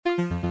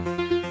Hey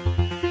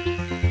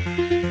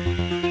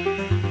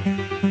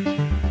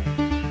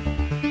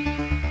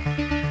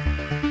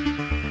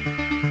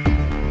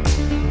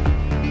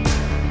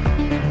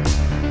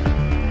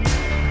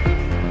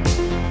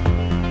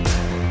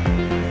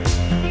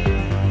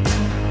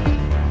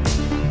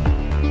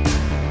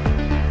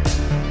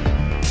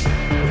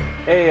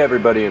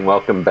everybody, and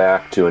welcome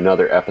back to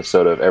another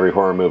episode of Every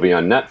Horror Movie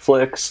on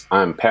Netflix.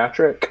 I'm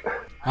Patrick.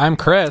 I'm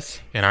Chris.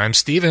 And I'm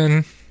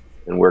Steven.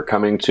 And we're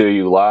coming to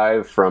you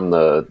live from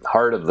the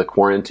heart of the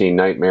quarantine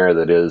nightmare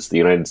that is the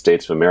United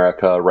States of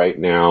America right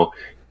now.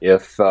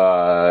 If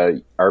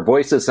our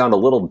voices sound a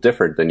little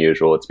different than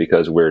usual, it's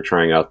because we're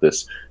trying out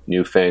this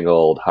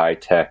newfangled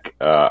high-tech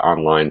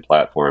online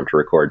platform to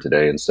record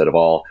today instead of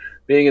all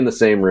being in the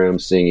same room,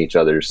 seeing each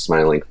other's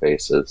smiling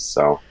faces.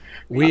 So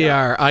we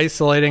are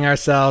isolating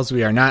ourselves.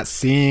 We are not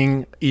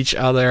seeing each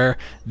other.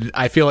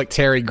 I feel like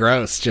Terry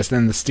Gross just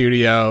in the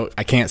studio.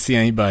 I can't see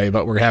anybody,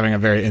 but we're having a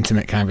very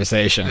intimate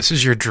conversation. This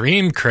is your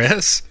dream,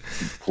 Chris.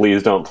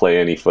 Please don't play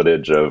any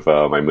footage of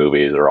my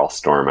movies or I'll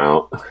storm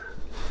out.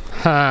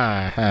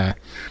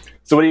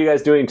 So what are you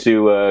guys doing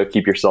to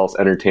keep yourselves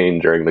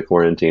entertained during the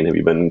quarantine? Have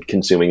you been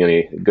consuming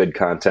any good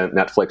content,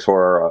 Netflix,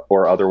 horror,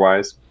 or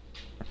otherwise?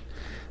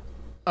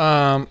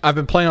 I've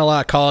been playing a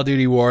lot of Call of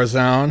Duty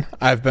Warzone.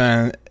 I've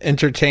been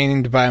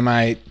entertained by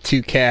my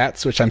two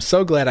cats, which I'm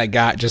so glad I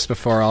got just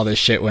before all this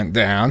shit went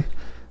down.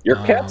 Your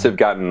cats have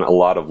gotten a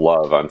lot of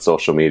love on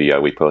social media.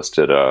 We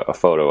posted a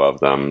photo of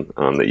them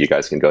that you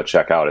guys can go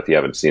check out if you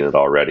haven't seen it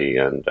already.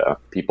 And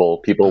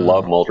people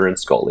love Mulder and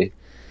Scully.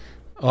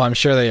 Oh, I'm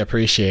sure they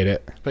appreciate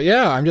it. But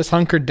yeah, I'm just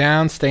hunkered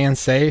down, staying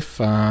safe.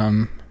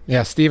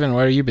 Yeah, Steven,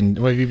 what have you been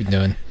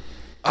doing?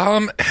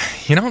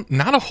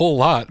 Not a whole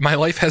lot. My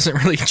life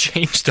hasn't really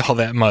changed all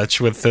that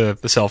much with the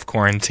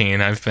self-quarantine.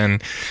 I've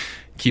been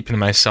keeping to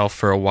myself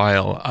for a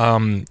while.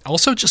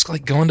 Also just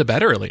like going to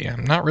bed early.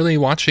 I'm not really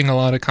watching a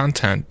lot of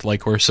content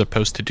like we're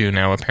supposed to do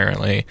now,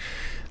 apparently.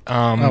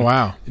 Oh,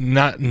 wow.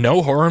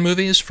 No horror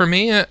movies for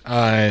me.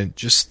 I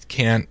just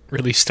can't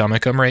really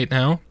stomach them right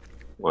now.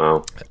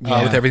 Wow.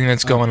 With everything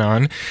that's going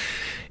on.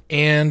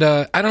 And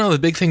I don't know, the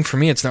big thing for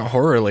me, it's not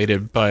horror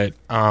related, but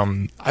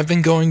I've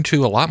been going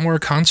to a lot more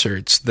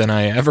concerts than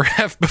I ever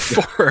have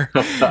before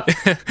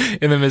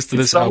in the midst of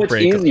this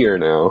outbreak. It's so much easier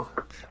now.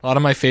 A lot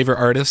of my favorite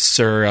artists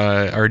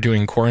are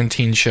doing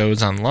quarantine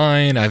shows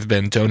online. I've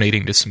been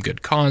donating to some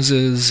good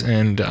causes,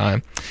 and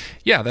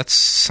that's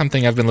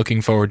something I've been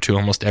looking forward to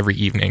almost every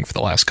evening for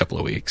the last couple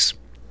of weeks.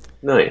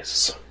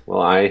 Nice.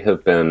 Well, I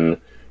have been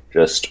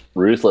just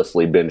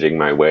ruthlessly binging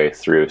my way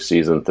through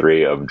season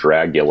 3 of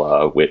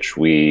Dragula, which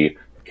we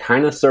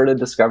kind of sort of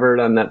discovered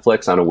on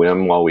Netflix on a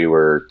whim while we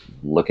were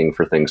looking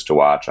for things to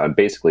watch on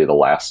basically the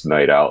last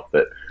night out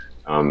that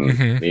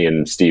me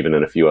and Steven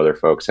and a few other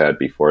folks had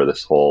before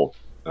this whole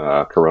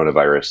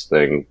coronavirus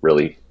thing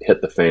really hit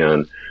the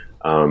fan.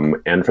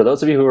 And for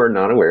those of you who are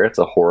not aware, it's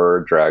a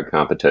horror drag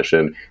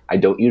competition. I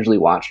don't usually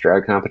watch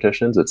drag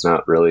competitions. It's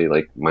not really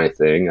like my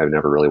thing. I've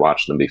never really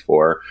watched them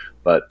before,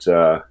 but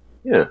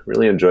yeah,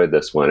 really enjoyed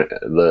this one.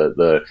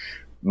 The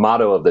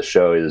motto of the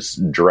show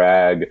is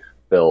drag,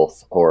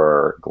 filth,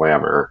 horror,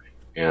 glamour.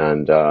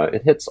 And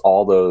it hits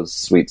all those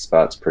sweet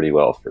spots pretty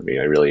well for me.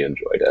 I really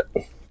enjoyed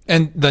it.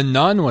 And the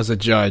nun was a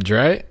judge,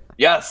 right?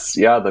 Yes.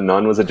 Yeah, the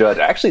nun was a judge.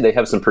 Actually, they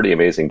have some pretty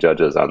amazing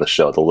judges on the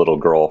show. The little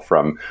girl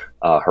from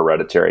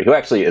Hereditary, who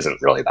actually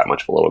isn't really that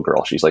much of a little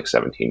girl. She's like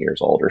 17 years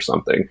old or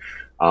something,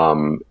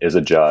 is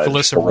a judge.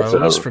 Felissa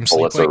Rose from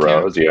Felissa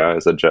Rose, yeah,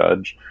 is a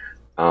judge.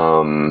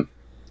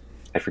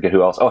 I forget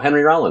who else. Oh,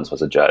 Henry Rollins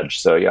was a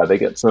judge. So, yeah, they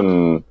get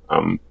some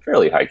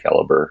fairly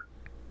high-caliber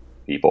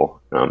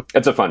people.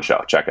 It's a fun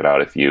show. Check it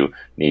out if you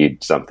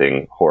need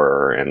something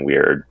horror and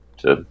weird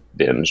to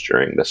binge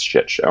during this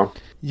shit show.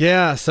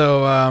 Yeah,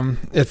 so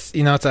it's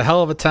a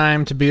hell of a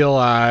time to be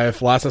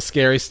alive. Lots of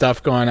scary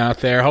stuff going out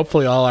there.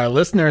 Hopefully all our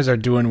listeners are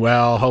doing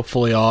well.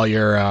 Hopefully all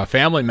your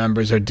family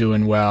members are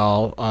doing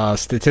well.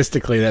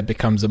 Statistically, that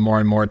becomes a more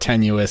and more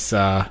tenuous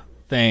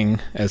thing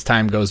as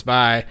time goes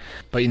by,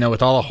 but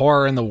with all the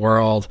horror in the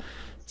world,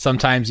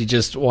 sometimes you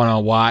just want to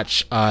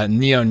watch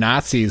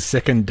neo-Nazis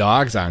sicken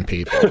dogs on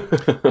people.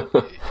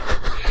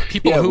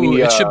 People who,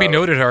 it should be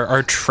noted,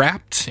 are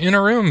trapped in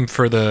a room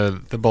for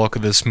the bulk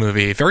of this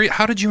movie.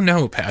 How did you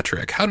know,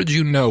 Patrick? How did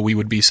you know we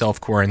would be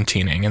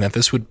self-quarantining and that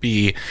this would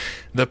be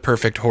the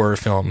perfect horror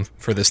film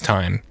for this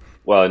time?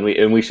 Well,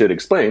 and we should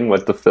explain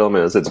what the film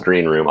is. It's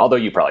Green Room, although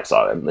you probably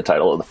saw it in the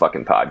title of the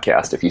fucking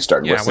podcast if you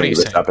started listening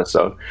to this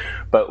episode.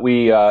 But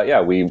we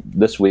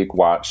this week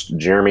watched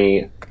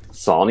Jeremy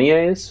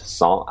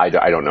Saulnier's. I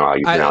don't know how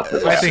you pronounce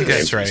it. I think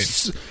that's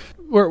right.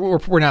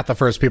 We're not the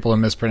first people to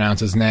mispronounce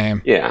his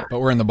name. Yeah.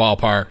 But we're in the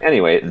ballpark.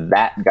 Anyway,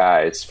 that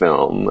guy's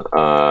film,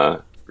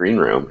 Green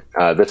Room.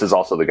 This is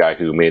also the guy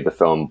who made the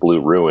film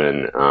Blue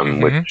Ruin,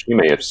 which you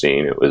may have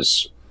seen. It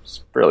was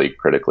fairly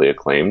critically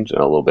acclaimed,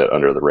 a little bit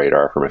under the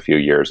radar from a few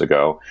years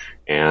ago.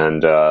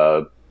 And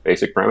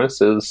basic premise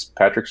is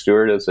Patrick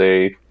Stewart is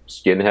a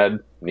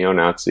skinhead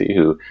neo-Nazi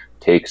who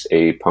takes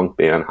a punk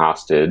band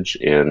hostage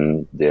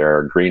in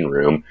their green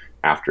room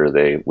after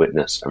they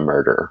witness a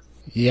murder.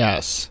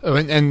 Yes.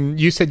 And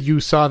you said you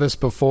saw this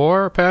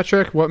before,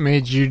 Patrick? What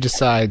made you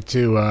decide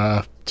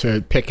to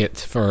pick it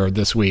for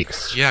this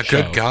week's Yeah,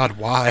 show? good God,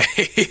 why?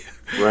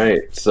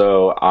 Right.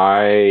 So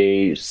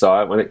I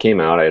saw it when it came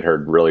out. I had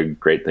heard really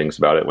great things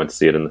about it, went to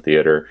see it in the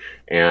theater.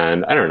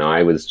 And I don't know,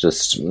 I was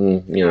just,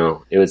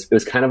 it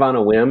was kind of on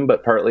a whim,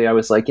 but partly I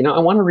was like, I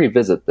want to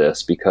revisit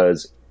this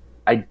because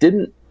it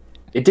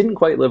didn't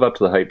quite live up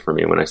to the hype for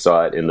me when I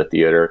saw it in the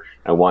theater.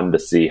 I wanted to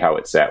see how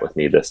it sat with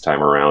me this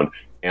time around.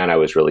 And I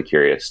was really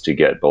curious to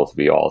get both of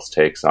y'all's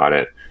takes on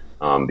it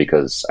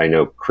because I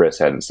know Chris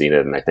hadn't seen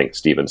it, and I think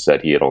Steven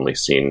said he had only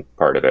seen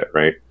part of it,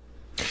 right?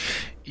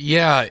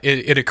 Yeah,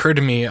 it occurred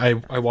to me,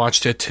 I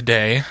watched it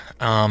today,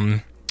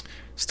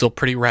 still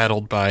pretty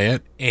rattled by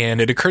it, and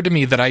it occurred to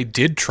me that I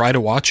did try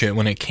to watch it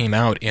when it came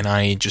out, and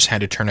I just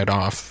had to turn it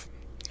off.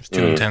 It was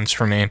too intense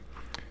for me.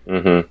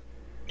 Mm-hmm.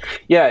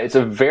 Yeah, it's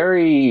a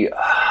very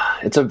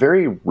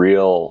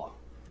real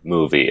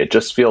movie. It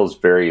just feels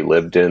very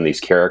lived in. These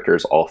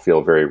characters all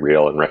feel very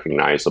real and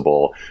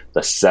recognizable.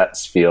 The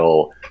sets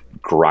feel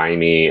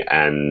grimy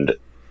and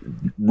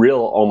real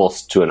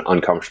almost to an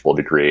uncomfortable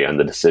degree, and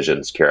the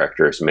decisions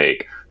characters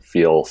make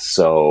feel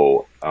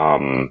so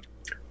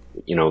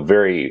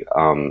very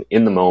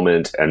in the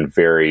moment and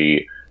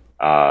very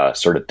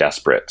sort of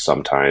desperate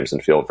sometimes,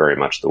 and feel very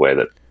much the way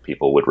that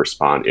people would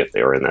respond if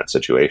they were in that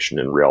situation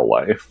in real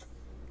life.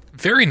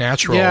 Very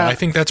natural. Yeah. I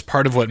think that's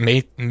part of what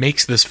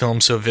makes this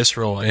film so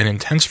visceral and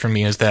intense for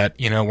me, is that,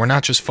 we're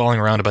not just falling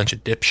around a bunch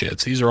of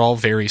dipshits. These are all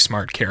very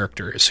smart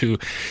characters who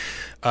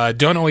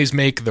don't always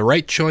make the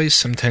right choice.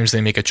 Sometimes they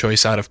make a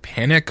choice out of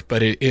panic,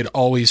 but it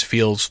always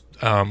feels,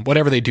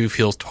 whatever they do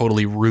feels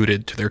totally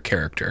rooted to their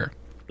character.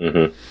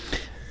 Mm-hmm.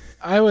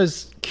 I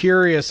was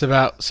curious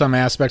about some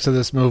aspects of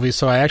this movie,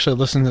 so I actually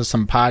listened to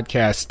some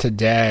podcasts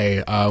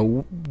today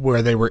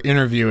where they were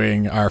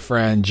interviewing our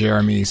friend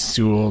Jeremy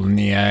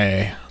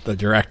Saulnier, the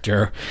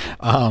director,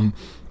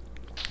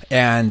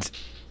 and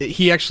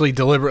he actually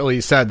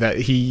deliberately said that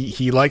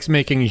he likes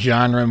making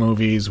genre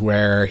movies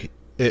where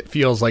it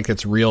feels like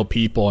it's real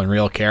people and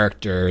real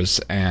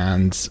characters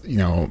and,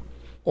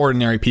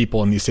 ordinary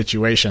people in these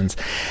situations.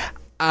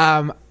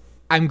 I'm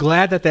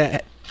glad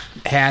that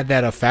had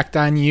that effect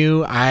on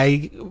you.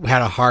 I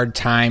had a hard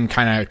time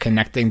kind of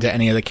connecting to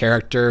any of the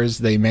characters.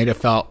 They made it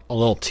felt a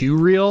little too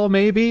real,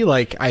 maybe.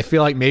 Like, I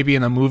feel like maybe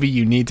in a movie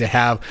you need to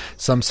have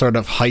some sort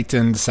of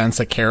heightened sense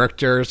of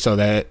character so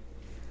that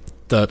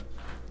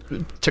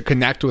to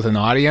connect with an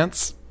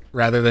audience,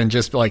 rather than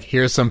just like,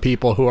 here's some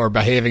people who are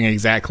behaving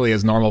exactly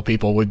as normal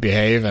people would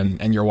behave,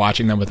 and you're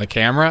watching them with a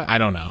camera. I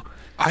don't know.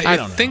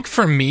 I think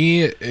for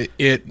me,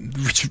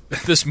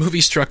 this movie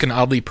struck an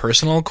oddly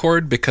personal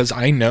chord because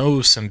I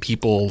know some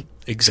people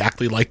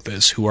exactly like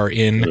this who are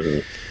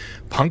in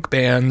punk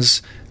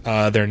bands.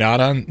 They're not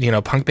on,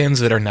 punk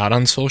bands that are not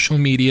on social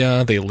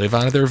media. They live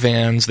out of their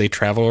vans. They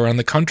travel around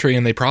the country,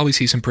 and they probably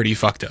see some pretty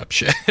fucked up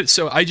shit.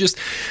 So I just,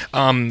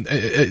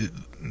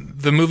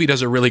 the movie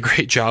does a really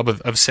great job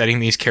of setting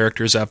these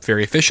characters up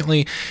very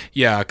efficiently.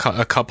 Yeah,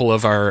 a couple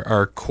of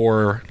our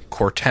core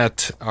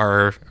quartet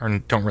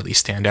don't really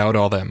stand out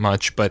all that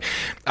much, but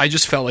I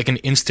just felt like an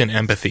instant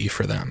empathy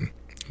for them,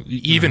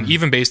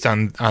 even based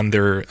on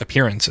their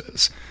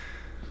appearances.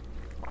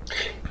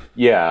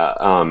 Yeah,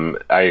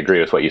 I agree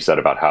with what you said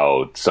about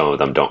how some of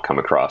them don't come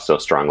across so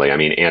strongly. I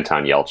mean,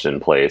 Anton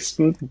Yelchin plays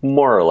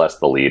more or less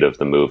the lead of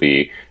the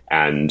movie,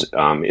 and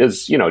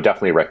is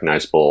definitely a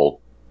recognizable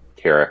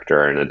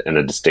character and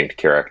a distinct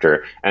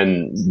character,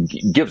 and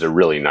gives a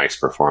really nice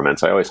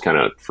performance. I always kind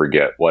of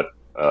forget what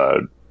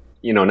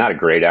not a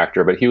great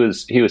actor, but he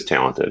was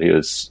talented. He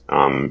was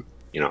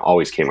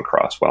always came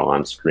across well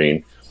on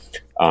screen.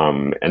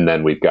 And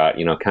then we've got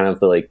kind of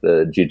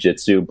the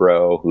jiu-jitsu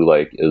bro who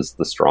is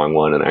the strong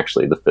one and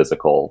actually the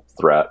physical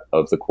threat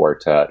of the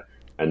quartet.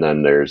 And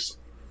then there's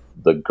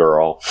the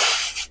girl.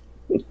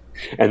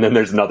 And then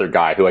there's another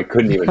guy who I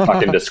couldn't even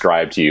fucking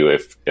describe to you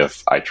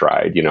if I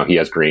tried. He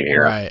has green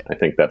hair. Right. I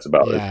think that's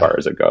about as far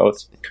as it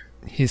goes.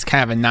 He's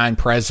kind of a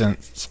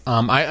non-presence. As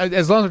long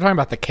as we're talking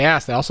about the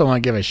cast, I also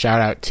want to give a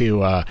shout out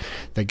to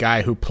the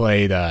guy who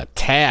played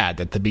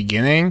Tad at the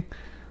beginning,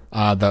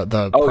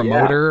 the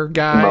promoter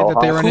guy that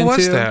they run into. Who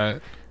was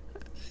that?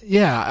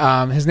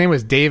 Yeah, his name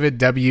was David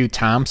W.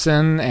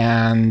 Thompson,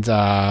 and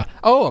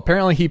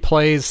apparently he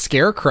plays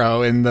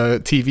Scarecrow in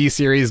the TV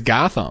series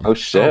Gotham. Oh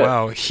shit! Oh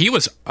wow, he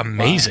was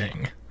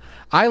amazing. Wow.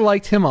 I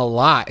liked him a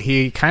lot.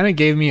 He kind of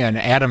gave me an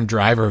Adam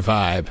Driver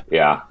vibe.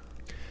 Yeah,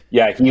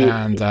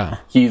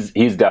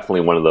 he's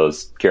definitely one of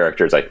those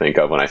characters I think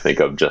of when I think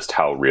of just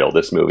how real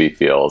this movie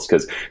feels,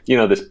 because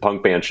this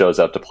punk band shows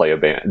up to play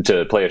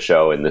a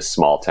show in this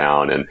small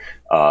town, and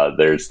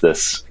there's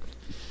this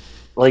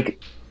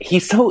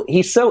he's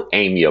so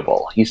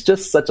amiable. He's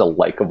just such a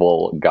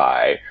likable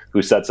guy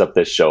who sets up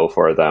this show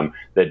for them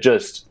that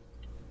just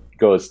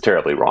goes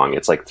terribly wrong.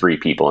 It's like three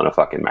people in a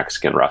fucking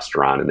Mexican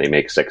restaurant and they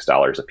make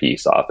 $6 a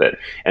piece off it.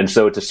 And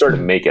so to sort of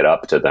make it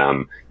up to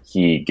them,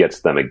 he gets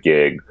them a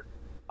gig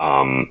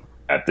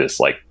at this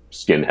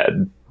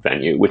skinhead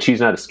venue, which he's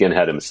not a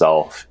skinhead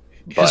himself.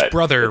 His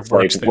brother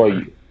works there.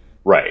 Well,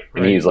 right.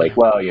 And he's like,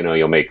 well,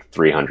 you'll make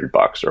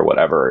 $300 or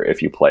whatever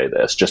if you play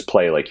this. Just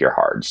play like your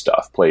hard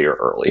stuff, play your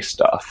early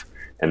stuff.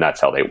 And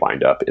that's how they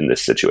wind up in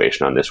this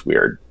situation on this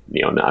weird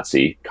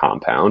neo-Nazi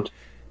compound.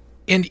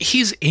 And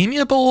he's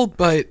amiable,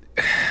 but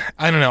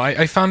I don't know.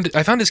 I found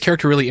his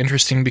character really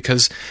interesting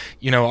because,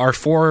 our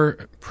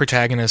four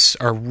protagonists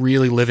are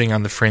really living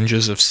on the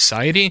fringes of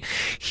society.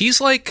 He's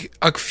like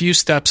a few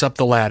steps up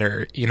the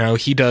ladder.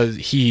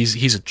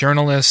 He's a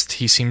journalist.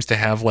 He seems to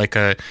have like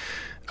a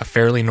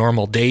fairly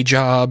normal day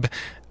job.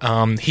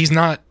 He's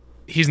not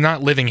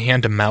living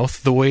hand to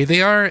mouth the way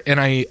they are. And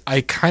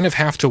I kind of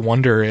have to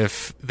wonder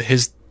if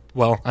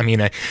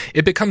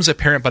it becomes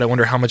apparent, but I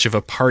wonder how much of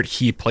a part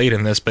he played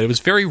in this. But it was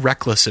very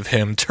reckless of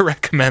him to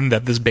recommend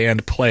that this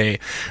band play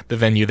the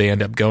venue they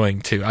end up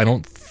going to. I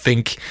don't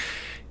think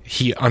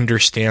he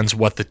understands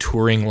what the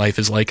touring life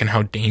is like and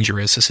how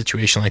dangerous a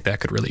situation like that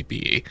could really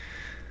be.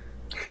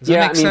 Does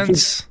that make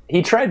sense?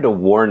 He tried to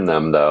warn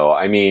them, though.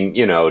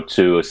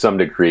 To some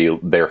degree,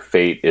 their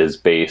fate is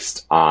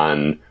based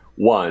on,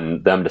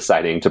 one, them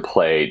deciding to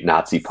play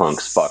Nazi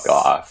punks fuck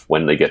off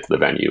when they get to the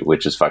venue,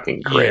 which is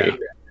fucking great.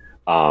 Yeah.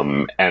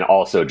 And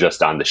also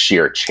just on the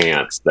sheer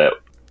chance that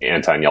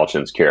Anton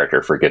Yelchin's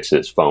character forgets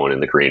his phone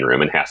in the green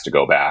room and has to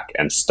go back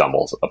and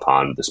stumbles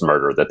upon this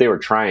murder that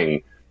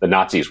the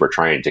Nazis were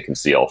trying to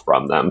conceal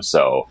from them.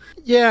 So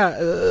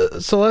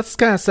so let's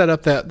kind of set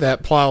up that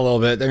plot a little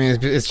bit. I mean,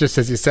 it's just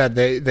as you said,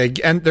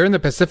 they're in the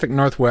Pacific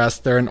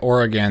Northwest. They're in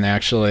Oregon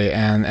actually,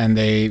 and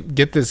they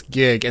get this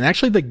gig, and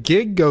actually the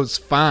gig goes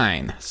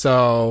fine.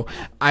 So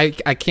I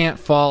can't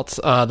fault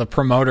the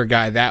promoter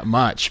guy that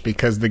much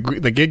because the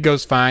gig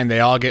goes fine.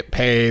 They all get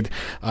paid.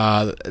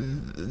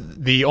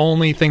 The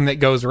only thing that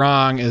goes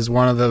wrong is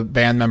one of the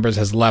band members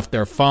has left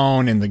their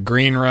phone in the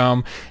green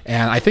room,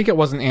 and I think it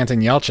wasn't Anton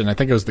Yelchin. I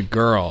think it was the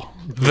girl.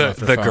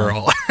 The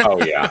girl.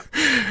 Oh yeah.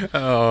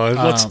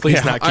 Let's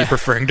please not keep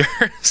referring to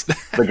her.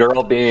 The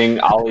girl being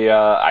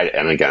Alia,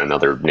 and again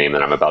another name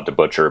that I'm about to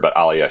butcher, but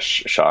Alia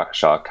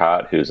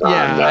Shawkat, who's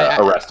on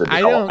Arrested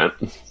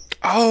Development.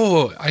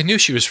 I knew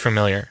she was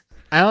familiar.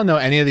 I don't know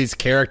any of these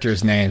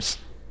characters' names.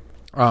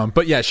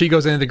 But yeah, she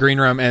goes into the green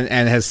room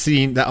and has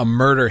seen that a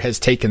murder has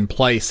taken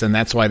place, and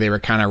that's why they were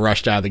kind of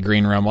rushed out of the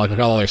green room. Like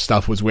all their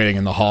stuff was waiting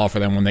in the hall for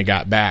them when they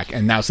got back.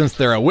 And now, since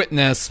they're a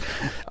witness,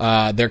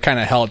 they're kind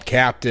of held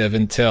captive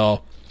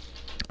until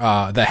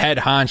the head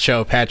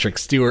honcho, Patrick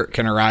Stewart,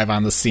 can arrive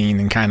on the scene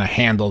and kind of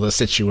handle the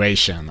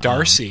situation.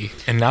 Darcy,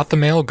 and not the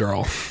male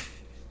girl.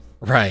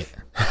 Right.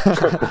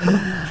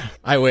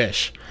 I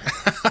wish.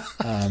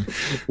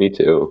 Me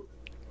too.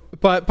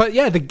 But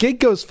yeah, the gig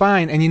goes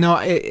fine. And,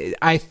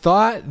 I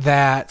thought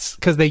that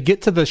because they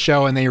get to the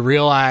show and they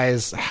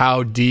realize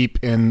how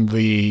deep in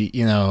the,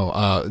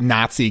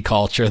 Nazi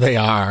culture they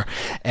are.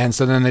 And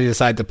so then they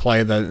decide to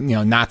play the,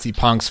 Nazi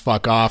punks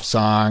fuck off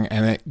song,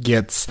 and it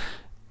gets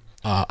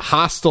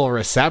hostile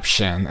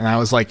reception. And I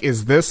was like,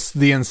 is this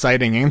the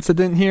inciting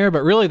incident here?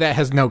 But really that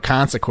has no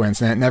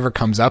consequence and it never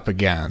comes up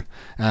again.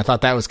 And I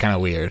thought that was kind of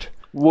weird.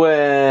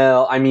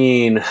 Well, I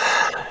mean,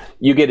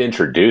 you get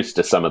introduced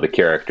to some of the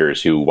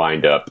characters who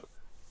wind up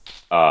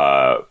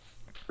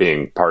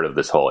being part of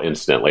this whole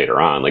incident later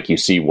on. Like you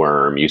see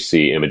Worm, you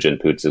see Imogen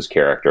Poots'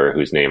 character,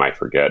 whose name I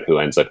forget, who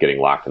ends up getting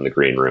locked in the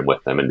green room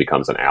with them and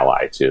becomes an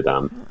ally to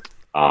them.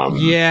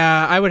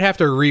 Yeah, I would have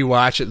to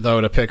rewatch it though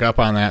to pick up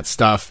on that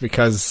stuff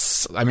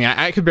because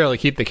I could barely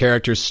keep the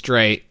characters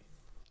straight.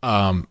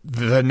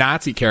 The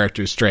Nazi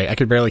characters straight. I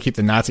could barely keep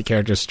the Nazi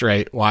characters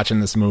straight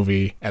watching this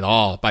movie at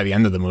all by the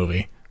end of the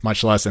movie,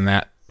 much less in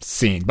that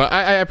scene. But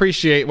I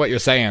appreciate what you're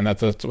saying.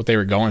 That's what they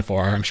were going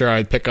for. I'm sure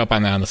I'd pick up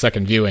on that on the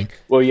second viewing.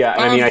 Well, yeah,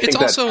 I think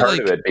that's part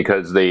of it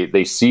because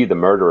they see the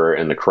murderer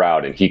in the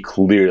crowd and he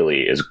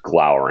clearly is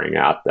glowering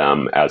at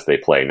them as they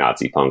play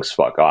Nazi punks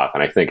fuck off.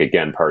 And I think,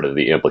 again, part of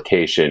the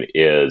implication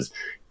is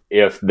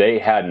if they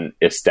hadn't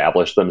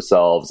established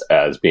themselves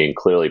as being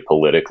clearly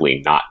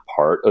politically not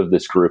part of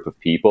this group of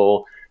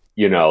people,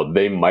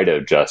 they might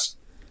have just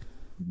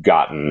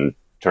gotten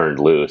turned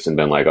loose and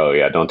been like, oh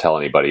yeah, don't tell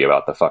anybody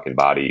about the fucking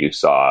body you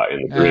saw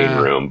in the green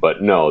room.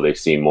 But no, they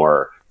seem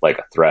more like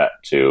a threat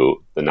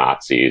to the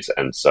Nazis.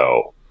 And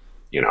so,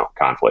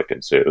 conflict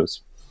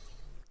ensues.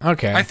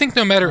 Okay. I think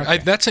no matter,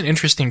 that's an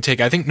interesting take.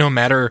 I think no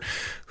matter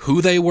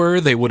who they were,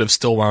 they would have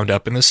still wound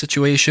up in this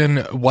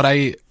situation.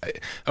 So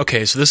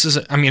this is,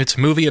 it's a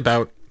movie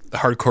about the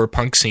hardcore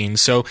punk scene.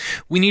 So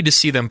we need to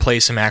see them play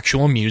some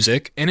actual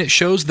music, and it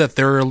shows that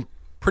they're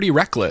pretty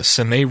reckless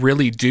and they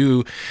really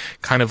do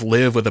kind of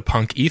live with a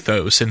punk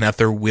ethos and that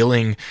they're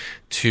willing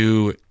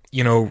to,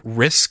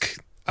 risk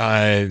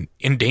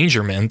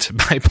endangerment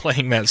by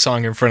playing that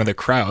song in front of the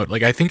crowd.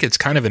 Like, I think it's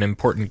kind of an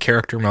important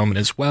character moment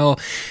as well,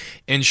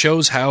 and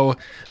shows how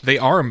they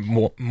are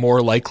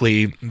more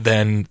likely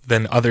than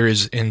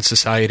others in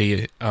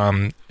society,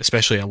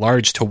 especially at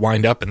large, to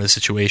wind up in the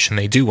situation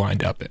they do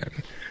wind up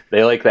in.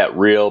 They like that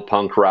real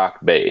punk rock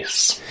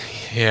bass.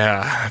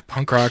 Yeah,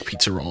 punk rock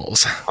pizza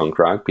rolls. Punk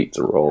rock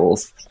pizza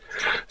rolls.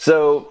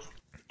 So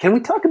Can we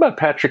talk about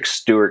Patrick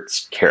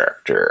Stewart's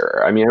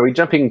character? I mean, are we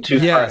jumping too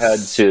far ahead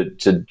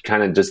to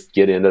kind of just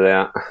get into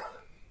that?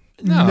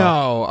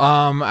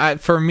 No.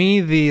 For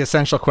me, the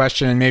essential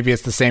question, and maybe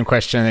it's the same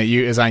question that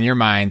is on your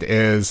mind,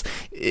 is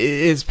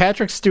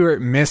Patrick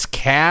Stewart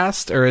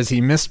miscast, or is he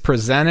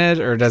mispresented,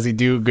 or does he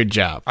do a good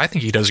job? I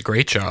think he does a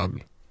great job.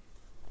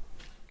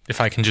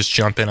 If I can just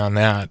jump in on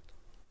that.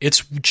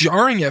 It's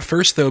jarring at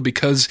first, though,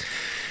 because,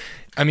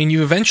 I mean,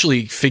 you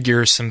eventually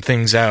figure some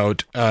things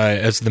out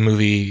as the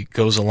movie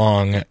goes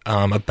along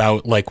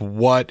about, like,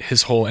 what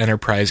his whole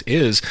enterprise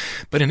is.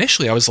 But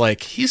initially, I was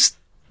like, he's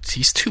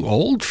too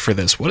old for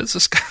this. What is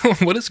this guy?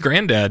 What is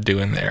Granddad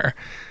doing there?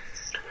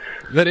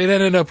 But it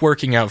ended up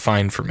working out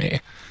fine for me.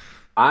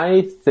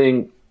 I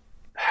think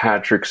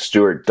Patrick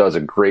Stewart does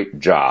a great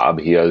job.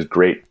 He has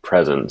great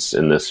presence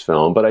in this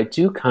film, but I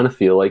do kind of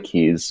feel like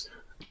he's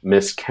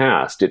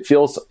miscast. It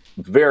feels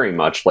very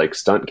much like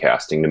stunt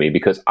casting to me,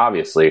 because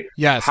obviously,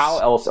 how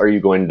else are you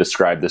going to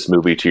describe this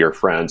movie to your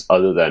friends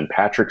other than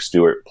Patrick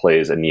Stewart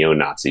plays a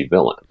neo-Nazi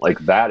villain? Like,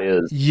 that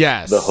is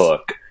the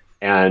hook.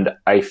 And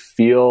I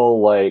feel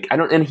like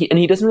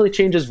he doesn't really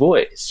change his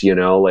voice, you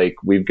know, like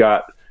we've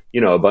got,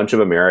 you know, a bunch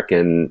of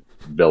American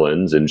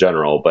villains in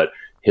general, but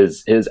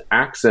his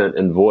accent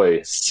and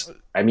voice,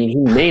 I mean, he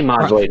may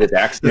modulate his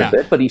accent a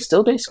bit, but he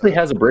still basically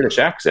has a British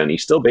accent. He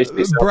still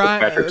basically sounds like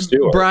Patrick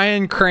Stewart.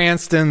 Bryan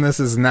Cranston, this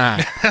is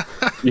not.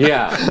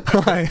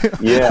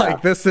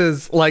 This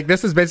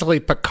is basically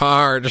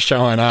Picard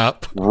showing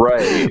up.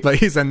 Right. But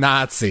he's a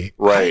Nazi.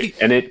 Right.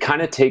 And it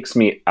kind of takes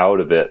me out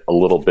of it a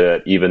little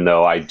bit, even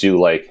though I do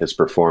like his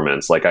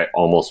performance. Like, I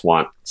almost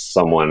want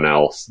someone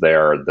else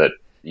there that,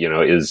 you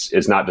know,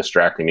 is not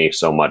distracting me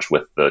so much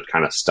with the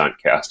kind of stunt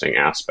casting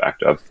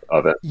aspect of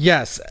it.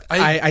 Yes.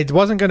 I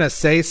wasn't going to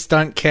say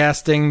stunt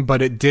casting,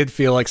 but it did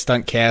feel like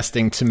stunt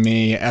casting to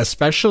me,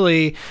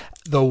 especially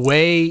the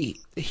way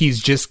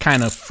he's just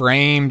kind of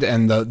framed,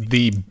 and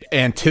the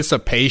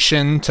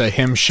anticipation to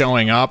him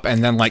showing up,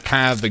 and then like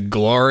kind of the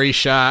glory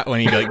shot when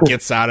he like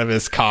gets out of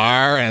his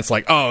car and it's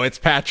like, oh, it's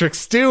Patrick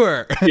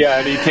Stewart. Yeah,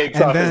 and he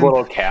takes off his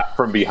little cap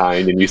from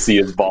behind and you see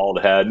his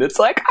bald head and it's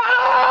like,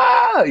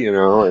 you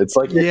know, it's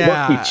like you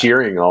must be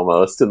cheering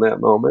almost in that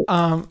moment.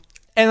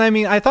 And I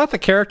mean, I thought the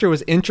character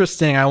was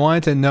interesting. I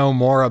wanted to know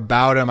more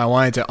about him. I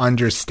wanted to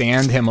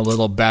understand him a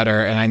little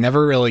better, and I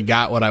never really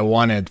got what I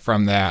wanted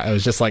from that. I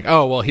was just like,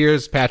 oh, well,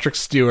 here's Patrick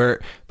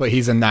Stewart, but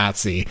he's a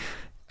Nazi.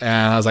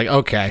 And I was like,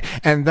 okay.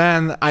 And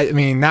then, I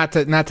mean, not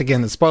to get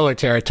into spoiler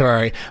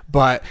territory,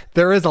 but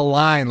there is a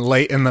line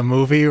late in the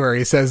movie where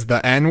he says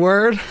the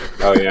N-word.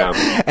 Oh,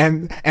 yeah.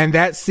 and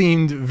that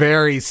seemed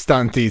very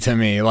stunty to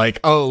me. Like,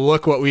 oh,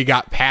 look what we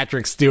got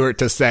Patrick Stewart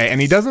to say. And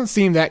he doesn't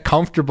seem that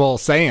comfortable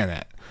saying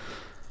it.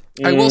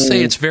 I will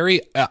say it's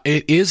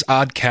it is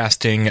odd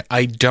casting.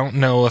 I don't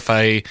know if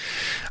I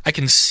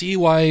can see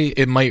why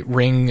it might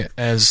ring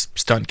as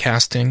stunt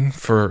casting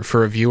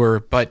for a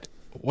viewer, but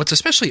what's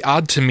especially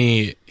odd to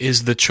me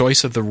is the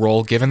choice of the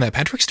role, given that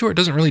Patrick Stewart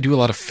doesn't really do a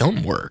lot of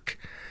film work.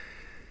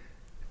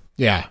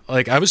 Yeah.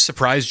 Like, I was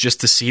surprised just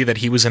to see that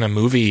he was in a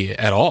movie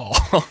at all.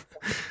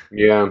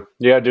 Yeah.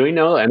 Do we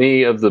know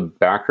any of the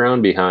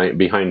background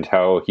behind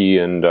how he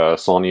and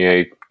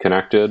Saulnier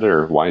connected,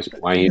 or why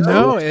he?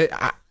 No,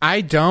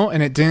 I don't,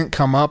 and it didn't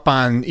come up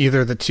on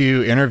either of the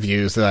two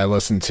interviews that I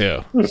listened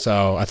to.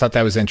 So I thought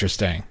that was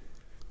interesting.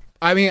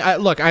 I mean, I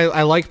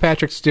like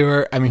Patrick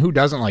Stewart. I mean, who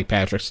doesn't like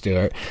Patrick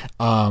Stewart?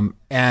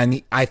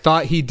 And I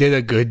thought he did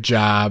a good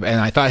job, and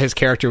I thought his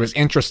character was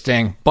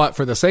interesting. But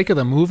for the sake of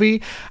the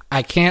movie,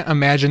 I can't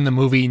imagine the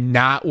movie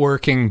not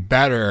working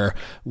better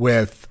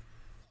with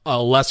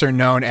a lesser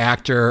known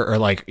actor, or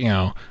like, you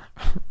know,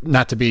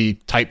 not to be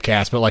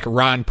typecast, but like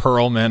Ron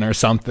Perlman or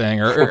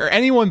something, or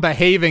anyone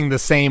behaving the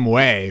same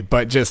way,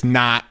 but just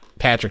not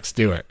Patrick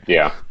Stewart.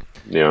 Yeah.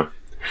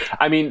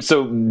 I mean,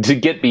 so to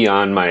get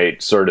beyond my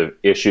sort of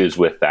issues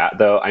with that,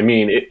 though, I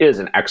mean, it is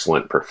an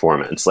excellent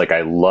performance. Like,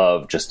 I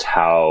love just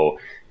how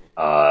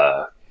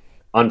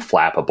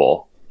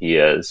unflappable he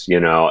is, you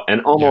know,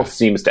 and almost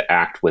seems to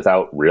act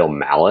without real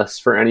malice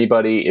for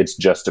anybody. It's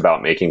just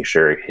about making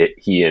sure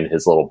he and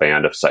his little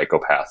band of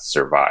psychopaths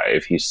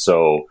survive. He's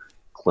so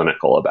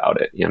clinical about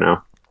it, you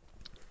know?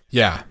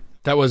 Yeah,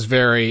 that was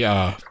very...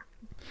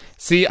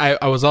 See,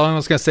 I was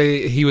almost going to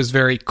say he was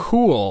very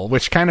cool,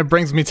 which kind of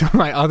brings me to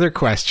my other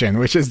question,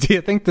 which is, do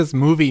you think this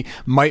movie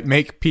might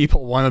make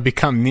people want to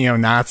become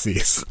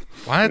neo-Nazis?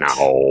 What?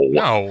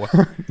 No.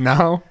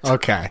 No?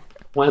 Okay.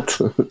 What?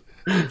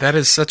 That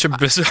is such a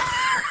bizarre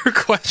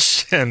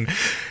question.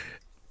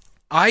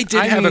 I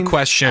have a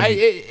question.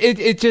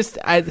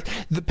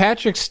 The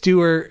Patrick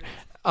Stewart,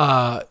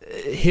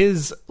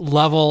 his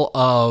level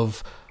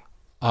of,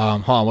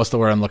 hold on, what's the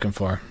word I'm looking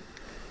for?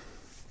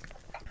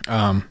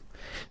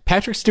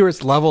 Patrick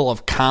Stewart's level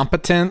of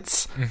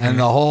competence and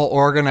the whole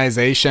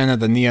organization of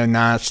the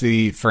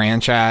neo-Nazi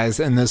franchise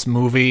in this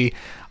movie,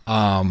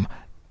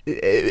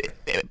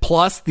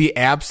 plus the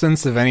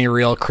absence of any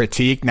real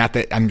critique, not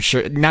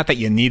that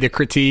you need a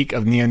critique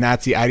of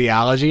neo-Nazi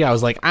ideology. I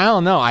was like, I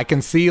don't know. I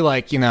can see,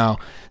 like, you know,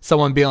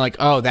 someone being like,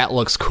 oh, that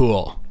looks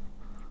cool.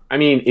 I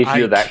mean, if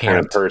you're that kind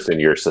of can't. person,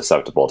 you're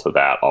susceptible to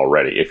that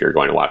already if you're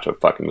going to watch a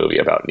fucking movie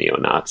about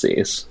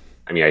neo-Nazis.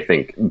 I mean,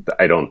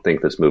 I don't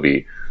think this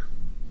movie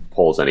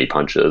pulls any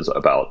punches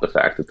about the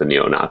fact that the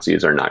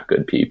neo-Nazis are not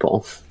good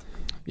people.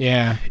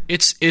 Yeah.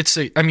 It's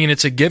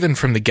a given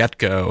from the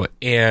get-go,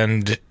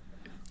 and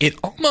it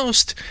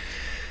almost...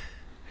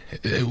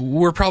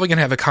 We're probably going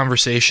to have a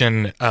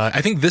conversation. I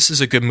think this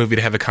is a good movie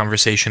to have a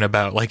conversation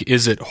about, like,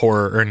 is it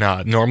horror or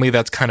not? Normally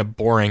that's kind of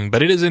boring,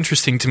 but it is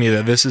interesting to me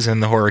that this is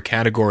in the horror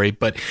category.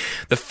 But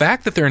the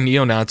fact that they're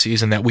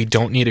neo-Nazis and that we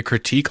don't need a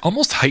critique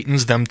almost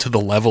heightens them to the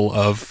level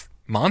of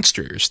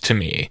monsters to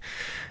me.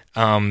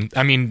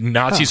 I mean,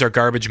 Nazis are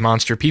garbage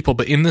monster people,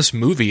 but in this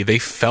movie, they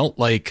felt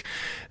like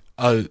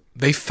a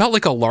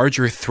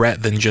larger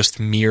threat than just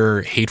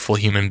mere hateful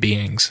human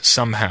beings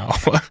somehow.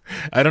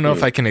 I don't know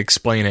if I can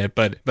explain it,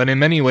 but in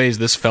many ways,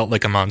 this felt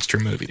like a monster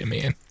movie to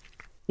me.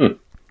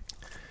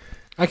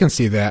 I can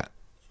see that.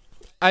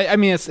 I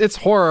mean, it's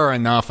horror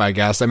enough, I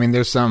guess. I mean,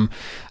 there's some,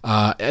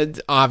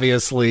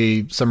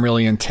 obviously some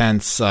really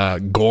intense,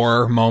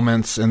 gore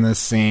moments in this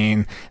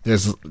scene.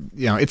 There's,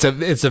 it's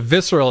a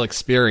visceral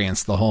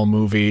experience, the whole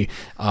movie.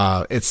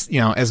 It's,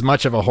 as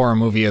much of a horror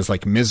movie as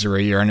like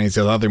Misery or any of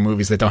the other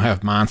movies that don't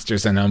have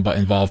monsters in them, but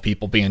involve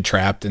people being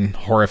trapped in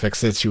horrific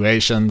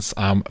situations.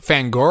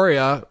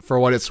 Fangoria, for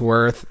what it's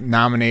worth,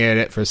 nominated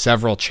it for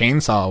several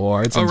Chainsaw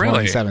Awards in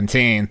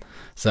 2017.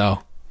 So...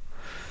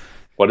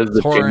 What is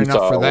the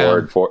Chainsaw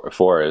Award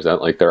for? Is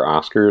that like their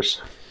Oscars?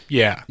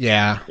 Yeah.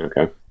 Yeah.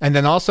 Okay. And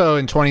then also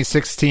in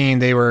 2016,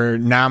 they were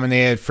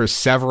nominated for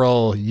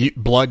several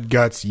Blood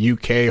Guts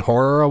UK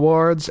Horror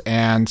Awards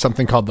and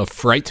something called the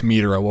Fright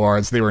Meter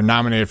Awards. They were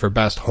nominated for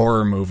Best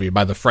Horror Movie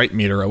by the Fright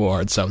Meter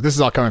Awards. So this is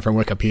all coming from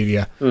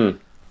Wikipedia.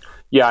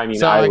 Yeah, I mean,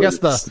 so I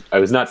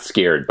was not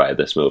scared by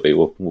this movie.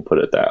 We'll put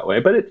it that way.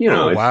 But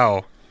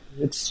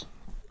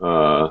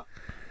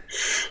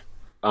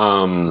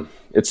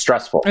it's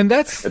stressful, and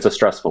it's a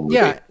stressful movie.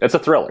 Yeah, it's a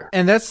thriller,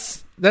 and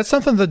that's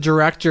something the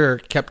director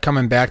kept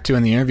coming back to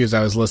in the interviews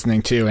I was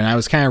listening to, and I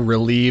was kind of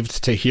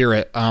relieved to hear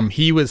it.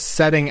 He was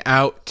setting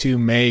out to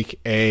make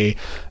a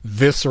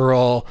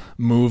visceral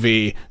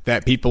movie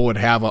that people would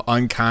have an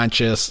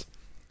unconscious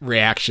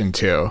reaction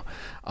to,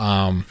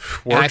 and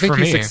I think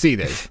he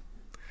succeeded.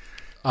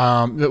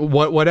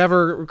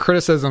 Whatever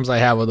criticisms I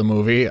have of the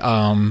movie,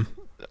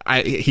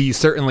 he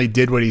certainly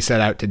did what he set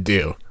out to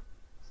do.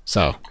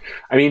 So,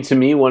 I mean, to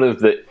me, one of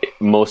the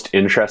most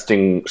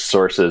interesting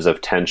sources of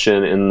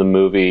tension in the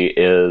movie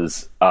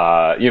is, so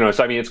I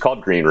mean, it's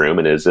called Green Room,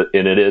 and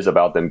it is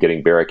about them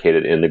getting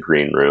barricaded in the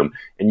Green Room,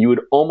 and you would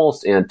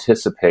almost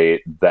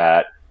anticipate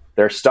that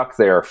they're stuck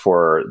there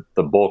for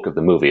the bulk of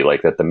the movie,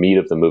 like that the meat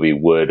of the movie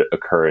would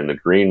occur in the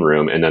Green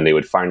Room, and then they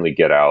would finally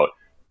get out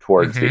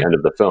towards the end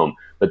of the film.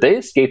 But they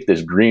escaped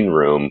this Green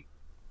Room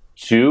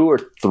 2 or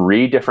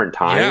 3 different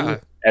times. Yeah.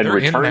 And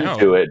return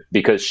to it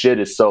because shit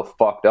is so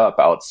fucked up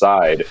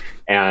outside,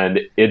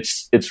 and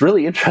it's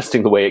really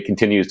interesting the way it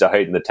continues to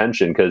heighten the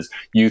tension because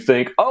you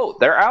think, oh,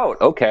 they're out,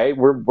 okay,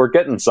 we're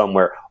getting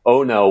somewhere.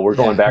 Oh no, we're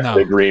going back to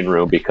the Green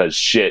Room because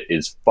shit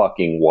is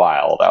fucking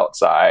wild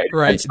outside.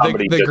 Right,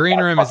 the Green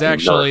Room is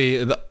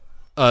actually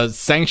a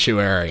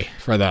sanctuary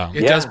for them.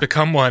 It does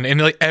become one, and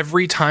like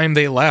every time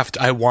they left,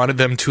 I wanted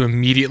them to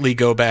immediately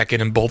go back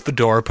in and bolt the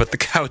door, put the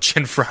couch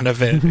in front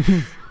of it.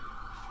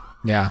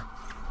 Yeah.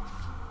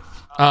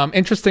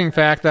 Interesting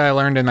fact that I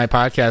learned in my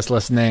podcast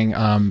listening,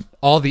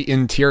 all the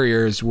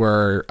interiors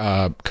were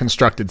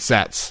constructed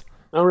sets.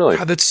 Oh, really?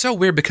 God, that's so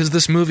weird because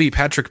this movie,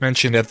 Patrick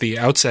mentioned at the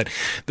outset,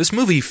 this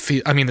movie,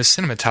 the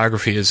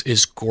cinematography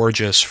is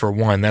gorgeous for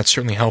one. That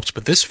certainly helps,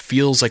 but this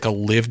feels like a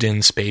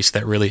lived-in space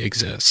that really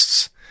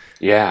exists.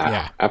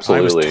 Yeah,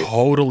 absolutely. I was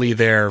totally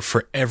there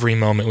for every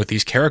moment with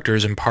these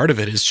characters, and part of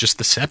it is just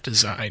the set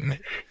design.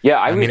 Yeah,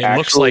 I mean, it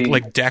looks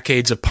like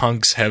decades of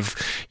punks have,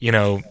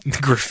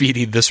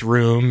 graffitied this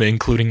room,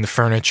 including the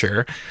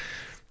furniture.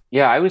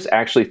 Yeah, I was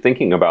actually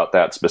thinking about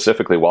that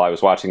specifically while I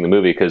was watching the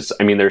movie because,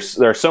 I mean, there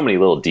are so many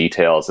little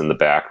details in the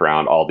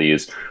background, all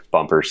these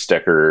bumper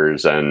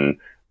stickers and,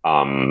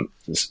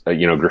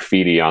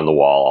 graffiti on the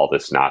wall, all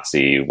this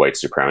Nazi, white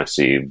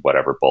supremacy,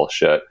 whatever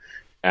bullshit.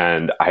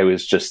 And I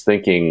was just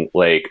thinking,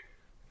 like,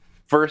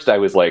 first I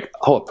was like,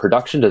 oh, a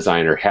production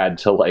designer had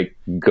to, like,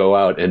 go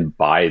out and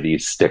buy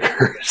these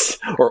stickers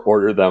or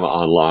order them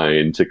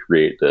online to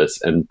create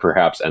this and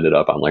perhaps ended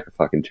up on, like, a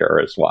fucking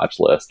terrorist watch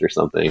list or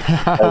something.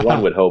 Or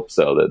one would hope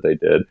so that they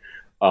did.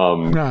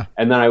 And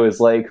then I was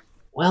like,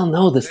 well,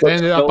 no, this looks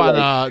they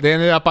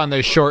ended up on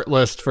the short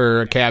list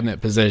for a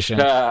cabinet position.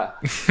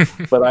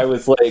 But I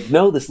was like,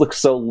 no, this looks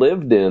so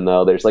lived in,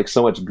 though. There's like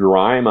so much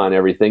grime on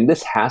everything.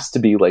 This has to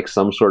be like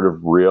some sort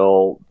of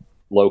real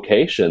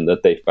location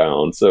that they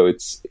found. So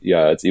it's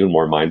even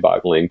more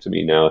mind-boggling to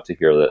me now to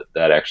hear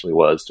that actually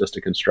was just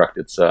a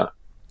constructed set.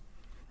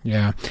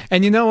 Yeah.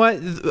 And you know what?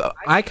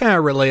 I kind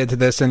of related to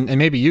this, and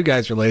maybe you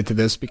guys related to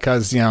this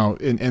because,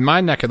 in my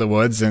neck of the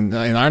woods and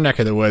in our neck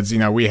of the woods,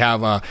 we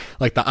have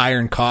like the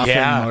Iron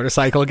Coffin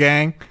motorcycle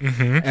gang,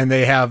 and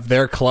they have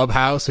their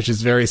clubhouse, which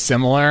is very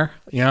similar.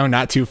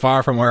 not too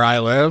far from where I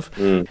live.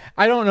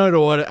 I don't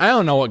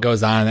know what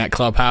goes on in that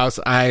clubhouse.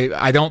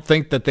 I don't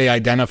think that they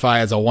identify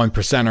as a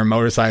 1%er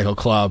motorcycle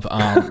club.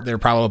 They're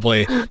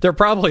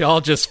probably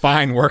all just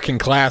fine working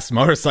class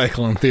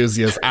motorcycle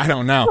enthusiasts. I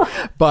don't know.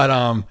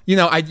 But,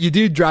 you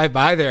do drive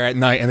by there at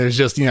night and there's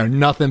just,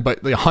 nothing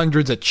but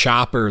hundreds of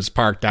choppers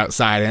parked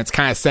outside, and it's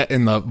kind of set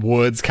in the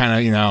woods,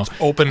 kind of,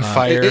 open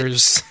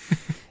fires.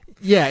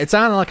 Yeah, it's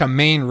on like a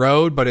main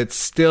road, but it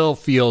still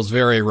feels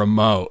very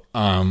remote.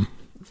 And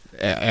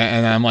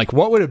I'm like,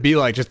 what would it be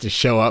like just to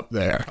show up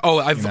there? Oh,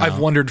 I've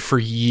wondered for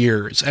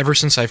years. Ever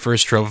since I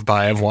first drove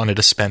by, I've wanted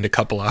to spend a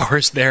couple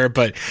hours there,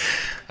 but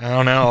I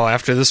don't know.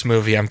 After this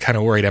movie, I'm kind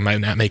of worried I might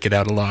not make it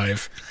out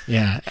alive.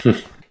 Yeah.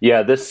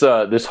 Yeah, this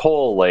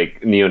whole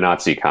like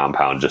neo-Nazi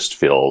compound just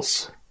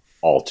feels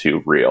all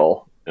too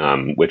real,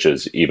 which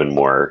is even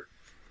more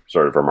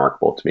sort of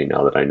remarkable to me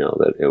now that I know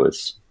that it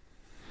was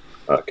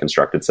a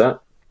constructed set.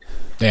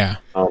 Yeah.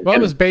 Well,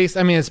 it was based,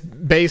 it's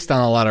based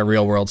on a lot of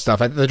real world stuff.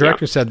 The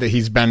director said that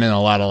he's been in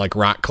a lot of like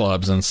rock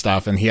clubs and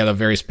stuff, and he had a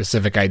very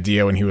specific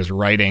idea when he was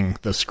writing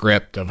the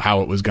script of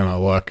how it was going to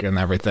look and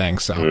everything.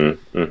 So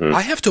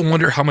I have to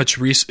wonder how much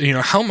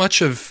how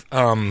much of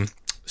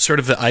sort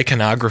of the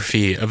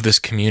iconography of this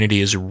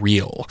community is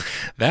real.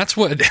 That's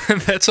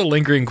a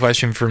lingering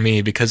question for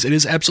me, because it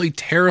is absolutely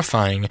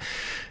terrifying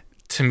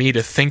to me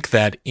to think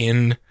that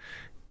in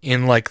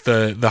like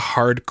the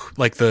hard,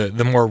 like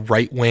the more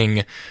right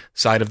wing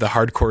side of the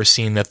hardcore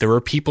scene, that there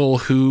are people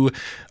who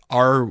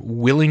are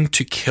willing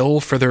to kill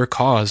for their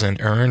cause and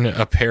earn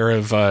a pair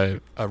of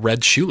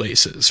red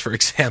shoelaces, for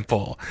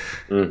example.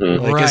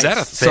 Like, right. Is that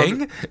a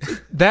thing? So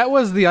that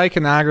was the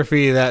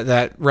iconography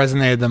that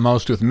resonated the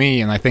most with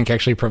me, and I think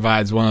actually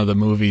provides one of the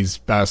movie's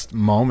best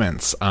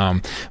moments.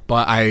 But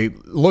I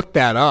looked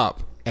that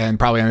up and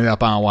probably ended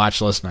up on a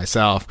watch list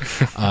myself.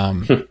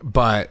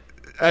 But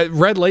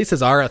red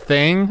laces are a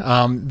thing.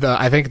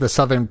 I think the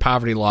Southern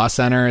Poverty Law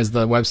Center is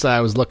the website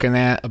I was looking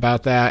at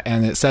about that,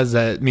 and it says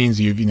that it means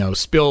you've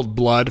spilled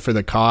blood for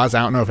the cause.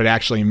 I don't know if it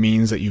actually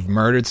means that you've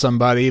murdered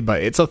somebody,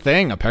 but it's a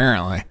thing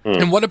apparently.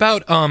 And what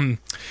about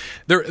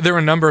there are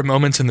a number of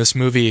moments in this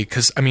movie,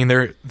 because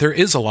there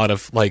is a lot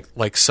of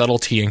like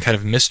subtlety and kind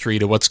of mystery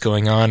to what's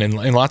going on,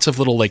 and lots of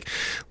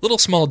little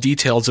small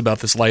details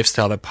about this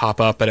lifestyle that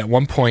pop up. But at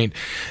one point,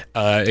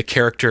 a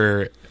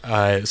character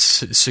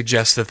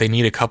suggests that they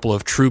need a couple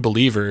of true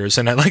believers,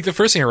 and the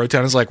first thing I wrote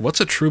down is like,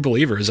 what's a true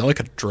believer? Is that like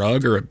a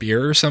drug or a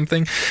beer or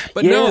something?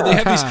 But no,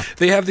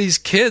 they have these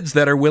kids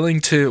that are willing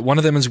to, one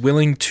of them is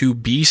willing to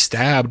be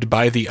stabbed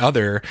by the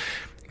other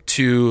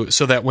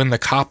so that when the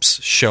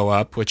cops show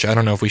up, which I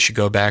don't know if we should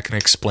go back and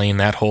explain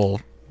that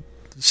whole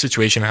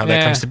situation, how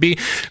that comes to be,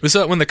 was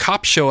that when the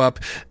cops show up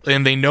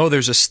and they know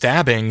there's a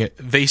stabbing,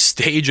 they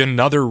stage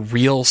another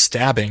real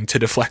stabbing to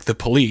deflect the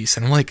police.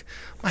 And I'm like,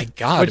 my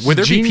God, would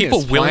there be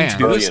people willing to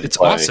do this? It's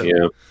awesome.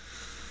 Yeah.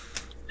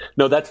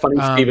 No, that's funny,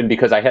 Stephen,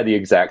 because I had the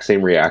exact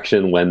same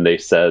reaction when they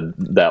said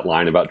that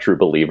line about true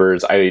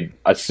believers. I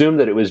assumed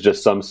that it was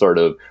just some sort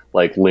of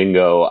like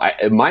lingo.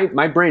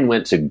 My brain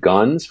went to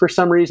guns for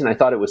some reason. I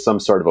thought it was some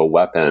sort of a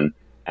weapon.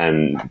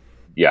 And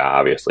yeah,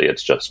 obviously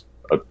it's just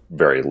a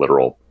very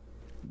literal,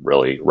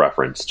 really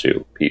reference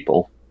to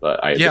people.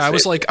 But I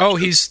was like, oh,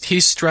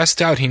 he's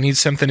stressed out. He needs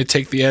something to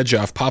take the edge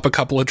off. Pop a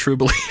couple of true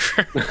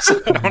believers.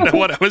 I don't know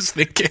what I was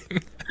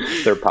thinking.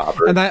 They're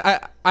poppers. And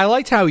I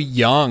liked how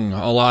young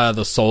a lot of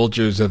the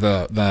soldiers of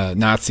the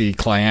Nazi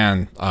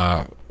Klan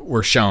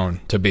were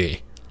shown to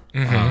be.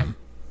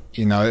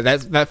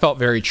 That felt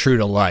very true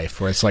to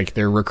life, where it's like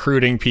they're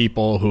recruiting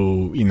people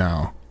who,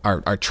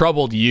 are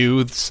troubled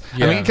youths.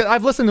 Yeah. 'Cause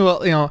I've listened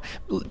to,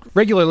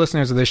 regular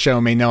listeners of this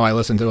show may know I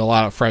listen to a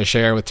lot of Fresh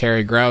Air with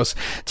Terry Gross.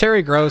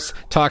 Terry Gross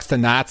talks to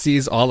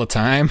Nazis all the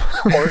time.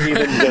 Or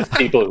even just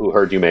people who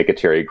heard you make a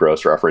Terry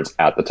Gross reference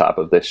at the top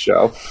of this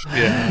show.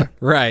 Yeah.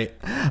 Right.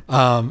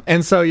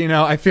 And so,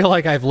 I feel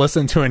like I've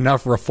listened to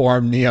enough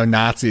reformed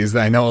neo-Nazis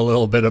that I know a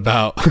little bit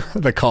about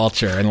the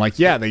culture. And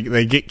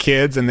they get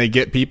kids and they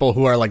get people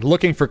who are like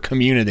looking for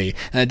community,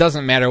 and it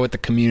doesn't matter what the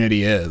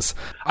community is.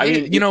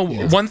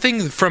 One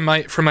thing from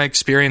my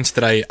experience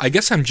that I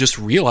guess I'm just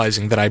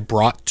realizing that I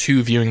brought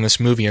to viewing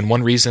this movie, and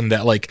one reason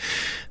that like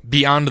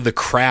beyond the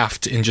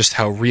craft and just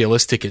how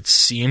realistic it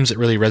seems, it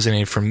really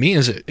resonated for me,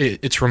 is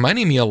it's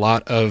reminding me a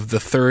lot of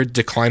the Third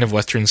Decline of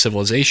Western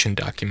Civilization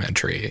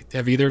documentary.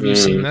 Have either of you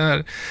seen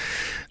that?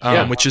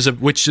 Which is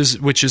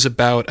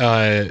about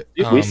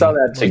we saw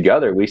that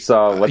together. We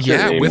saw what's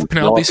her name? With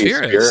Penelope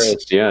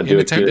Spheeris. Do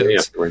it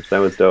afterwards. That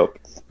was dope.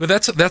 But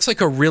that's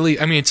like a really,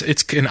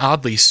 it's an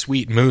oddly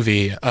sweet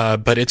movie,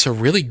 but it's a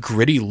really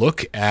gritty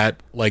look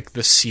at like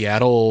the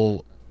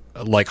Seattle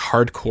like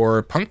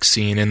hardcore punk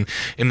scene and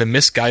the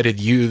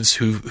misguided youths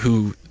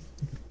who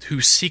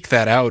seek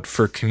that out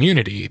for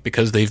community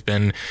because they've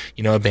been,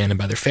 abandoned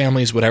by their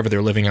families, whatever,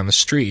 they're living on the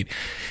street.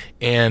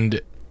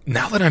 And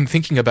now that I'm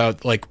thinking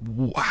about like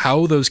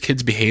how those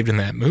kids behaved in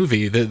that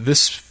movie,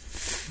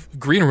 this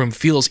green room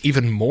feels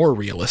even more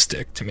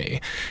realistic to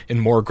me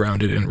and more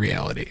grounded in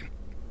reality.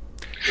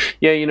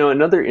 Yeah,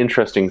 another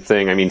interesting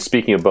thing, I mean,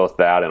 speaking of both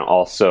that and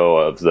also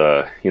of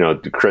the,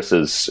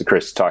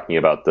 Chris talking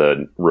about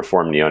the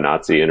Reform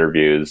Neo-Nazi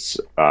interviews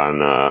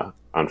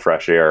on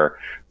Fresh Air,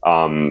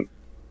 kind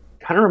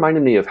of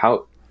reminded me of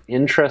how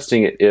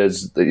interesting it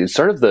is,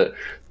 sort of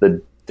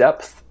the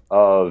depth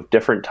of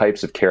different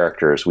types of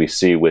characters we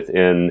see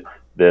within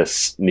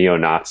this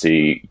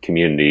neo-Nazi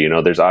community.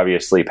 There's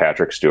obviously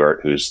Patrick Stewart,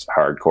 who's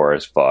hardcore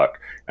as fuck,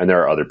 and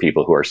there are other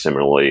people who are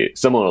similarly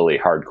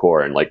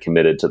hardcore and like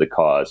committed to the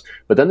cause.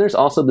 But then there's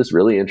also this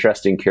really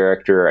interesting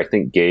character, I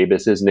think Gabe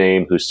is his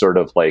name, who's sort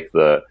of like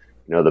the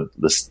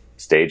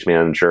stage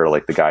manager,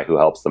 like the guy who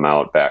helps them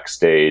out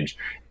backstage,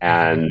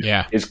 and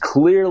is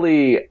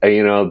clearly,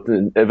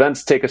 the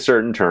events take a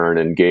certain turn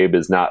and Gabe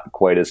is not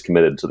quite as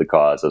committed to the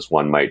cause as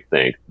one might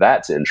think.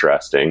 That's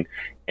interesting.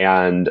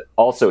 And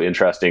also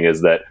interesting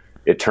is that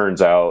it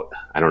turns out,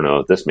 I don't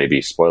know, this may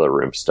be spoiler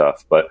room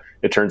stuff, but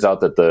it turns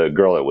out that the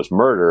girl that was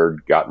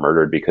murdered got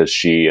murdered because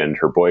she and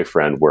her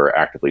boyfriend were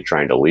actively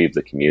trying to leave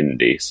the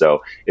community.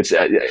 So it's,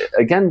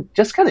 again,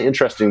 just kind of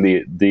interesting,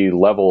 the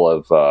level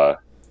of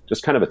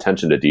just kind of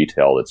attention to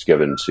detail that's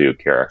given to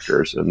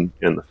characters in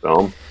the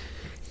film.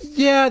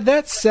 Yeah,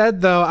 that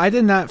said, though, I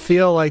did not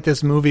feel like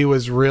this movie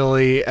was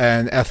really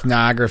an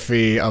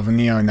ethnography of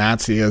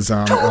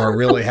neo-Nazism or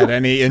really had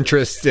any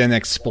interest in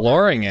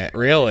exploring it,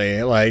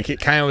 really. Like,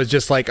 it kind of was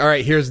just like, all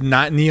right, here's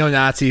not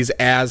neo-Nazis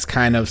as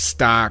kind of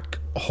stock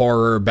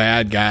horror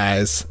bad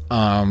guys,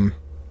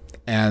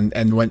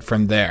 and went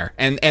from there.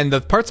 And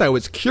the parts I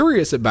was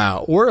curious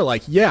about were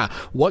like,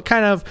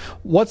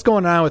 what's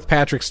going on with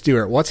Patrick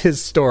Stewart? What's his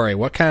story?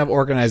 What kind of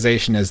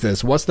organization is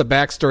this? What's the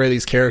backstory of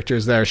these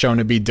characters that are shown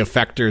to be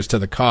defectors to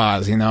the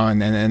cause, and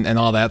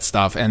all that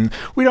stuff? And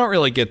we don't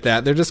really get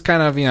that. They're just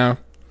kind of,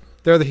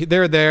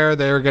 they're there,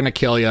 they're going to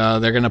kill you,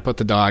 they're going to put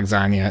the dogs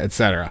on you,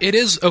 etc. It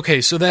is,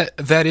 okay, so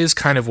that is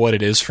kind of what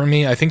it is for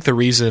me. I think the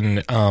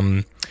reason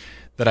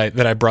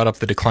that I brought up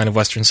the Decline of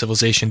Western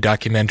Civilization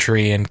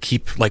documentary and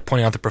keep like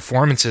pointing out the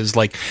performances,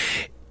 like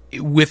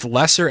with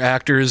lesser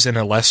actors and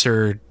a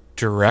lesser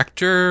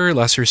director,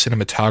 lesser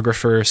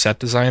cinematographer, set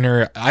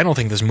designer, I don't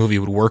think this movie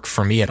would work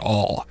for me at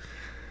all.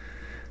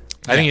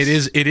 Yes. I think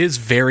it is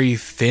very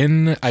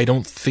thin. I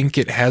don't think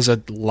it has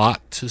a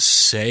lot to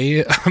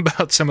say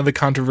about some of the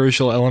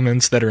controversial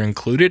elements that are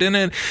included in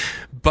it,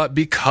 but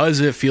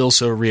because it feels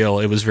so real,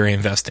 it was very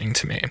investing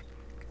to me.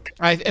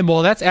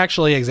 Well, that's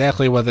actually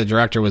exactly what the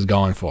director was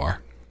going for,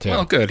 too.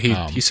 Well, good.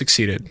 He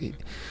succeeded.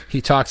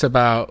 He talks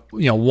about,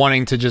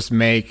 wanting to just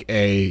make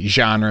a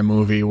genre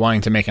movie,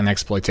 wanting to make an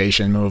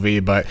exploitation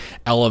movie, but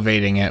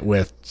elevating it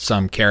with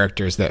some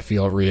characters that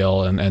feel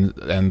real and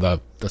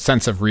the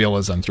sense of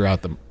realism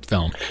throughout the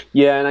film.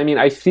 Yeah, and I mean,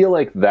 I feel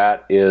like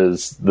that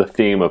is the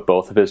theme of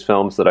both of his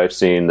films that I've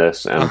seen,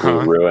 this and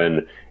Blue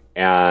Ruin,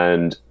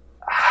 and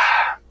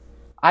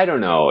I don't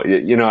know,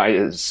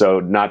 so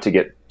not to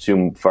get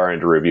too far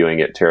into reviewing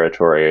it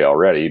territory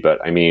already,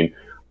 but I mean,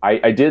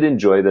 I did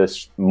enjoy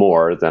this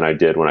more than I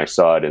did when I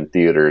saw it in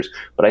theaters,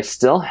 but I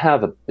still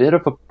have a bit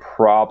of a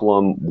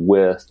problem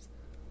with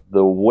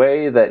the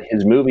way that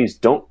his movies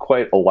don't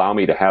quite allow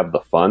me to have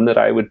the fun that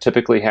I would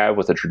typically have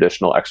with a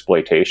traditional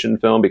exploitation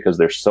film, because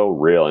they're so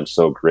real and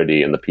so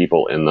gritty, and the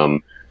people in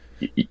them,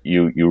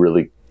 you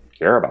really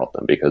care about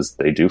them because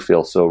they do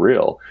feel so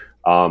real.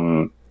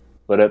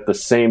 But at the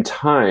same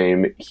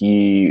time,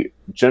 he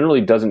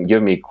generally doesn't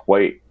give me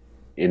quite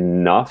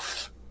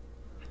enough.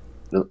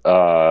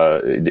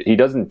 He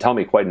doesn't tell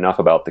me quite enough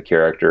about the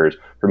characters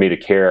for me to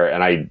care,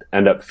 and I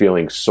end up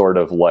feeling sort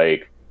of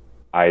like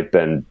I've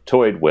been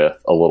toyed with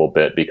a little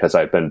bit, because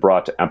I've been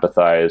brought to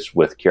empathize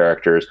with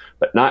characters,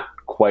 but not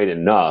quite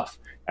enough.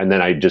 And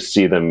then I just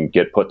see them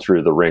get put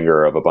through the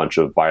ringer of a bunch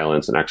of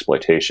violence and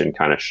exploitation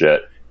kind of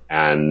shit,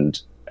 and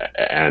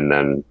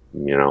then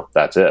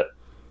that's it.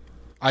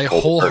 I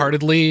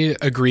wholeheartedly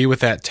agree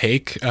with that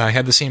take. I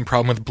had the same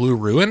problem with Blue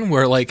Ruin,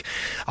 where like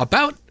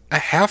about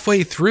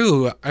halfway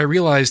through, I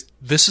realized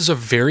this is a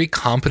very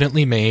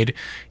competently made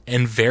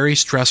and very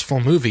stressful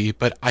movie,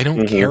 but I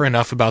don't care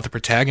enough about the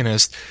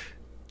protagonist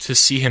to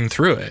see him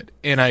through it.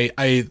 And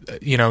I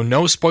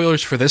no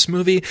spoilers for this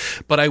movie,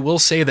 but I will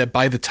say that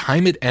by the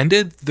time it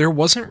ended, there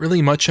wasn't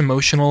really much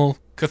emotional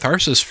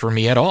catharsis for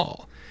me at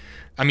all.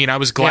 I mean, I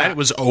was glad it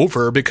was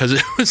over because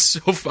it was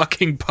so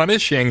fucking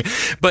punishing,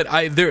 but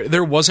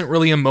there wasn't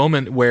really a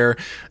moment where,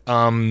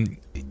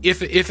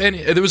 if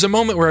any, there was a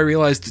moment where I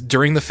realized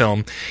during the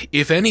film,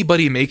 if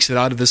anybody makes it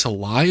out of this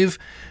alive,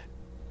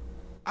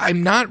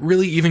 I'm not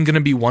really even going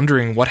to be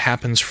wondering what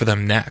happens for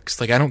them next.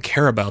 Like, I don't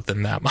care about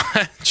them that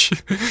much,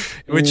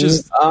 which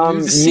is,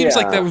 it seems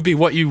like that would be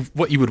what you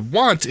would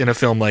want in a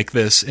film like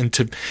this. And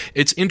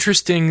it's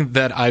interesting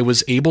that I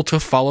was able to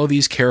follow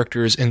these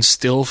characters and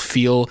still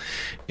feel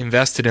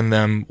invested in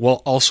them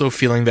while also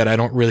feeling that I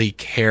don't really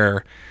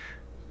care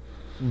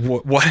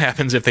what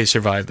happens if they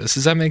survive this.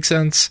 Does that make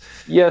sense?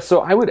 Yeah, so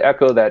I would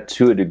echo that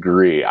to a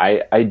degree.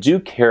 I do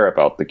care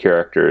about the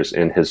characters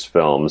in his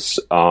films.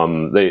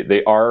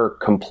 They are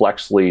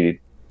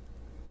complexly,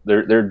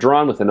 they're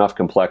drawn with enough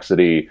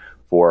complexity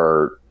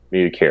for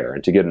me to care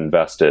and to get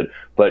invested.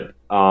 But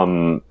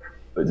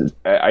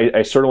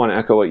I sort of want to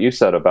echo what you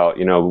said about,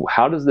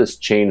 how does this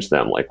change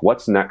them? Like,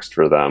 what's next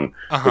for them?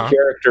 The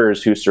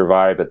characters who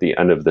survive at the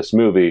end of this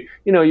movie,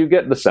 you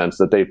get the sense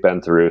that they've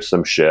been through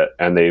some shit,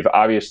 and they've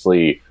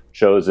obviously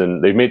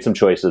they've made some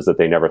choices that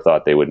they never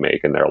thought they would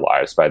make in their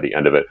lives by the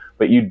end of it.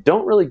 But you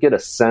don't really get a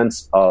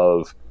sense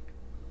of,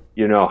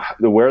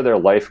 where their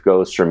life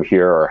goes from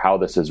here, or how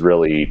this has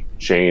really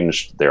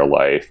changed their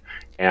life.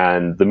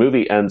 And the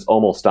movie ends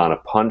almost on a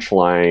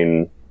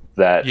punchline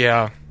that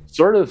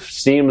sort of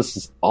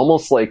seems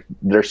almost like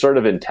they're sort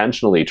of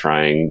intentionally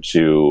trying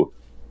to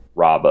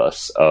rob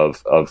us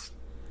of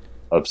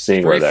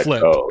seeing where that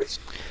goes.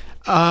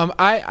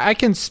 I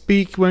can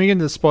speak, when we get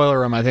into the spoiler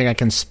room, I think I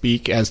can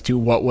speak as to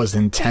what was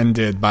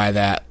intended by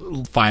that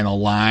final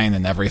line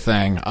and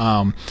everything.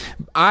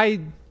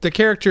 The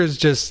characters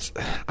just,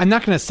 I'm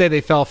not going to say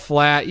they fell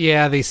flat.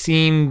 Yeah, they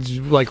seemed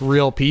like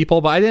real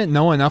people, but I didn't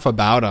know enough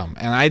about them,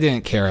 and I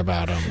didn't care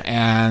about them.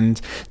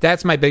 And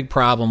that's my big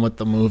problem with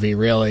the movie,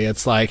 really.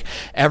 It's like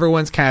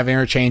everyone's kind of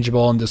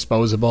interchangeable and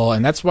disposable,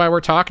 and that's why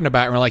we're talking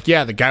about it. And we're like,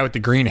 yeah, the guy with the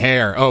green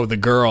hair, oh, the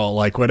girl,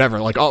 like whatever.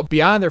 Like,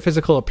 beyond their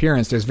physical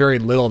appearance, there's very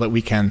little that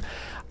we can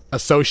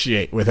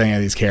associate with any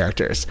of these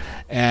characters.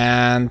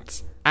 And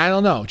I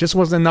don't know, it just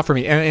wasn't enough for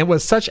me. And it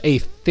was such a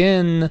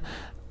thin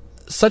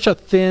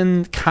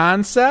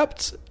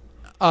concept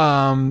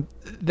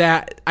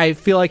that I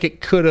feel like it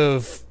could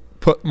have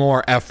put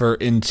more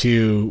effort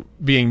into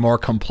being more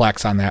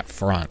complex on that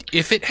front.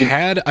 If it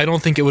had, I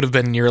don't think it would have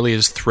been nearly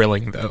as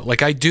thrilling, though.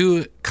 Like, I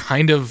do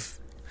kind of...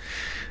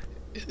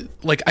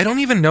 Like, I don't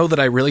even know that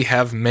I really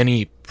have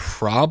many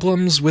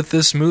problems with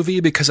this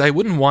movie, because I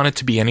wouldn't want it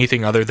to be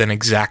anything other than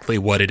exactly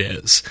what it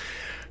is.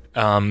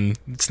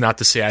 It's not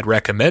to say I'd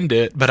recommend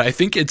it, but I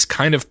think it's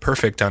kind of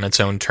perfect on its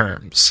own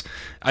terms.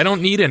 I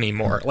don't need any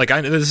more. Like,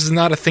 this is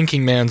not a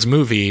thinking man's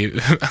movie.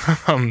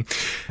 And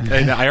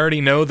I already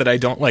know that I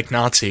don't like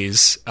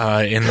Nazis,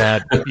 in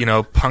that,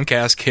 punk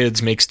ass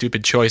kids make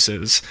stupid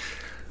choices.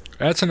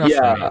 That's enough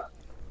for me.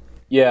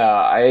 Yeah,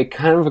 I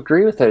kind of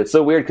agree with that. It's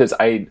so weird because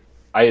I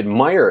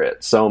admire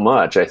it so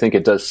much. I think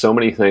it does so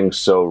many things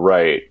so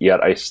right,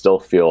 yet I still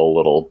feel a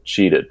little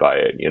cheated by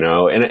it,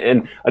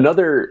 And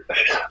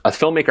a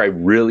filmmaker I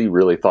really,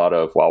 really thought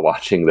of while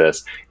watching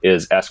this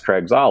is S.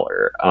 Craig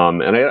Zahler.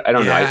 And I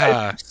don't know.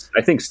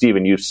 I think,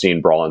 Steven, you've seen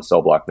Brawl in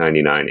Cell Block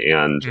 99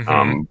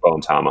 and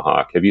Bone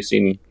Tomahawk. Have you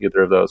seen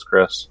either of those,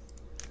 Chris?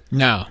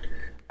 No.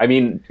 I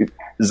mean,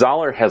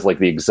 Zahler has like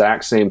the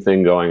exact same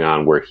thing going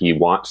on, where he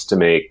wants to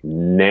make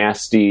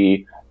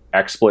nasty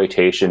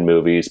exploitation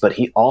movies, but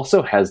he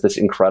also has this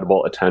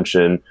incredible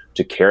attention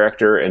to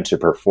character and to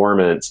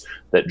performance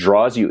that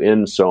draws you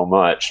in so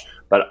much.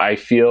 But I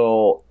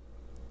feel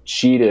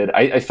cheated.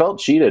 I felt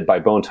cheated by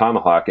Bone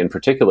Tomahawk in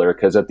particular,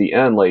 because at the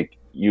end, like,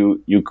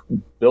 you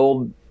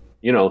build,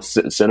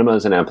 cinema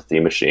is an empathy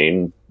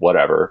machine,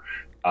 whatever.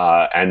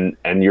 And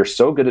you're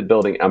so good at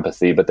building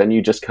empathy, but then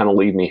you just kind of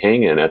leave me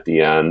hanging at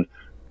the end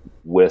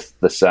with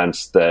the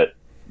sense that,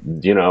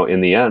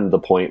 in the end, the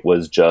point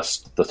was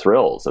just the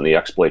thrills and the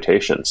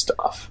exploitation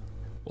stuff.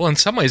 Well, in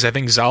some ways, I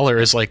think Zahler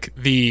is like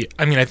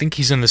I think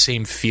he's in the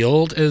same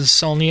field as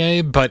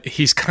Saulnier, but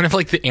he's kind of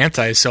like the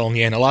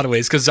anti-Saulnier in a lot of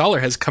ways, because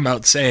Zahler has come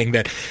out saying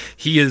that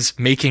he is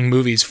making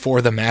movies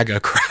for the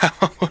MAGA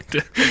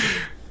crowd.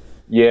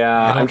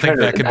 Yeah. I don't think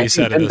that could be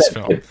said of this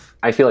film.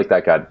 I feel like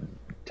that got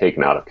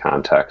taken out of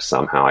context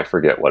somehow. I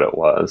forget what it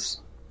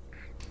was.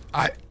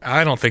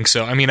 I don't think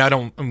so. I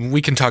mean,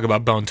 we can talk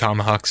about Bone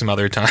Tomahawk some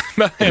other time.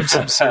 I have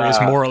some serious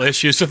moral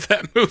issues with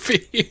that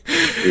movie.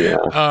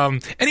 Yeah.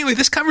 Anyway,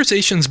 this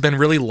conversation's been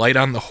really light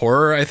on the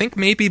horror. I think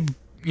maybe,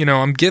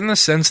 I'm getting the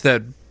sense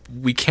that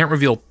we can't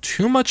reveal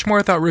too much more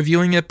without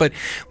reviewing it, but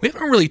we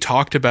haven't really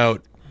talked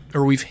about,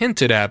 or we've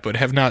hinted at, but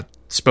have not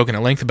spoken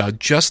at length about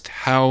just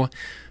how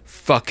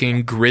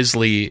fucking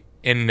grisly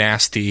and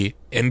nasty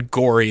and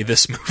gory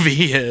this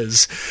movie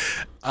is.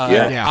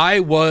 I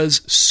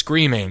was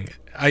screaming.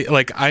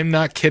 I'm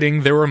not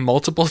kidding. There were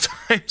multiple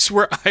times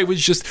where I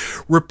was just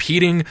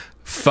repeating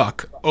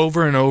fuck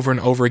over and over and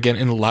over again,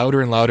 and louder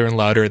and louder and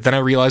louder. Then I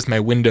realized my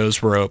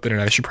windows were open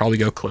and I should probably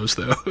go close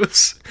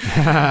those.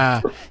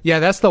 Yeah,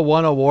 that's the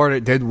one award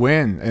it did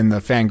win in the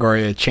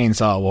Fangoria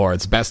Chainsaw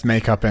Awards, Best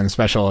Makeup and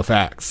Special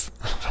Effects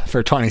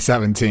for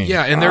 2017.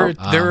 Yeah, and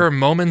there are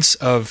moments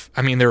of,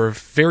 there are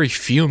very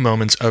few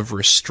moments of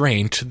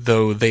restraint,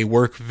 though they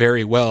work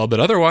very well. But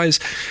otherwise,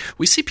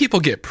 we see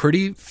people get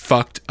pretty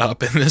fucked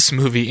up in this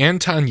movie.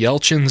 Anton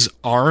Yelchin's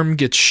arm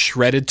gets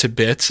shredded to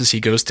bits as he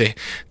goes to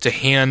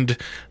hand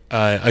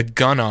a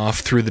gun off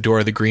through the door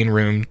of the green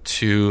room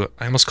to,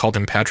 I almost called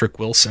him Patrick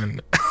Wilson.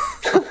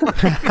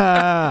 What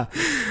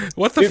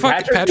the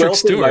fuck, Patrick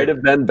Wilson Stewart might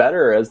have been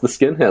better as the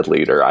skinhead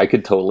leader. I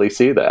could totally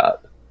see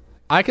that.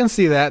 I can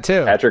see that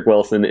too. Patrick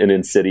Wilson in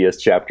Insidious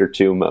Chapter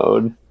 2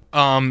 mode.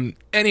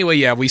 Anyway,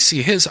 yeah, we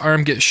see his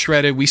arm get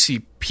shredded. We see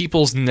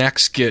people's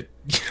necks get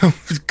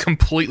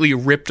completely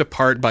ripped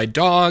apart by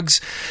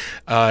dogs.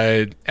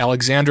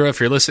 Alexandra, if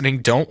you're listening,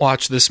 don't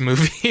watch this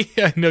movie.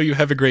 I know you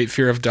have a great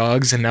fear of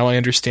dogs, and now I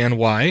understand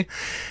why.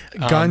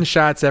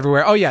 Gunshots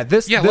everywhere. Oh yeah,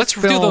 this let's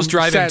do those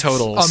drive-in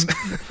totals.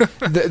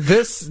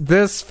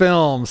 This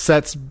film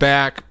sets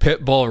back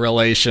pit bull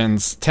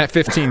relations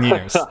 15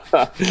 years.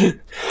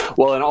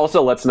 Well, and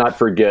also let's not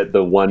forget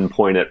the one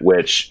point at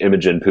which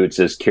Imogen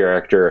Poots'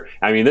 character,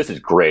 I mean, this is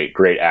great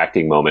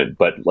acting moment,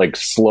 but like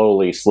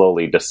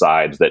slowly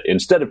decides that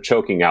instead of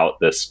choking out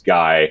this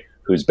guy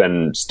who's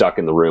been stuck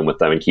in the room with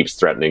them and keeps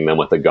threatening them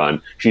with a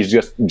gun, she's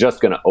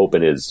just going to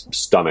open his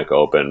stomach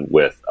open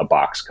with a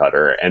box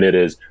cutter. And it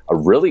is a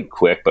really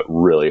quick but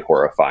really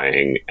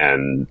horrifying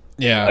and,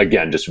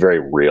 again, just very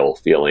real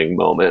feeling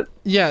moment.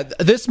 Yeah,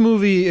 this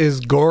movie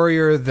is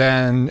gorier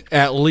than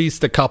at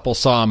least a couple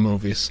Saw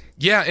movies.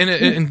 Yeah,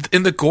 and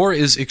the gore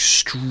is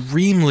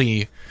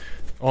extremely...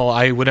 Well,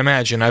 I would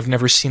imagine. I've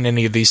never seen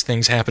any of these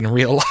things happen in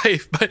real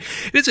life, but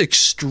it is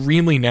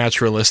extremely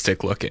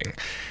naturalistic looking.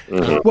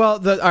 Mm-hmm. Well,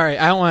 all right.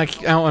 I don't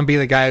want to be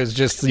the guy who's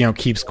just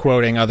keeps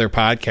quoting other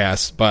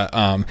podcasts, but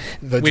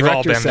the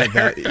director said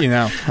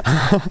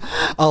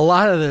that a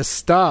lot of this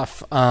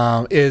stuff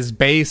is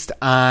based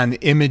on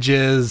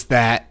images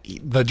that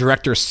the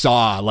director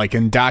saw, like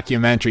in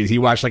documentaries. He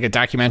watched like a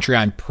documentary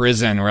on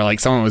prison where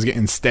like someone was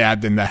getting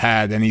stabbed in the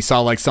head, and he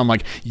saw like some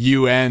like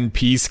UN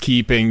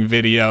peacekeeping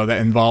video that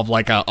involved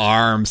like a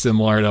arm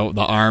similar to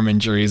the arm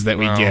injuries that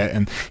we get,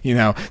 and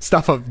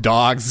stuff of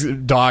dog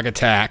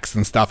attacks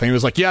and stuff. And he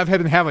was like, I've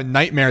been having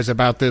nightmares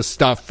about this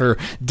stuff for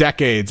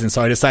decades, and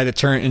so I decided to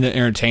turn it into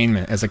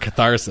entertainment as a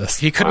catharsis.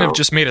 He couldn't have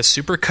just made a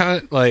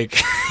supercut. Like,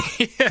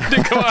 he had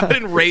to go out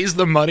and raise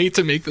the money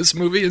to make this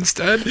movie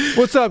instead.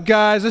 What's up,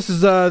 guys? This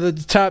is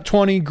the top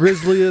 20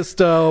 grisliest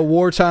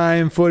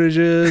wartime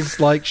footages.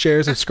 Like,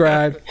 share,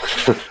 subscribe.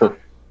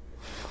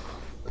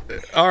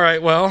 All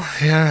right, well,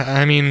 yeah,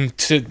 I mean,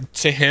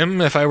 to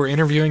him, if I were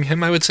interviewing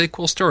him, I would say,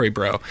 cool story,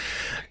 bro.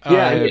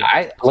 Yeah,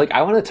 I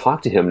want to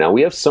talk to him now.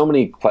 We have so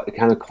many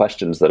kind of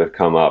questions that have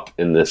come up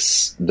in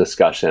this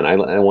discussion. I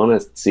want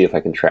to see if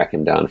I can track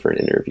him down for an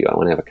interview. I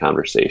want to have a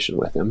conversation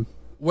with him.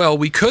 Well,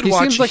 we could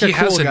watch. Like he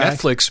has a guy.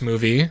 Netflix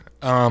movie,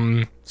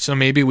 so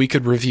maybe we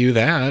could review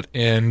that,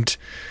 and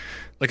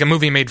like a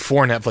movie made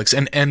for Netflix,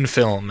 an end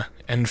film.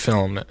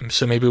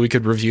 So maybe we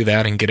could review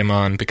that and get him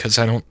on, because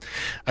I don't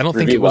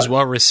think it was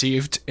well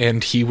received,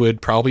 and he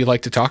would probably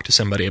like to talk to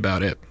somebody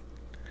about it.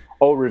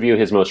 Oh, review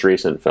his most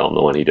recent film,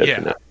 the one he did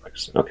for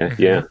Netflix. Okay,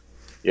 mm-hmm.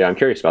 Yeah, I'm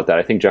curious about that.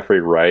 I think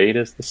Jeffrey Wright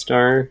is the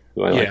star,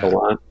 who I like a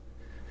lot.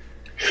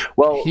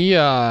 Well,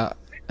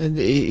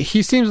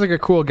 he seems like a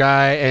cool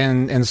guy,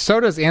 and so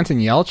does Anton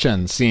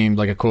Yelchin seem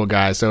like a cool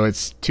guy, so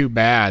it's too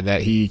bad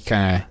that he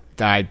kind of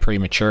died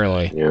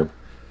prematurely. Yeah.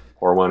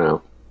 Pour one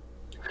out.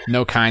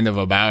 No kind of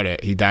about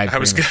it. He died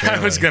prematurely.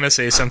 I was going to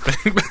say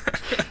something.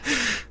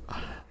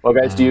 Well,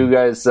 guys, do you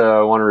guys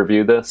want to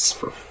review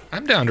this?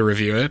 I'm down to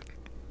review it.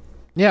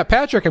 Yeah,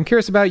 Patrick, I'm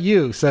curious about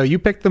you. So you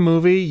picked the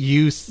movie.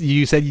 You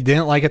said you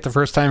didn't like it the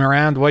first time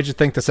around. What did you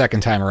think the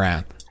second time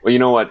around? Well, you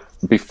know what?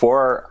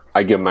 Before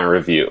I give my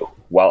review,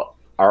 while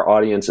our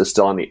audience is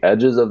still on the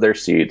edges of their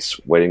seats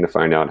waiting to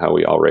find out how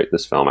we all rate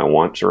this film, I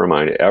want to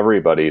remind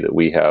everybody that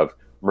we have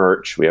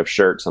merch, we have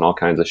shirts and all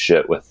kinds of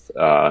shit with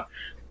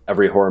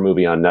every horror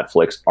movie on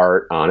Netflix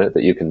art on it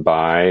that you can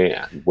buy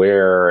and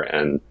wear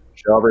and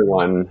show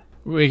everyone.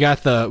 We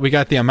got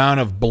the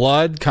amount of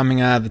blood coming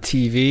out of the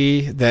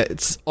TV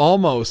that's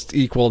almost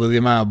equal to the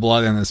amount of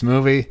blood in this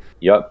movie.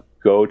 Yep.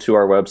 Go to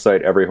our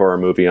website,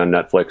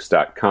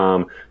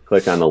 everyhorrormovieonnetflix.com,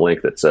 click on the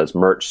link that says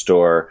merch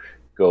store,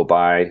 go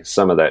buy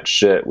some of that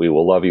shit. We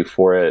will love you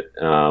for it.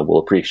 We'll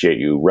appreciate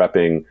you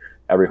repping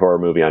every horror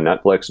movie on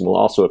Netflix, and we'll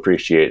also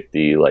appreciate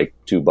the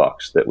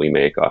 $2 that we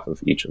make off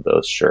of each of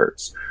those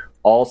shirts.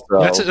 Also,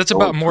 that's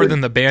about more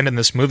than the band in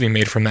this movie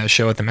made from that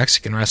show at the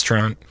Mexican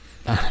restaurant.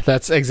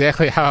 That's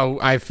exactly how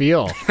I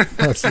feel.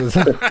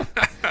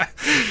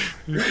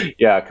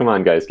 Yeah, come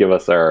on, guys, give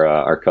us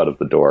our cut of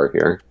the door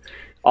here.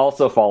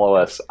 Also, follow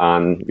us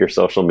on your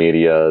social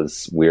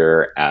medias.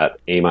 We're at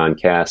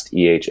AmonCast,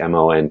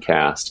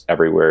 EHMONcast,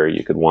 everywhere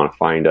you could want to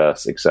find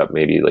us, except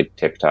maybe like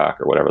TikTok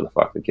or whatever the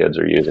fuck the kids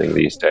are using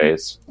these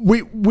days.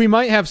 We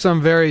might have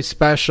some very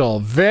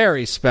special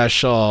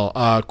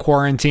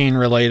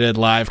quarantine-related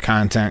live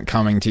content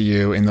coming to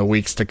you in the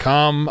weeks to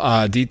come.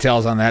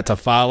 Details on that to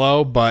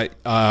follow, but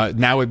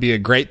now would be a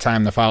great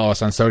time to follow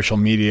us on social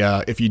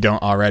media if you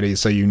don't already,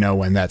 so you know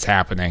when that's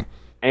happening.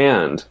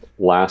 And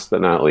last but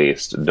not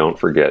least, don't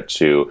forget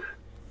to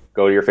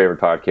go to your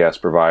favorite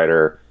podcast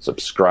provider,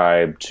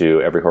 subscribe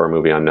to Every Horror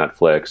Movie on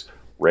Netflix,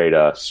 rate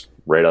us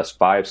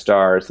 5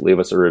 stars, leave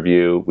us a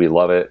review. We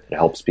love it. It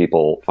helps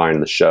people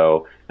find the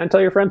show, and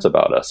tell your friends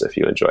about us if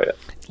you enjoy it.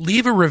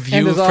 Leave a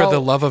review for the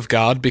love of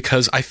God,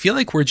 because I feel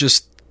like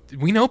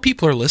we know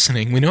people are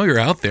listening. We know you're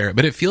out there,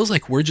 but it feels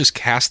like we're just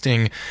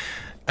casting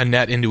a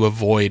net into a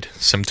void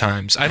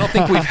sometimes. I don't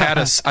think we've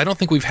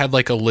had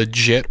like a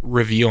legit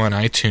review on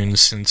iTunes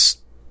since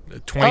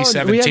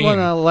 2017. We had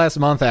one last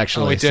month,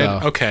 actually. Oh, we did? So.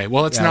 Okay.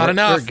 Well, it's not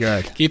enough. We're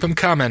good. Keep them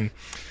coming.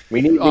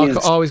 We need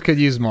always could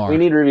use more. We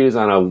need reviews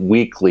on a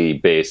weekly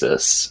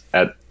basis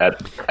at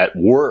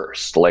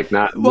worst. Like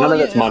none of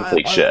this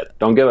monthly shit.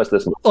 Don't give us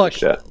this monthly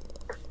shit.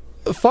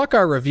 Fuck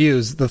our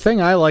reviews. The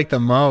thing I like the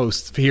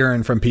most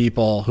hearing from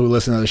people who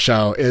listen to the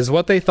show is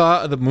what they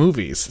thought of the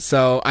movies.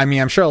 So, I mean,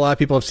 I'm sure a lot of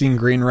people have seen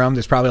Green Room.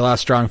 There's probably a lot of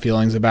strong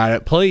feelings about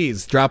it.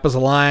 Please drop us a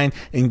line,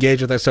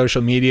 engage with our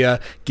social media,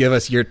 give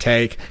us your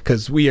take,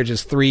 because we are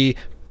just three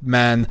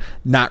men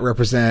not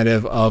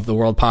representative of the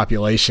world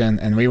population,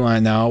 and we want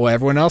to know what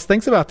everyone else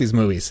thinks about these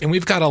movies. And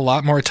we've got a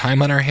lot more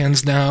time on our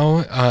hands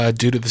now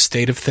due to the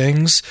state of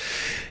things.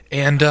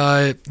 And,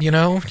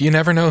 you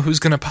never know who's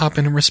going to pop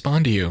in and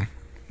respond to you.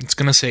 It's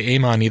going to say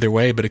Amon either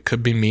way, but it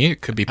could be me,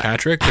 it could be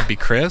Patrick, it could be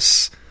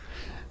Chris.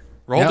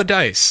 Roll the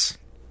dice.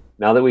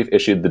 Now that we've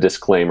issued the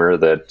disclaimer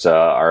that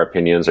our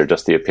opinions are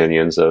just the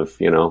opinions of,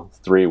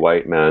 three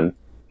white men,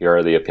 here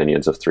are the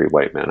opinions of three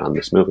white men on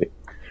this movie.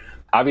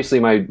 Obviously,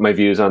 my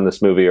views on this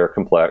movie are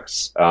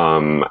complex.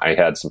 I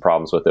had some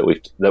problems with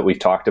it that we've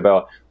talked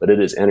about, but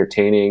it is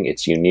entertaining,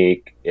 it's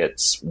unique,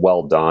 it's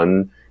well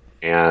done,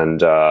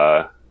 and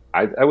I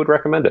would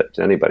recommend it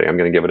to anybody. I'm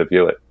going to give it a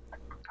view it.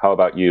 How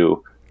about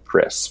you,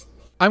 Chris?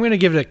 I'm going to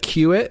give it a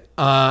cue it.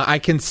 I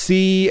can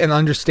see and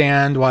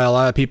understand why a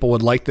lot of people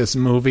would like this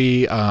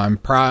movie.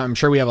 I'm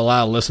sure we have a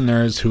lot of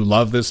listeners who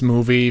love this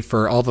movie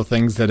for all the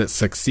things that it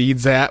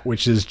succeeds at,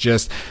 which is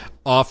just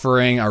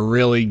offering a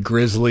really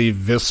grisly,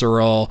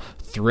 visceral,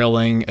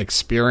 thrilling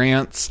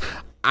experience.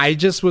 I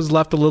just was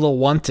left a little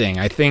wanting.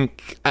 I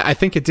think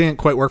it didn't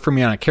quite work for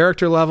me on a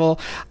character level.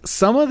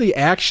 Some of the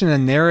action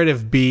and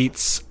narrative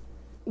beats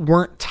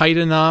weren't tight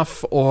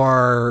enough,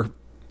 or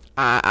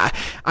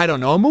I don't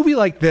know. A movie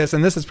like this,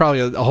 and this is probably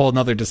a whole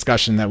nother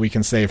discussion that we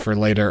can save for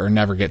later or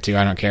never get to,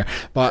 I don't care.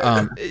 But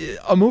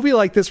a movie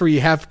like this where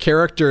you have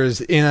characters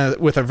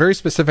with a very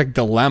specific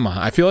dilemma,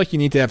 I feel like you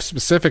need to have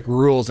specific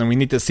rules, and we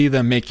need to see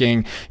them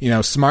making,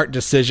 smart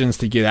decisions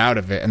to get out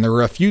of it. And there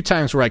were a few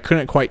times where I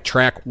couldn't quite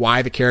track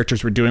why the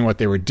characters were doing what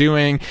they were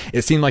doing.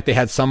 It seemed like they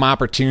had some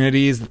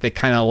opportunities that they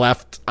kind of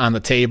left on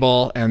the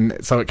table, and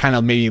so it kind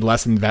of made me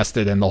less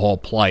invested in the whole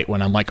plight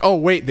when I'm like, oh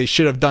wait, they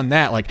should have done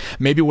that. Like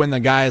maybe when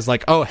the guy is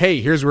like, oh hey,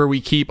 here's where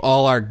we keep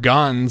all our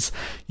guns,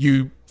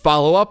 you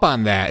follow up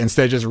on that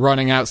instead of just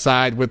running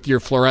outside with your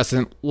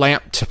fluorescent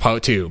lamp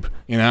tube,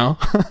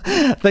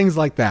 things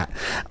like that.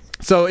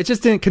 So it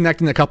just didn't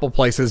connect in a couple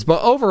places,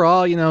 but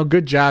overall,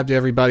 good job to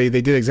everybody.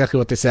 They did exactly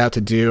what they set out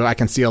to do. I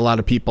can see a lot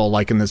of people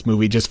liking this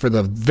movie just for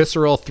the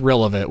visceral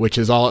thrill of it, which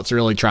is all it's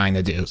really trying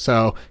to do.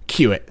 So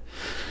cue it.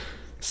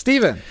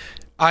 Steven.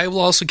 I will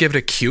also give it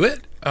a cue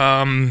it.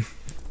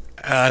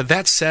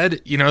 That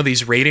said,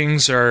 these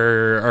ratings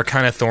are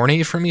kind of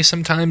thorny for me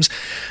sometimes.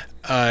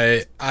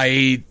 I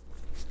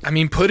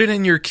mean, put it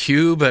in your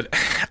queue, but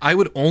I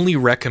would only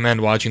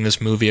recommend watching this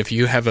movie if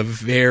you have a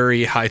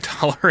very high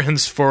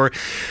tolerance for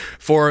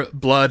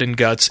blood and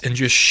guts and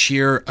just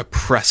sheer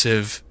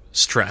oppressive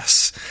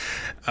stress.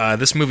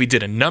 This movie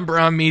did a number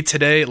on me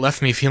today. It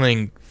left me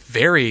feeling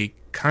very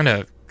kind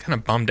of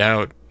bummed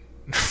out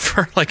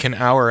for like an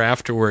hour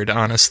afterward,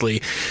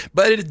 honestly.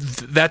 But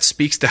that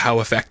speaks to how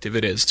effective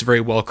it is. It's a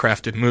very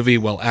well-crafted movie,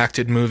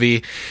 well-acted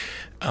movie.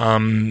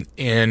 And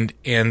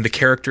the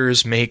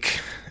characters make...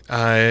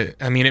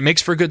 it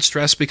makes for good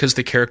stress because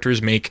the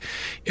characters make,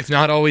 if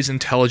not always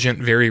intelligent,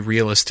 very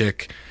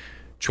realistic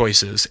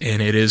choices.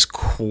 And it is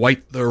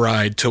quite the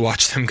ride to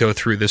watch them go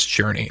through this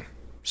journey.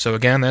 So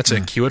again, that's a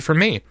cue it from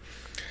me.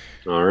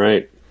 All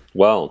right.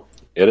 Well,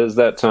 it is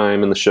that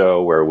time in the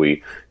show where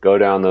we go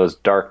down those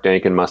dark,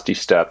 dank, and musty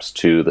steps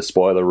to the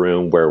spoiler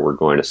room, where we're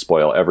going to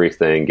spoil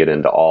everything, get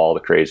into all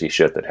the crazy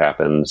shit that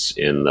happens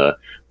in the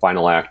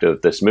final act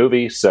of this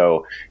movie.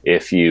 So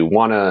if you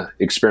want to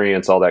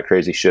experience all that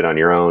crazy shit on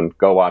your own,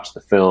 go watch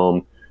the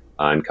film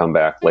and come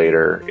back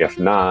later. If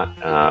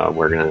not,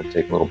 we're going to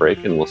take a little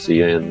break, and we'll see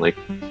you in like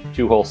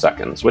 2 whole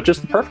seconds, which is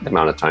the perfect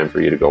amount of time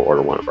for you to go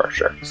order one of our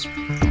shirts.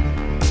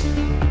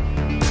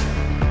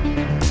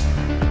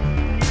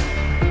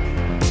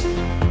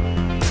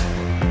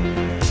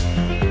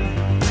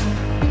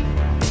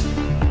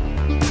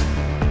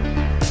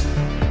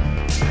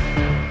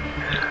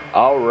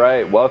 All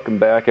right, welcome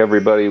back,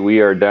 everybody. We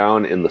are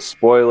down in the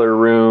spoiler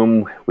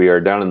room. We are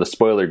down in the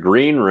spoiler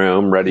green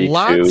room, ready to...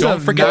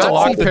 Don't forget to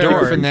lock the door.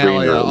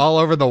 Paraphernalia all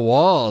over the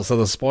walls of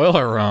the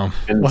spoiler room.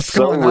 And what's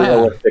so going on?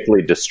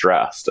 Realistically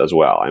distressed as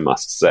well, I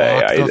must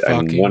say.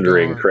 I'm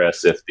wondering, door.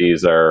 Chris, if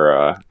these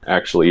are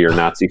actually your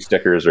Nazi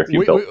stickers, or if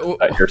you built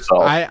that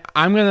yourself.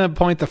 I'm going to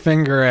point the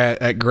finger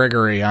at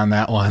Gregory on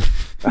that one.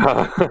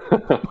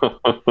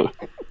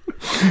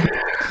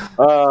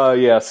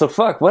 Yeah, so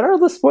fuck, what are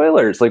the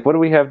spoilers? Like, what do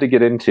we have to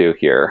get into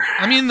here?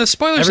 I mean, the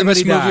spoilers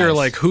Everybody in this movie dies. are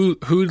like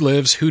who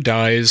lives, who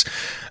dies,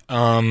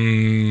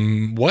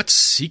 what's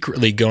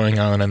secretly going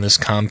on in this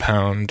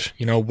compound?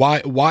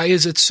 Why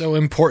is it so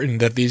important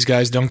that these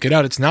guys don't get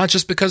out? It's not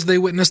just because they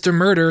witnessed a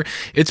murder,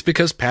 it's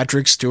because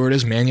Patrick Stewart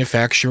is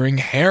manufacturing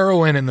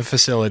heroin in the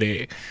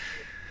facility.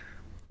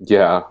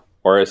 Yeah.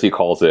 Or as he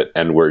calls it,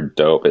 N-word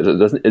dope.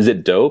 Is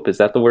it dope? Is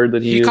that the word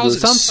that he uses? calls it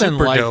Something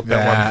super like dope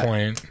that. at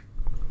one point.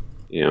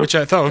 You know? Which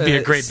I thought would be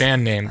a great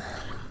band name.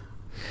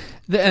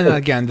 And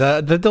again,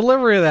 the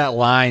delivery of that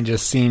line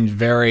just seemed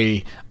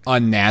very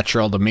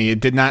unnatural to me. It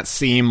did not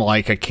seem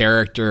like a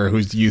character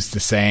who's used to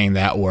saying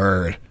that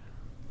word.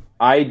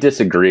 I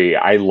disagree.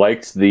 I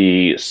liked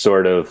the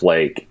sort of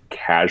like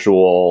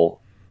casual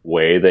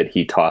way that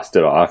he tossed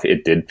it off.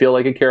 It did feel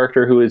like a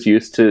character who is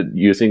used to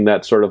using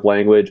that sort of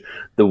language.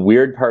 The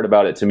weird part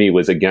about it to me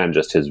was, again,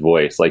 just his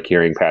voice, like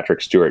hearing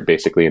Patrick Stewart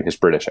basically in his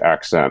British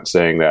accent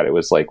saying that. It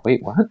was like,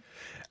 wait, what?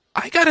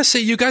 I gotta say,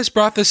 you guys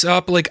brought this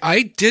up. Like,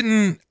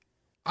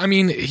 I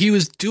mean, he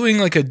was doing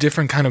like a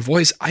different kind of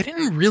voice. I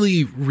didn't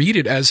really read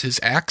it as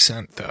his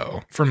accent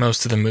though for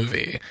most of the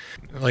movie.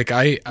 Like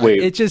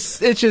it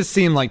just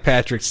seemed like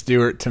Patrick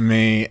Stewart to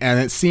me, and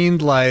it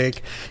seemed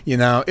like, you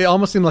know, it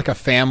almost seemed like a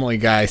Family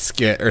Guy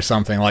skit or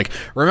something. Like,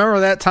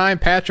 remember that time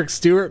Patrick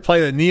Stewart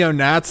played a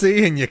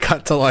neo-Nazi, and you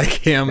cut to like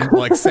him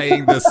like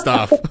saying this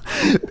stuff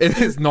in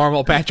his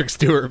normal Patrick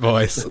Stewart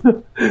voice.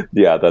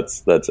 Yeah,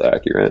 that's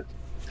accurate.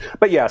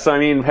 But yeah, so I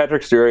mean,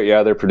 Patrick Stewart,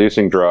 yeah, they're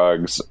producing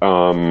drugs.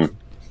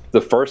 The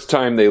first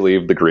time they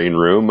leave the green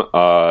room,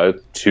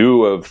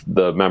 two of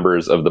the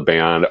members of the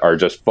band are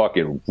just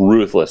fucking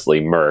ruthlessly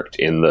murked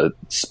in the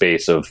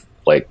space of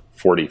like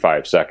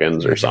 45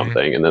 seconds or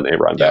something, and then they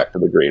run back to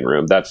the green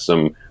room. That's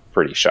some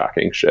pretty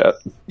shocking shit.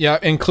 Yeah,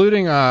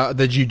 including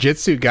the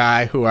jiu-jitsu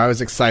guy, who I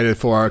was excited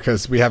for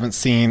because we haven't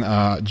seen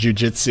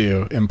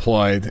jiu-jitsu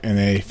employed in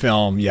a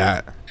film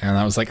yet. And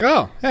I was like,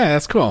 oh, yeah,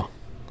 that's cool.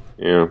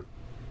 Yeah.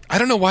 I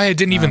don't know why I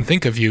didn't even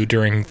think of you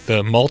during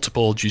the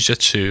multiple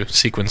jiu-jitsu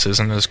sequences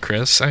in this,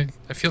 Chris. I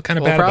feel kind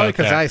of bad about that. Probably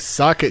because I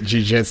suck at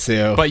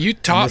jiu-jitsu. But you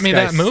taught me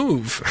that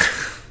move.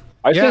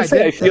 I was going to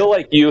say, I feel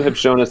like you have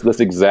shown us this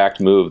exact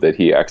move that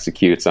he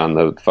executes on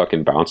the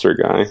fucking bouncer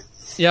guy.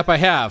 Yep, I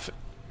have.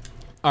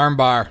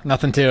 Armbar,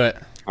 nothing to it.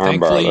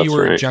 Thankfully, you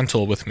were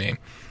gentle with me.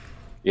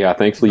 Yeah,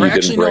 thankfully you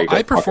didn't break.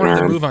 I performed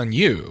the move on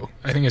you.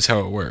 I think it's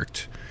how it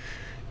worked.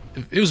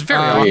 It was very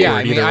awkward. Yeah,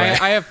 I mean, either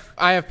way.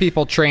 I have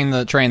people train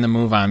the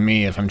move on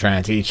me if I'm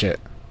trying to teach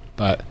it,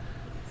 but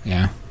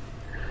yeah.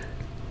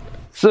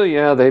 So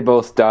yeah, they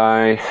both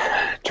die.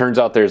 Turns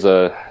out there's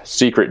a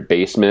secret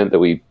basement that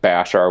we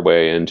bash our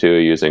way into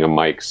using a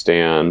mic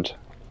stand.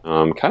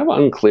 Kind of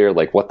unclear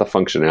like what the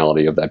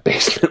functionality of that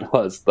basement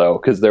was though,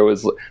 because there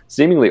was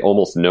seemingly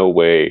almost no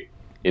way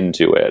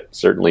into it.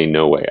 Certainly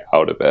no way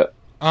out of it.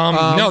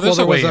 No,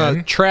 there was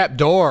a trap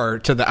door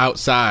to the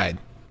outside.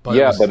 But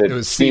it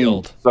was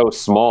sealed. So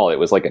small, it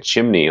was like a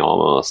chimney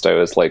almost. I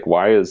was like,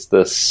 why is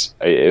this?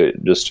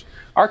 Just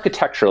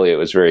architecturally, it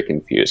was very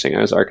confusing.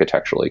 I was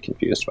architecturally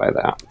confused by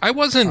that. I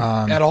wasn't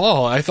at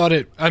all. I thought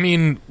it. I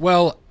mean,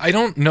 well, I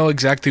don't know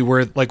exactly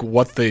where, like,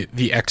 what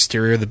the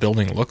exterior of the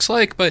building looks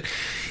like, but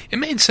it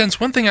made sense.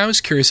 One thing I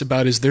was curious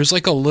about is there's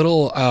like a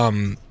little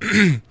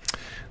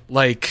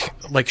like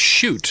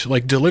chute,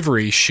 like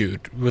delivery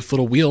chute with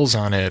little wheels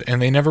on it,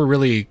 and they never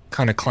really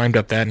kind of climbed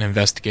up that and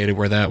investigated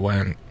where that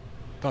went.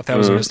 Thought that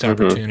was a missed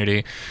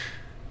opportunity.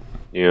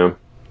 Yeah.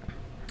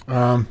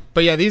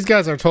 But yeah, these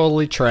guys are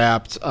totally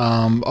trapped.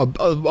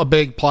 A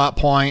big plot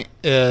point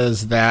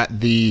is that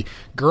the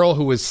girl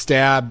who was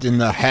stabbed in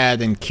the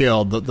head and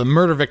killed, the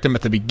murder victim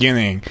at the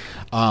beginning,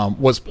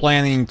 was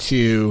planning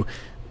to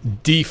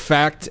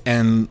defect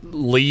and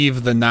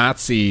leave the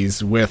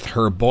Nazis with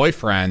her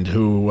boyfriend,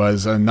 who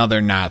was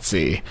another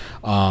Nazi.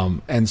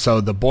 And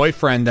so the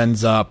boyfriend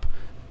ends up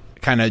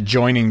kind of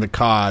joining the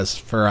cause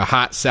for a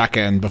hot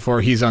second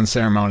before he's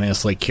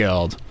unceremoniously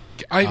killed.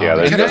 Can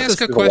I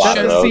ask a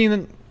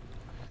question?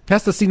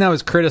 That's the scene I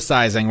was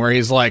criticizing, where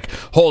he's like,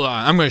 hold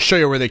on, I'm going to show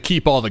you where they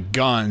keep all the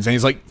guns. And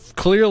he's like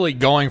clearly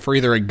going for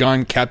either a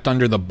gun kept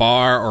under the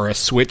bar or a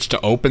switch to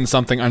open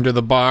something under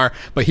the bar,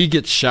 but he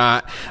gets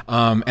shot.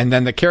 And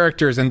then the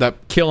characters end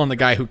up killing the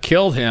guy who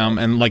killed him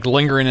and like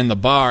lingering in the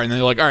bar. And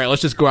they're like, all right,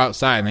 let's just go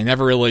outside. And they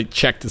never really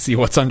check to see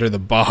what's under the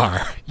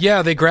bar.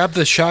 Yeah, they grabbed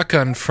the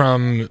shotgun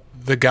from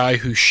the guy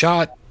who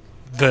shot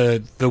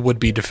the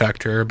would-be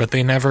defector, but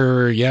they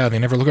never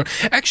look around.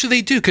 Actually,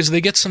 they do, because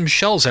they get some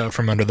shells out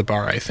from under the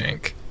bar, I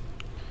think.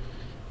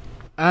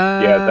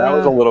 Yeah, that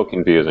was a little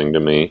confusing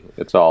to me.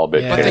 It's all a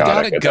bit chaotic. But they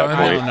got a gun.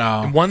 I don't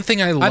know. One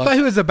thing I thought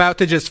he was about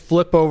to just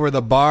flip over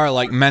the bar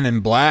like Men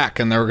in Black,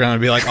 and there were going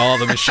to be like all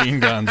the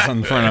machine guns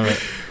in front of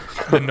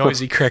it. The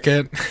noisy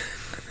cricket.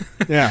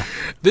 Yeah.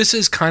 This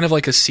is kind of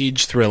like a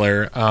siege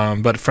thriller,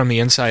 but from the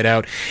inside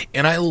out.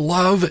 And I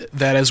love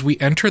that as we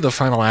enter the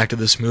final act of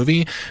this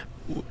movie,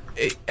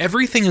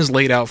 everything is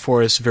laid out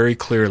for us very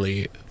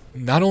clearly.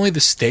 Not only the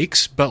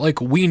stakes, but like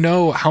we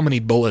know how many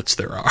bullets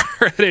there are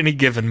at any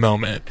given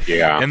moment.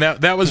 Yeah. And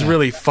that was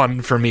really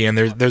fun for me. And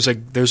there's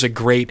a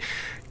great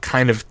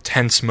kind of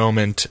tense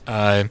moment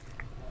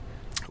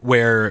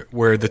where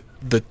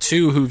the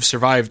two who've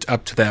survived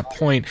up to that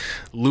point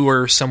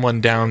lure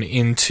someone down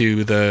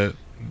into the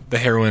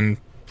heroin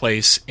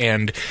place,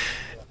 and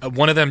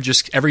one of them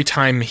just, every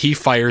time he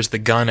fires the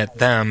gun at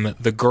them,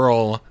 the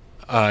girl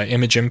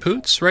Imogen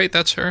Poots, right?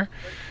 That's her.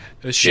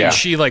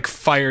 She like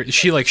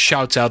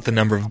shouts out the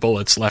number of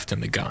bullets left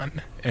in the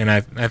gun, and I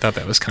thought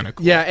that was kind of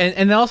cool. Yeah,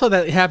 and also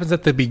that happens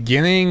at the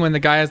beginning when the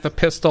guy has the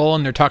pistol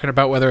and they're talking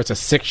about whether it's a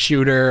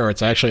 6-shooter or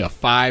it's actually a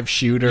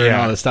 5-shooter and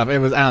all this stuff. It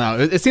was, I don't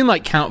know, it seemed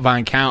like Count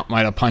Von Count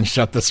might have punched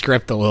up the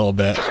script a little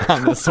bit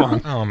on this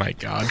one. Oh my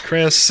God,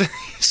 Chris,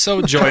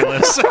 so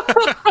joyless,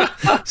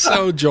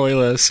 so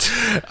joyless.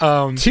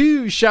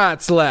 2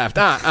 shots left.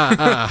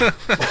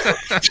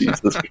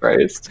 Jesus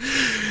Christ.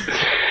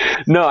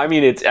 No, I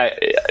mean,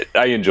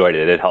 I enjoyed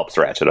it. It helps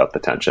ratchet up the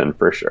tension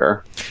for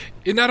sure.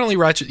 It not only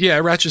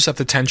ratchets up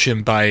the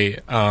tension by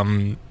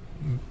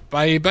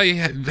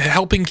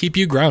helping keep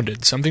you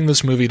grounded. Something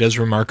this movie does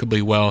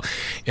remarkably well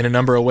in a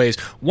number of ways.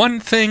 One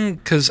thing,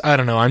 because I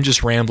don't know, I'm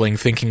just rambling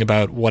thinking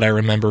about what I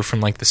remember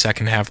from like the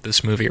second half of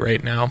this movie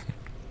right now.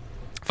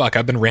 Fuck,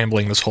 I've been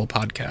rambling this whole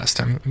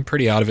podcast. I'm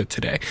pretty out of it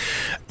today.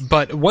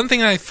 But one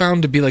thing I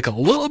found to be like a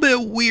little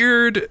bit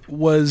weird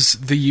was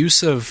the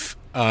use of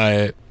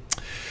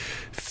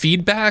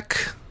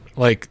feedback,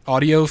 like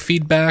audio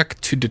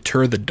feedback, to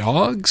deter the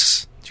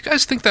dogs. Do you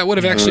guys think that would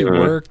have actually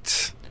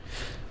worked?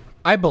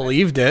 I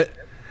believed it.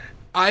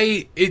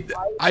 I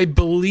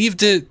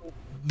believed it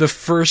the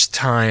first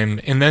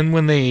time, and then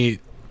when they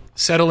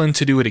settle in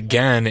to do it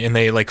again, and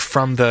they like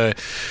from the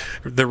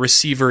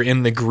receiver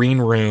in the green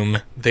room,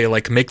 they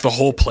like make the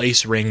whole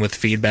place ring with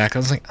feedback. I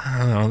was like, I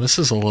don't know, this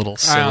is a little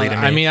silly to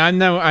me. I mean,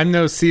 I'm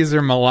no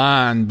Caesar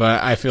Milan,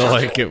 but I feel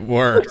like it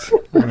worked.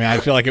 I mean, I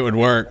feel like it would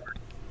work.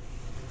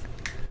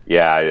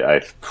 Yeah,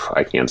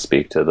 I can't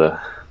speak to the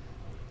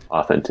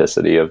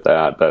authenticity of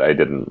that, but I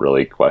didn't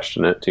really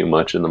question it too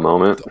much in the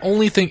moment. The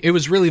only thing, it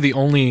was really the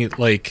only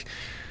like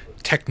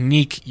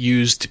technique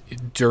used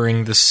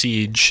during the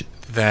siege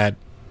that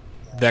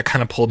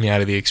kind of pulled me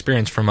out of the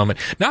experience for a moment.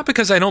 Not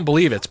because I don't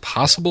believe it's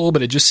possible,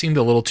 but it just seemed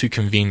a little too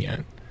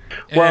convenient.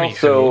 Well, Anywho.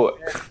 So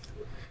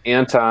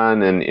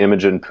Anton and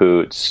Imogen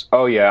Poots.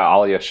 Oh yeah,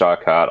 Alia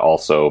Shawkat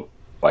also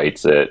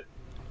bites it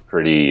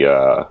pretty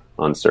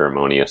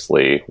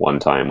unceremoniously one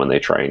time when they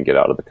try and get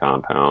out of the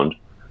compound.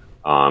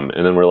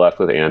 And then we're left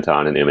with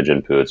Anton and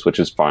Imogen Poots, which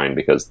is fine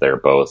because they're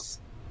both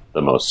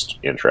the most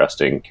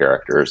interesting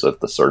characters of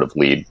the sort of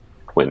lead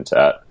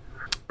quintet.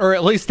 Or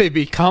at least they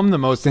become the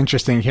most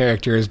interesting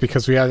characters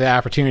because we have the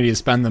opportunity to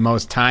spend the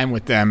most time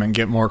with them and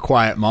get more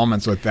quiet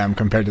moments with them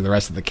compared to the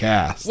rest of the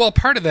cast. Well,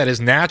 part of that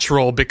is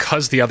natural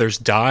because the others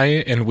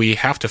die and we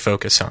have to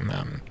focus on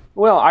them.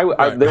 Well,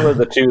 there were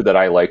the two that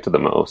I liked the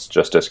most,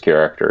 just as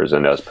characters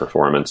and as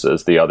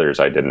performances. The others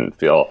I didn't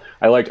feel.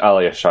 I liked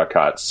Alia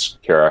Shawkat's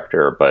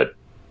character, but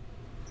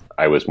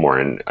I was more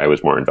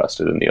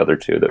invested in the other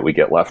two that we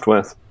get left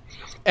with.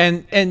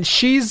 And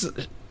she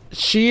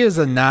is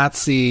a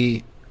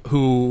Nazi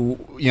who,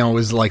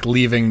 is like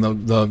leaving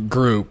the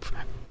group.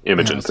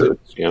 Imogen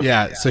Poots.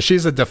 Yeah, so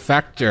she's a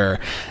defector.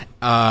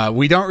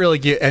 We don't really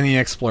get any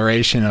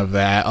exploration of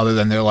that other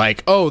than they're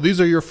like, oh,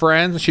 these are your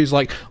friends? And she's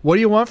like, what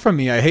do you want from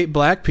me? I hate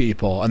black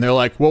people. And they're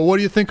like, well, what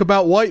do you think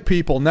about white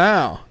people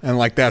now? And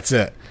like, that's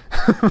it.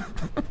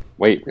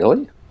 Wait,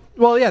 really?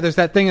 Well, yeah, there's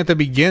that thing at the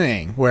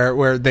beginning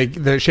where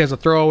she has a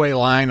throwaway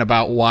line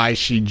about why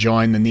she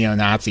joined the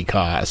neo-Nazi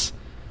cause.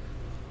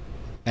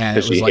 And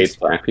because she hates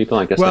black people?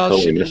 I guess I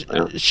totally missed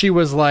that. She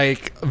was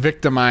like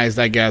victimized,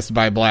 I guess,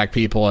 by black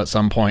people at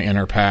some point in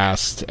her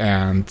past,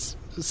 and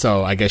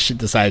so I guess she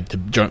decided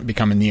to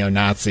become a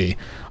neo-Nazi.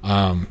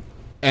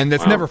 And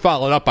it's never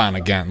followed up on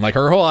again. Like,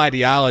 her whole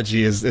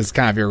ideology is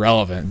kind of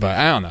irrelevant, but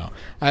I don't know.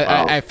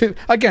 I feel,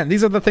 again,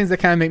 these are the things that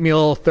kind of make me a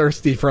little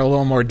thirsty for a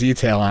little more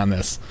detail on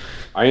this.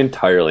 I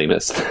entirely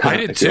missed that. I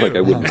did too. Like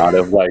I would not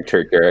have liked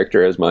her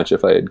character as much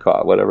if I had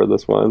caught whatever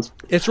this was.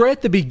 It's right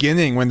at the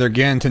beginning when they're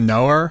getting to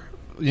know her.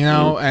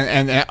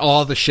 And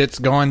all the shit's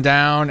going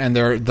down, and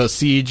the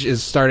siege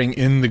is starting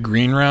in the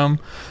green room.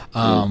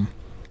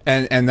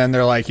 And then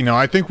they're like,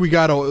 I think we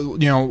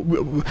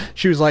gotta,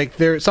 she was like,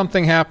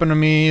 something happened to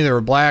me. There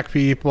were black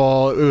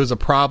people. It was a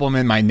problem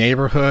in my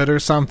neighborhood or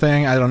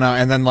something. I don't know.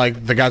 And then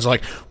like the guys are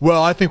like,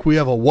 well, I think we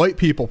have a white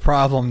people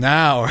problem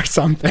now or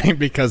something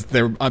because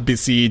they're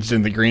besieged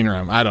in the green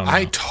room. I don't know.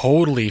 I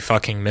totally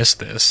fucking missed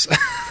this.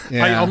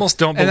 Yeah. I almost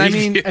don't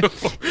believe you.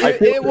 I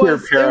think we're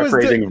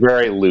paraphrasing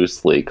very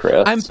loosely,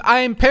 Chris.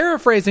 I'm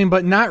paraphrasing,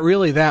 but not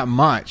really that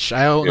much.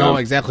 I don't know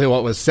exactly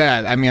what was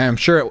said. I mean, I'm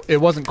sure it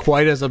wasn't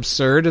quite as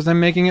absurd as I'm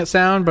making it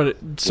sound, but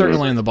it's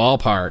certainly in the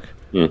ballpark.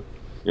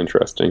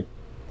 Interesting.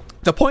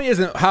 The point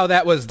isn't how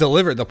that was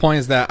delivered. The point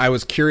is that I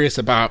was curious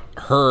about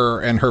her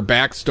and her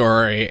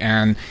backstory,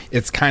 and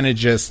it's kind of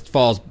just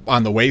falls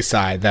on the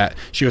wayside that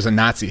she was a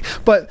Nazi.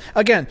 But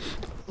again,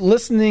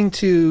 listening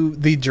to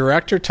the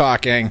director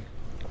talking,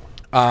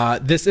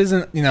 this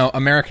isn't,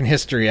 American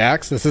History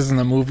X. This isn't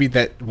a movie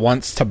that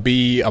wants to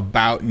be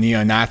about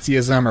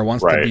neo-Nazism or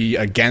wants to be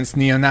against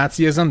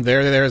neo-Nazism.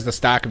 There's the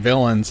stock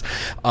villains.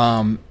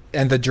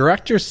 And the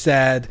director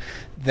said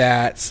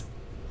that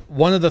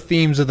one of the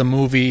themes of the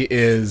movie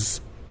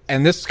is,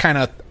 and this kind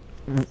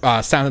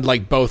of sounded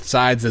like both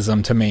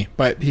sidesism to me,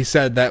 but he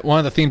said that one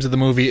of the themes of the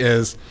movie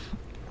is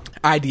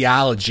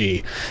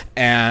ideology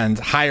and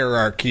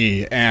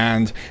hierarchy,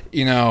 and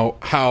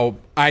how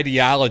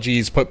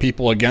ideologies put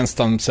people against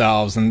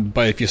themselves,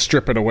 but if you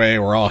strip it away,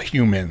 we're all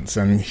humans.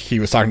 And he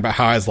was talking about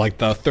how as like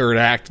the third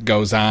act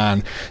goes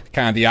on,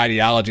 kind of the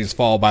ideologies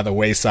fall by the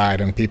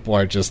wayside and people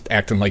are just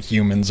acting like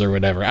humans or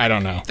whatever. I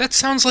don't know. That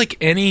sounds like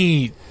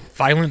any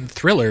violent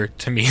thriller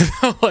to me.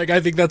 Like, I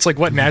think that's like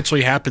what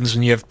naturally happens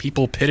when you have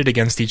people pitted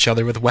against each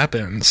other with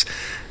weapons.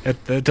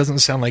 That doesn't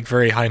sound like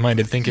very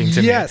high-minded thinking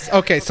to me. Yes.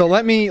 Okay. So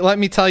let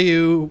me tell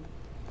you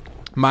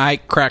my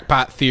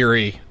crackpot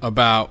theory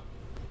about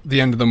the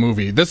end of the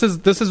movie. This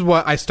is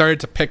what I started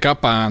to pick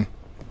up on,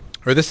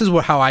 or this is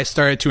how I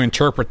started to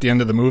interpret the end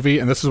of the movie,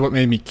 and this is what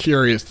made me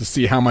curious to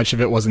see how much of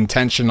it was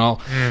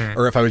intentional,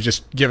 or if I was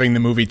just giving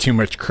the movie too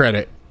much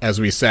credit, as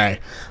we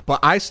say. But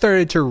I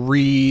started to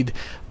read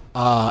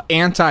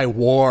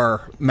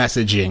anti-war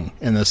messaging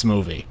in this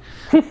movie.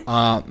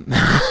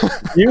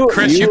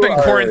 Chris, you've been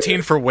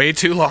quarantined for way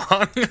too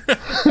long.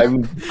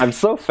 I'm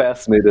so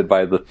fascinated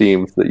by the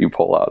themes that you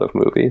pull out of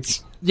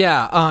movies.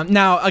 Yeah.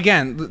 Now,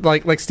 again,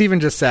 like Steven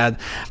just said,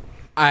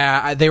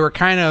 they were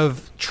kind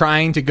of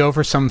trying to go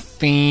for some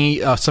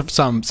theme,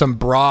 some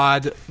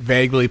broad,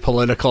 vaguely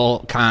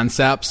political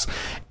concepts.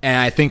 And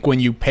I think when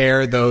you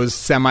pair those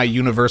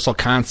semi-universal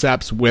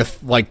concepts with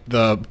like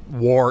the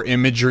war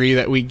imagery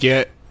that we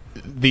get,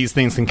 these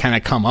things can kind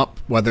of come up,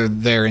 whether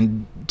they're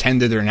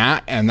intended or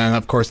not. And then,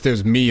 of course,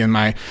 there's me and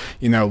my,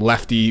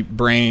 lefty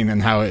brain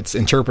and how it's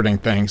interpreting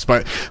things.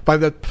 But by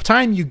the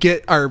time you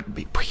get our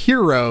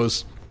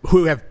heroes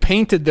who have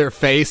painted their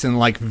face in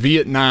like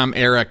Vietnam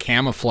era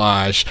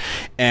camouflage,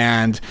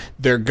 and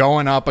they're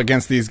going up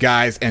against these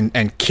guys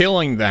and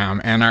killing them,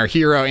 and our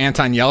hero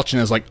Anton Yelchin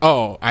is like,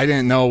 oh, I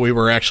didn't know we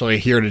were actually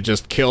here to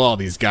just kill all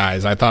these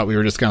guys. I thought we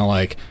were just gonna,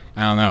 like,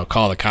 I don't know,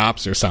 call the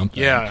cops or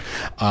something. Yeah.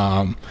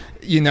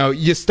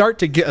 You start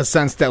to get a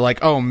sense that, like,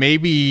 oh,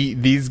 maybe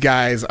these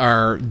guys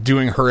are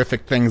doing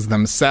horrific things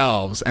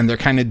themselves, and they're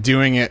kind of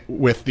doing it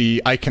with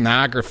the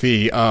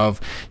iconography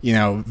of,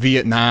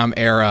 Vietnam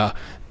era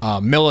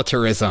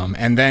militarism.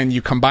 And then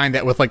you combine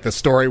that with like the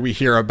story we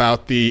hear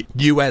about the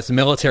U.S.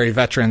 military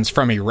veterans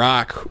from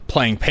Iraq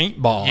playing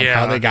paintball, and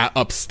how they got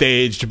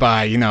upstaged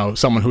by,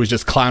 someone who was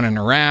just clowning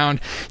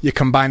around. You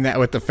combine that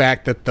with the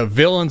fact that the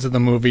villains of the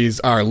movies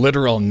are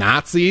literal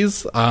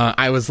Nazis.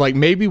 I was like,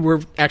 maybe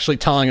we're actually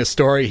telling a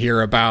story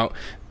here about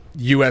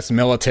U.S.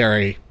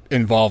 military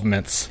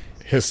involvements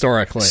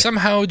historically.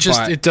 Somehow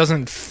it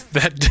doesn't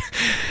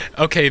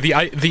okay,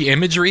 the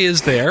imagery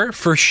is there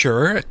for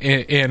sure,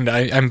 and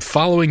I'm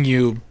following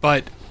you,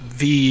 but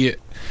the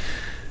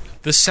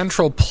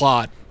central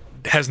plot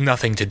has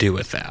nothing to do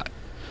with that.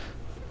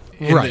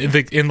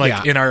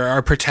 Right.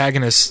 Our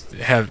protagonists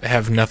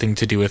have nothing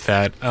to do with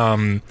that.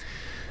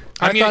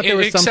 I mean,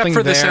 except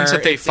for the sense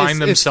that they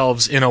find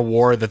themselves in a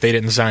war that they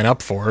didn't sign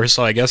up for.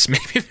 So I guess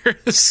maybe there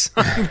is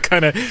some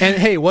kind of. And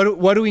hey,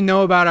 what do we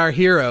know about our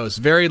heroes?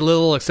 Very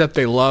little, except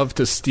they love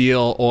to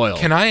steal oil.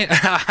 Can I?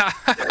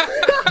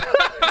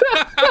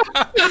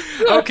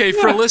 Okay,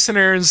 for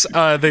listeners,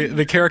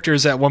 the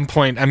characters at one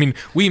point, I mean,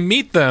 we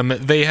meet them.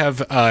 They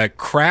have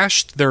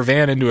crashed their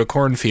van into a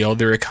cornfield,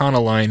 their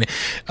Econoline,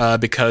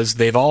 because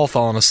they've all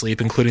fallen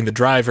asleep, including the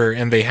driver,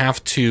 and they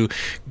have to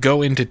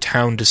go into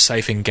town to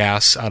siphon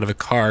gas out of a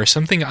car,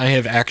 something I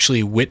have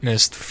actually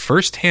witnessed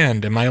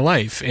firsthand in my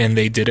life, and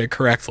they did it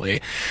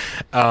correctly.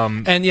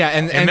 And then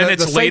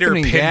it's later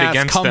pinned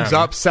against them. Comes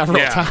up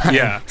several times.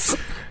 Yeah.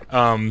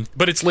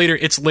 But it's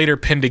later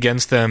pinned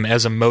against them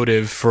as a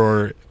motive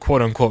for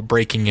quote unquote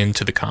breaking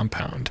into the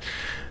compound.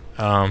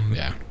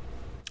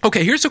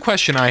 Okay, here's a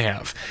question I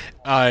have.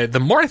 The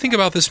more I think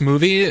about this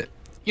movie,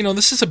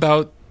 this is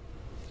about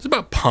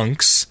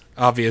punks,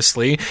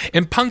 obviously,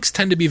 and punks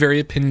tend to be very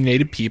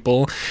opinionated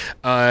people.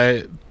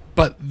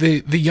 But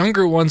the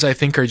younger ones, I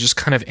think, are just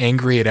kind of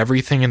angry at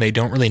everything, and they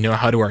don't really know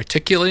how to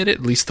articulate it,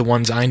 at least the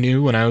ones I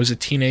knew when I was a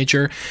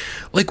teenager.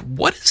 Like,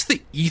 what is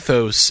the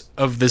ethos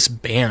of this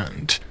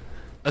band,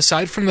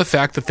 aside from the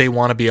fact that they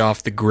want to be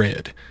off the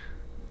grid?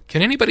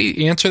 Can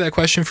anybody answer that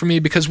question for me?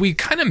 Because we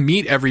kind of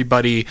meet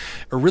everybody,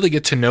 or really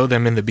get to know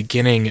them in the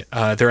beginning.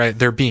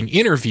 They're being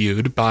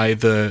interviewed by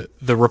the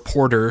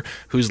reporter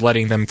who's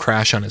letting them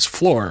crash on his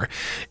floor,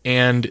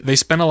 and they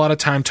spend a lot of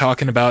time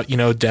talking about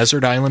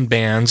desert island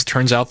bands.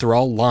 Turns out they're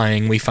all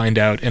lying. We find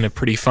out in a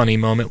pretty funny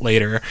moment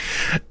later.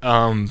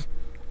 But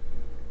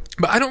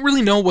I don't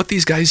really know what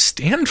these guys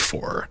stand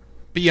for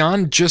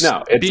beyond just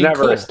it's being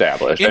never cool.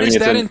 established. And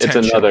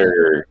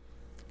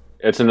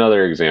it's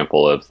another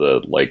example of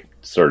the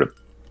sort of.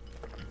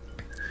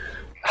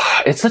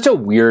 It's such a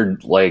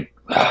weird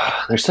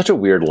there's such a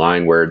weird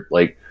line where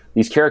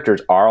these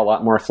characters are a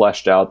lot more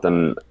fleshed out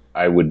than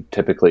I would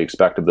typically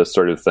expect of this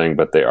sort of thing,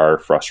 but they are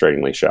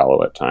frustratingly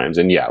shallow at times.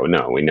 And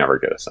we never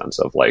get a sense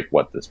of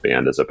what this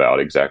band is about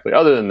exactly,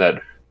 other than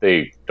that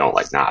they don't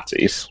like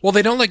Nazis. Well,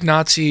 they don't like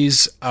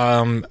Nazis.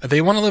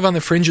 They want to live on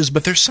the fringes,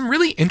 but there's some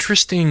really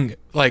interesting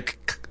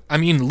I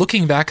mean,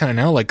 looking back on it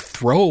now, like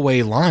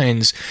throwaway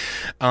lines,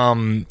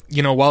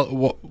 you know,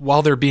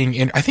 while they're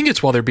being I think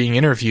it's while they're being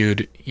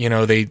interviewed, you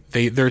know,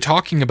 they're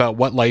talking about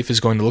what life is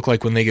going to look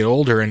like when they get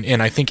older.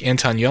 And I think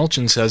Anton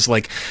Yelchin says,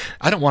 like,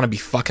 I don't want to be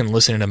fucking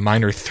listening to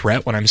Minor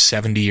Threat when I'm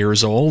 70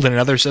 years old. And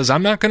another says,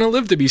 I'm not going to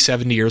live to be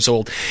 70 years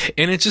old.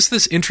 And it's just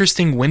this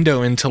interesting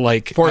window into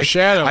like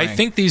foreshadowing. I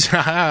think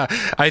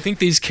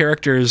these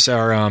characters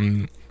are,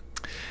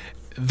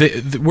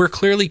 we're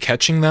clearly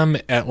catching them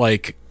at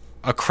like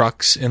a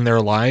crux in their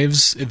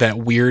lives, that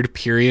weird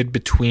period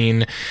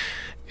between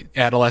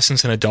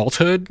adolescence and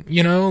adulthood,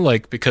 you know,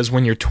 like, because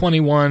when you're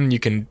 21 you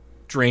can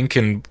drink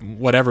and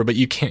whatever, but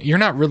you're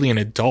not really an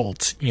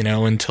adult, you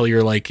know, until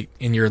you're like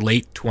in your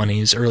late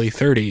 20s, early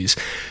 30s.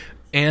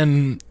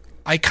 And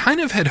I kind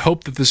of had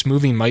hoped that this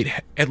movie might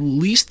at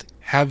least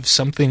have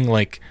something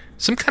like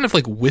some kind of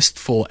like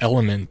wistful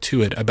element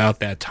to it about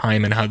that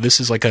time, and how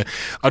this is like a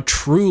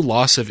true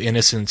loss of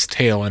innocence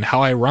tale. And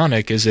how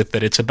ironic is it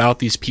that it's about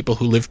these people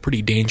who live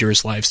pretty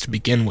dangerous lives to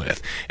begin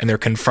with, and they're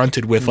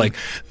confronted with like,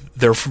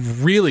 they're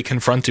really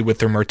confronted with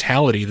their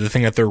mortality, the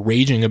thing that they're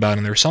raging about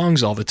in their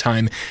songs all the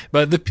time.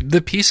 But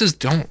the pieces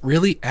don't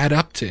really add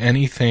up to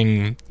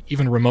anything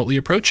even remotely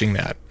approaching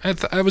that.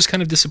 I was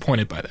kind of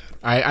disappointed by that.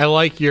 I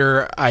like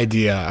your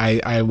idea.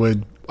 I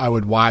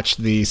would watch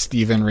the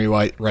Stephen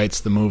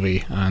rewrites the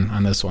movie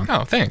on this one.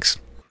 Oh, thanks.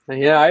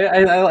 Yeah,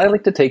 I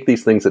like to take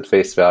these things at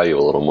face value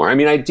a little more. I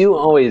mean, I do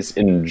always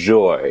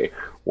enjoy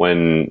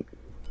when,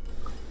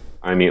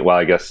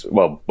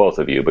 both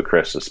of you, but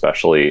Chris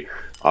especially,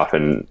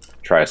 often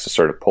tries to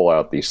sort of pull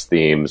out these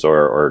themes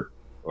or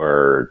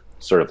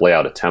sort of lay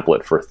out a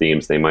template for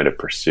themes they might have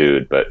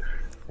pursued. But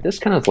I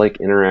just kind of like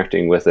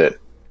interacting with it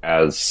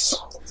as,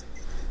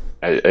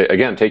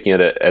 again, taking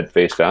it at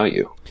face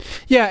value.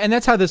 Yeah, and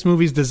that's how this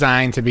movie's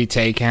designed to be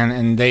taken.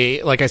 And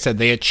they, like I said,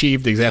 they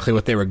achieved exactly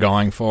what they were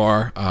going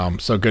for.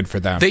 So good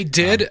for them. They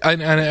did,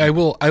 and I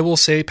will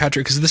say,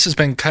 Patrick, because this has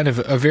been kind of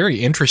a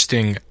very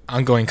interesting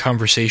ongoing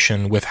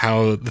conversation with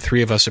how the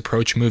three of us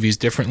approach movies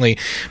differently.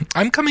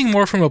 I'm coming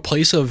more from a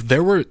place of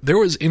there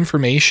was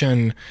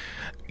information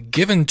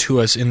given to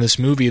us in this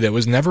movie that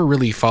was never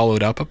really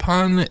followed up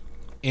upon.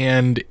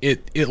 And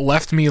it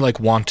left me like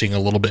wanting a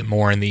little bit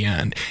more in the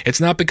end. It's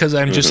not because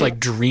I'm just like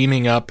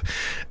dreaming up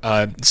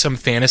some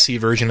fantasy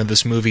version of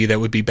this movie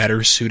that would be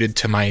better suited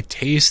to my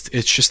taste.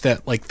 It's just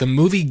that like the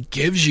movie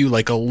gives you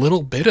like a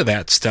little bit of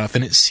that stuff,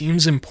 and it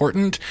seems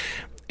important,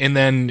 and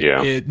then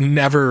it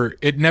never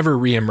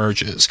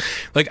reemerges.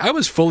 Like I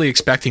was fully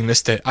expecting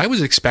I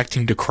was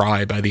expecting to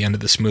cry by the end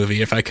of this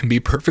movie, if I can be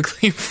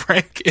perfectly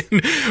frank.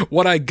 And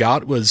what I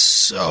got was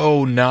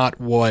so not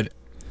what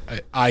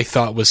I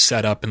thought was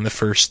set up in the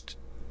first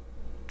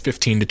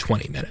 15 to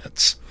 20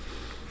 minutes.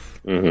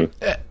 Mm-hmm.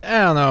 I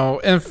don't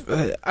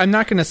know. I'm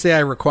not going to say I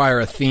require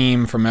a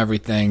theme from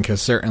everything,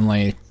 because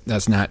certainly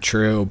that's not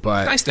true.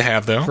 But nice to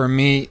have, though. For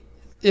me,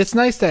 it's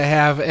nice to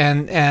have,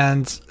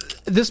 and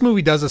this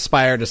movie does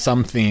aspire to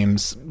some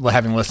themes,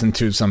 having listened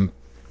to some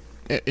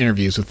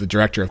interviews with the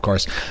director, of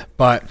course.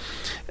 But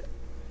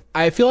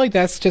I feel like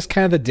that's just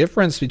kind of the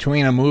difference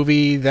between a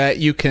movie that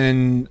you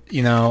can,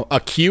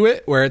 accue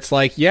it, where it's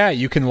like, yeah,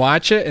 you can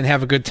watch it and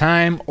have a good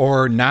time,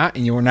 or not,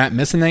 and you are not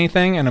missing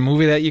anything, and a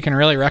movie that you can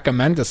really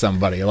recommend to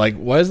somebody. Like,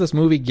 what does this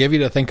movie give you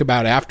to think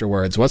about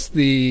afterwards? What's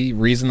the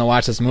reason to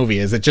watch this movie?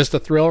 Is it just a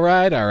thrill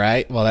ride? All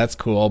right, well, that's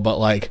cool, but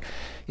like,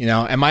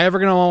 am I ever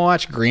going to want to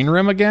watch Green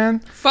Room again?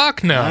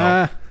 Fuck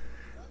no.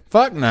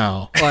 Fuck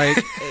no. Like,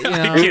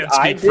 I can't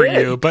speak for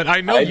you, but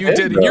I know you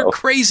did. And you're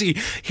crazy.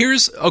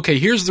 Here's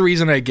the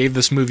reason I gave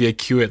this movie a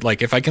cue it.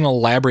 Like, if I can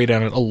elaborate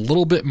on it a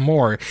little bit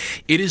more,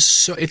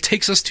 it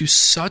takes us to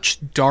such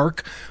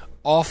dark,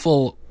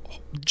 awful,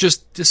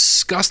 just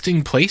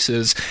disgusting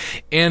places.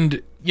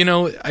 And,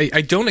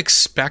 I don't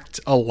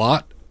expect a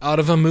lot out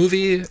of a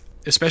movie,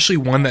 especially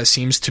one that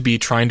seems to be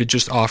trying to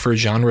just offer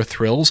genre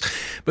thrills.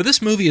 But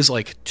this movie is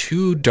like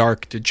too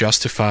dark to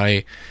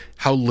justify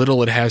how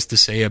little it has to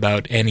say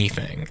about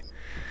anything.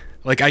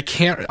 Like I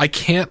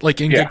can't like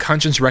in good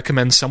conscience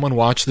recommend someone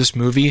watch this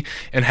movie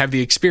and have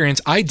the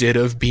experience I did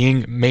of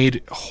being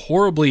made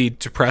horribly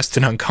depressed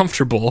and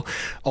uncomfortable,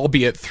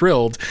 albeit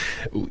thrilled,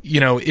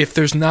 if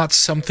there's not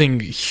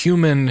something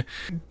human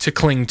to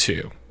cling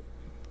to.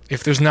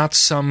 If there's not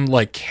some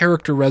like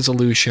character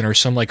resolution or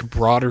some like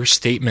broader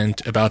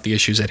statement about the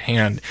issues at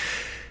hand.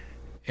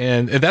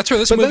 And that's where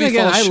this movie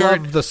falls short. I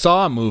love the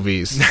Saw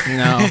movies,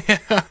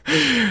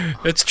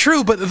 It's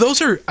true, but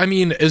those are,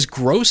 as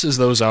gross as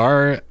those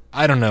are,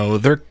 I don't know,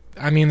 they're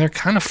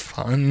kind of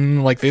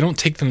fun. Like, they don't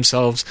take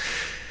themselves...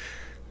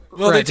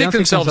 Well, right, they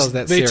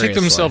take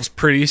themselves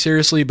pretty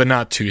seriously, but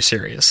not too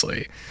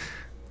seriously.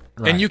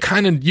 Right. And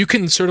you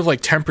can sort of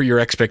like temper your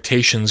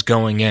expectations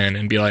going in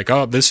and be like,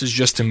 oh, this is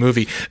just a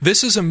movie.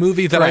 This is a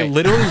movie that I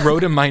literally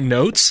wrote in my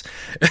notes.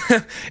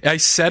 I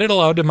said it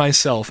aloud to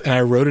myself, and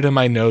I wrote it in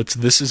my notes.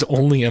 This is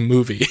only a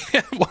movie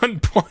at one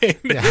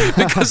point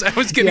because I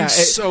was getting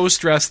so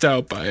stressed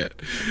out by it.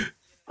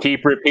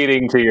 Keep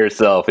repeating to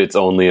yourself, it's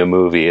only a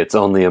movie, it's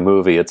only a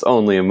movie, it's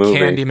only a movie.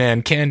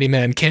 Candyman,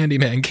 Candyman,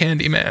 Candyman,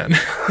 Candyman.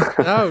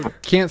 Oh,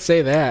 can't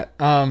say that.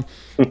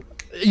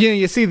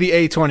 You see the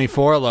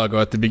A24 logo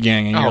at the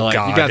beginning, and you're like,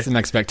 you got some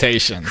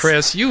expectations.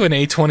 Chris, you and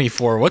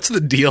A24, what's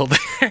the deal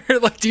there?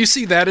 Like, do you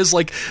see that as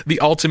like the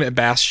ultimate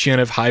bastion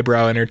of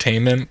highbrow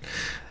entertainment?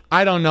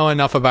 I don't know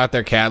enough about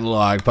their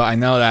catalog, but I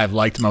know that I've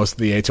liked most of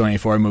the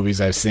A24 movies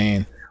I've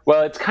seen.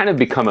 Well, it's kind of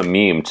become a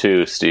meme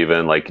too,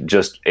 Steven. Like,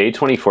 just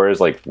A24 is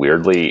like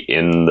weirdly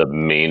in the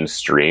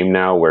mainstream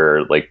now,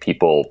 where like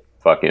people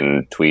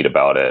fucking tweet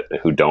about it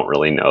who don't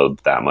really know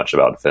that much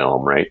about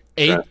film, right?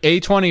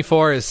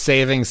 A24 is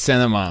saving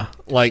cinema,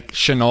 like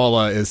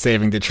Shinola is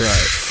saving Detroit.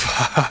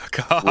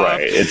 Fuck off. Right.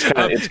 It's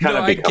kind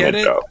of become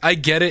a joke. I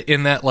get it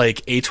in that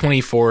like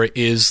A24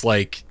 is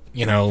like,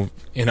 you know,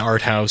 an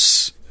art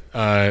house.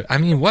 I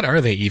mean, what are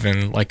they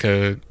even? Like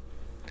a...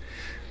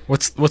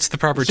 What's the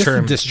proper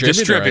term?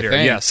 Distributor.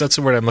 Yes, that's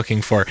the word I'm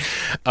looking for.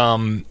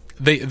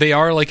 They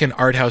are like an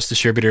art house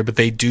distributor, but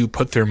they do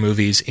put their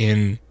movies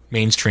in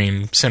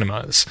mainstream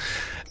cinemas.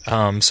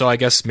 So I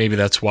guess maybe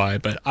that's why.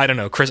 But I don't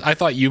know, Chris. I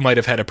thought you might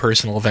have had a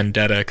personal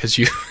vendetta because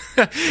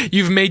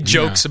you've made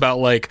jokes about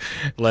like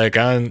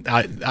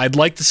I'd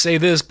like to say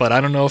this, but I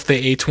don't know if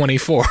they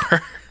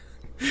A24.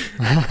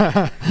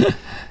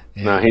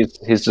 No,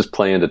 he's just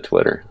playing to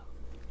Twitter.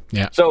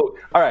 Yeah. So,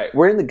 all right,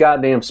 we're in the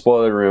goddamn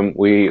spoiler room.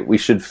 We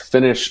should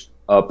finish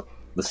up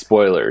the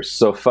spoilers.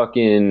 So,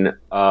 fucking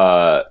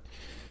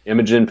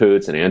Imogen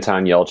Poots and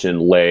Anton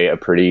Yelchin lay a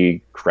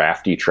pretty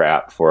crafty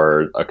trap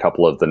for a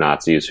couple of the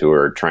Nazis who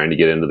are trying to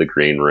get into the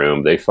green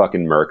room. They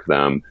fucking murk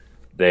them.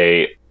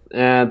 They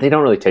don't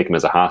really take him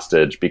as a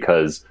hostage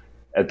because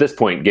at this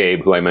point,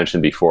 Gabe, who I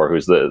mentioned before,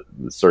 who's the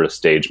sort of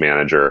stage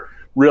manager,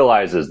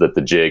 realizes that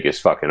the jig is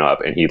fucking up,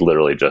 and he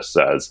literally just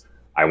says,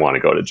 I want to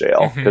go to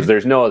jail because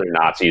there's no other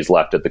Nazis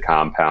left at the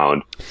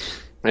compound.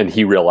 And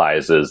he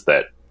realizes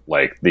that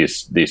like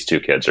these two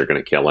kids are going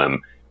to kill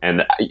him.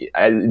 And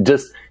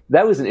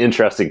that was an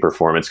interesting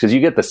performance because you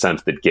get the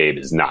sense that Gabe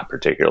is not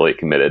particularly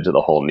committed to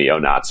the whole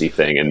neo-Nazi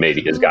thing and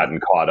maybe has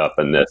gotten caught up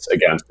in this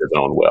against his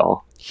own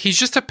will. He's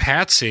just a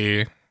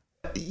patsy.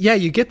 Yeah,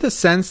 you get the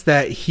sense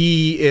that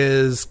he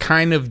is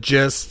kind of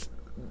just,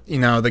 you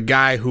know, the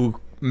guy who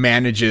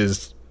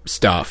manages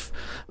stuff.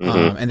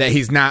 And that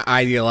he's not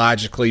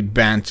ideologically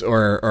bent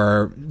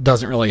or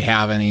doesn't really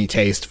have any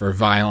taste for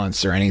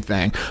violence or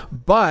anything.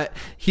 But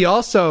he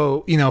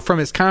also, you know, from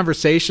his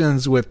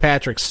conversations with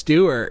Patrick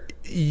Stewart,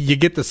 you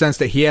get the sense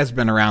that he has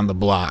been around the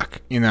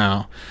block, you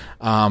know.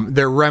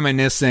 They're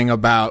reminiscing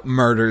about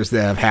murders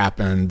that have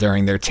happened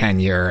during their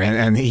tenure,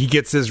 and he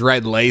gets his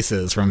red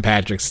laces from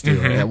Patrick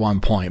Stewart at one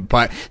point.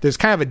 But there's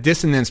kind of a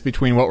dissonance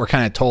between what we're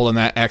kind of told in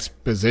that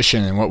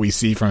exposition and what we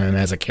see from him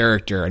as a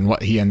character and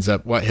what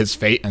his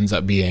fate ends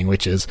up being,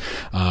 which is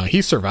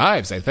he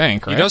survives, I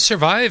think. Right? He does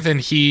survive,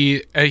 and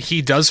he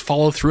does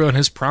follow through on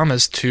his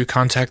promise to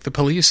contact the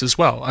police as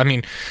well. I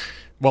mean,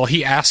 well,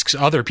 he asks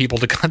other people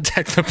to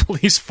contact the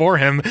police for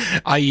him,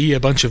 i.e. a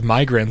bunch of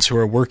migrants who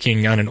are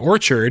working on an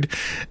orchard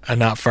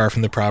not far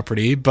from the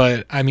property.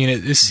 But, I mean,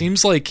 it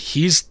seems like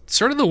he's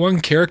sort of the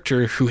one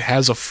character who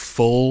has a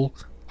full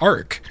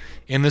arc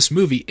in this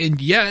movie,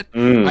 and yet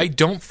I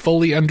don't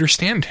fully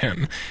understand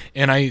him.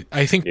 And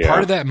I think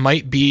part of that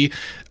might be,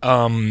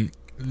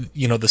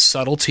 you know, the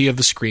subtlety of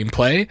the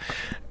screenplay.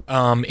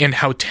 And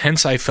how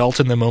tense I felt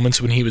in the moments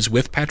when he was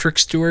with Patrick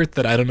Stewart,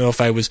 that I don't know if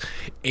I was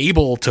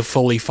able to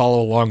fully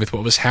follow along with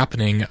what was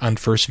happening on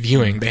first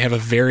viewing. They have a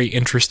very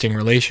interesting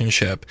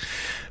relationship.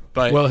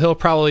 But well, he'll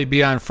probably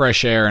be on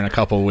Fresh Air in a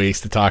couple of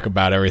weeks to talk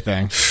about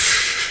everything.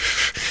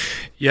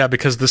 Yeah,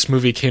 because this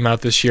movie came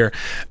out this year.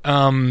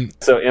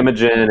 So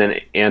Imogen and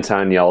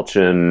Anton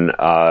Yelchin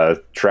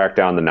track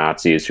down the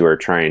Nazis who are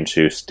trying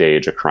to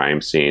stage a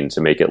crime scene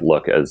to make it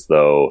look as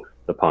though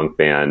the punk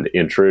band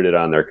intruded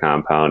on their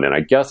compound and I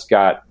guess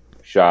got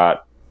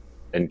shot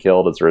and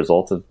killed as a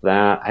result of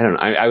that. I don't know.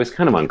 I was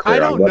kind of unclear. I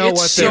don't know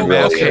what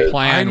their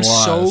plan was.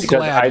 I'm so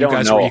glad I don't you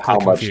guys know were how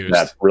much confused.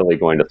 that's really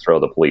going to throw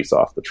the police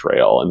off the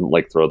trail and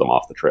like throw them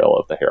off the trail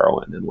of the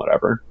heroin and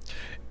whatever.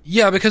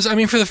 Yeah, because, I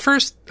mean, for the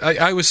first...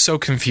 I was so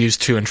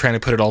confused, too, in trying to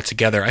put it all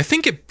together. I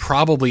think it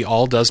probably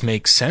all does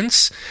make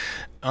sense,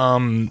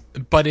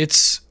 but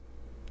it's...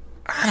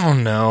 I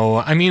don't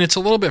know. I mean, it's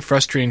a little bit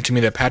frustrating to me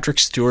that Patrick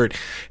Stewart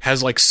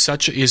has, like,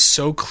 is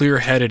so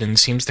clear-headed and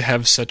seems to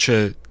have such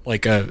a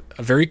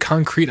very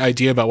concrete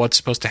idea about what's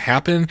supposed to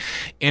happen,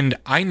 and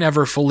I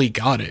never fully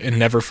got it and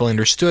never fully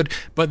understood.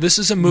 But this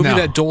is a movie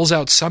that doles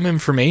out some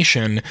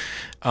information,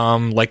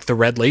 like the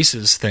red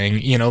laces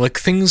thing. You know, like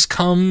things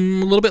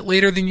come a little bit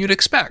later than you'd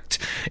expect,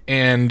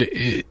 and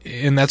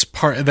that's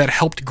part that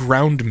helped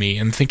ground me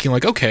and thinking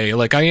like, okay,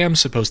 like I am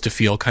supposed to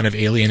feel kind of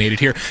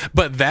alienated here.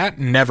 But that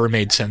never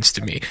made sense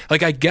to me.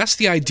 Like, I guess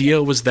the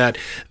idea was that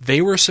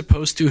they were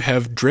supposed to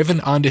have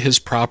driven onto his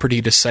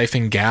property to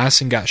siphon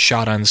gas and got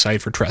shot on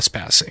sight for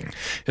trespassing,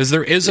 because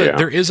there is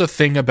a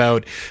thing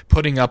about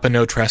putting up a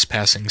no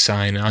trespassing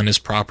sign on his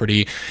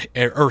property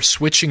or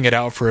switching it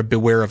out for a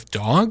beware of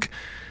dog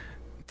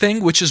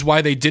thing, which is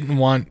why he didn't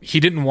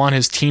want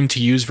his team to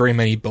use very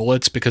many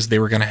bullets because they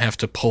were going to have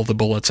to pull the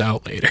bullets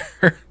out later.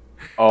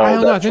 Oh, I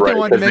don't know. I that's think they right,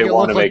 wanted to 'cause make it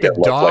look like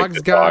the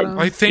dogs got him.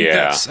 I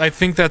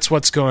think that's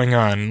what's going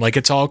on. Like,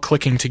 it's all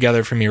clicking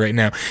together for me right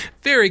now.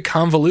 Very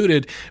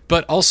convoluted,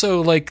 but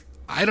also, like,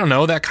 I don't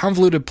know, that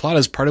convoluted plot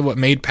is part of what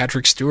made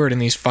Patrick Stewart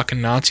and these fucking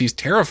Nazis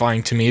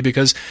terrifying to me,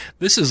 because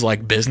this is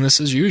like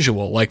business as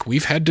usual. Like,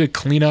 we've had to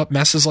clean up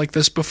messes like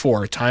this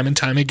before, time and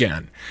time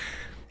again.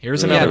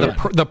 Here's another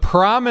one. The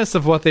promise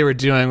of what they were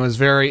doing was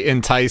very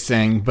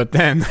enticing, but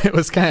then it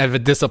was kind of a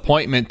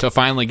disappointment to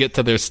finally get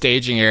to their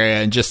staging area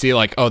and just see,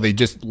 like, oh, they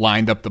just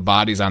lined up the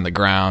bodies on the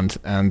ground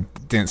and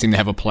didn't seem to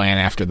have a plan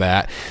after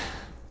that.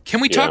 Can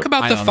we talk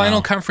about the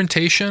final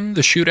confrontation,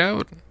 the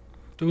shootout?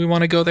 Do we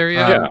want to go there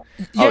yet?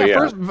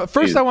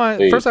 First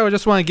I would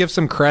just want to give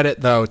some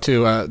credit, though,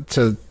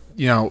 to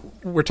you know,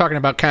 we're talking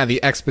about kind of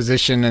the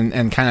exposition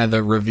and kind of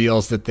the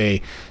reveals that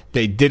they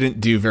didn't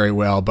do very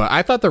well, but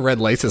I thought the red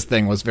laces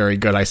thing was very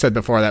good. I said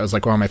before that was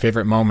like one of my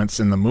favorite moments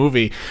in the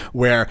movie,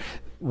 where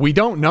we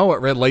don't know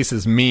what red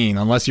laces mean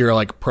unless you're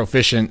like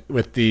proficient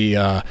with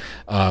the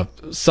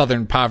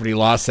Southern Poverty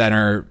Law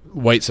Center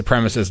white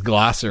supremacist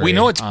glossary. We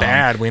know it's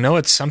bad. We know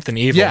it's something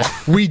evil. Yeah,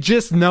 we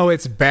just know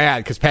it's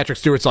bad because Patrick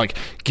Stewart's like,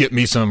 get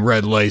me some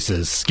red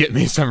laces. Get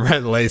me some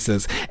red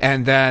laces.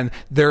 And then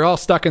they're all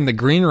stuck in the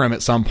green room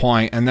at some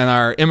point, and then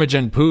our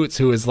Imogen Poots,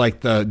 who is like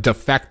the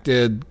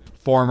defected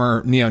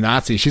former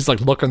neo-Nazi, she's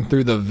like looking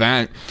through the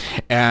vent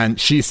and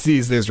she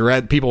sees this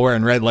red people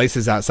wearing red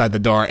laces outside the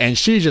door, and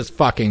she just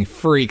fucking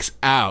freaks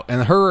out,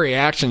 and her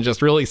reaction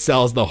just really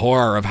sells the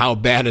horror of how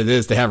bad it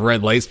is to have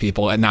red lace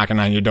people at knocking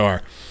on your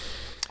door.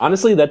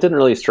 Honestly, that didn't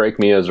really strike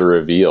me as a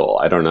reveal.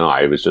 I don't know.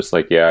 I was just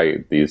like, yeah,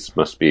 these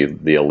must be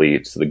the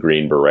elites, the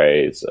Green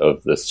Berets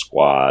of this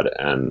squad,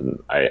 and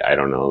I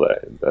don't know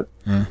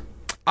that.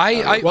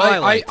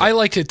 I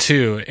liked it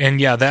too,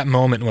 and yeah, that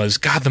moment was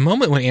the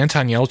moment when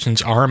Anton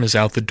Yelchin's arm is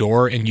out the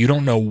door and you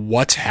don't know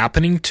what's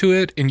happening to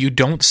it, and you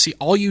don't see,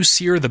 all you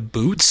see are the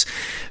boots.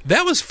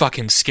 That was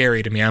fucking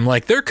scary to me. I'm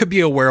like, there could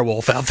be a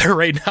werewolf out there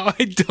right now.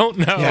 I don't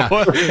know.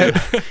 Yeah.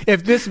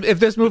 if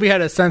this movie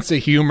had a sense of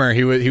humor,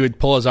 he would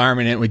pull his arm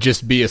and it would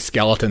just be a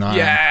skeleton arm.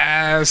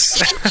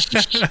 Yes,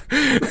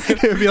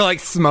 it would be like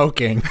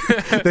smoking.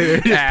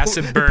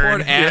 Acid burn,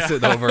 poured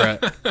acid over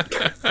it.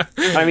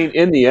 I mean,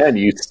 in the end,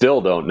 you still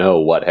don't know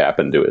what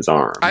happened to his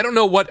arm. I don't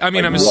know what. I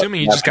mean, I'm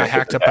assuming he just got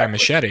hacked up by a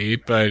machete,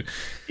 but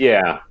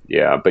yeah,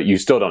 but you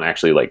still don't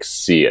actually like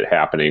see it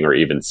happening or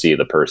even see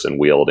the person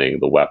wielding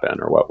the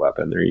weapon or what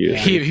weapon they're using.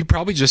 He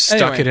probably just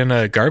stuck it in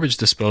a garbage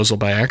disposal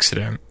by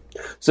accident.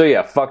 So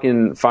yeah,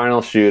 fucking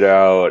final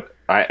shootout.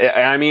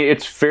 I mean,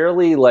 it's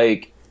fairly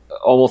like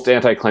almost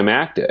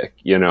anticlimactic,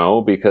 you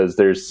know, because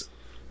there's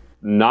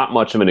not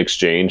much of an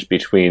exchange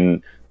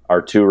between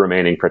our two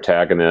remaining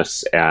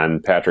protagonists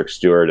and Patrick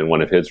Stewart and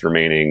one of his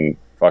remaining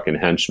fucking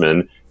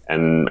henchmen.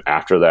 And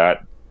after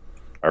that,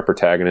 our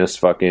protagonists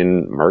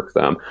fucking murk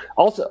them.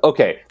 Also,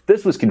 okay,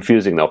 this was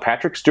confusing though.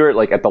 Patrick Stewart,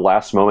 like at the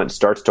last moment,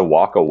 starts to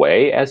walk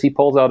away as he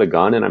pulls out a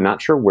gun, and I'm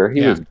not sure where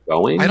he was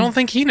going. I don't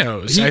think he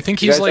knows. I think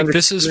he's like,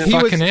 this is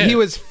fucking it. He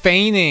was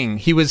feigning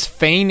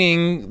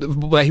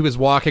that he was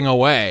walking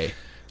away,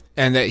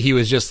 and that he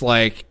was just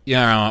like, you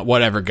know,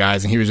 whatever,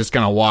 guys, and he was just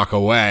going to walk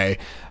away.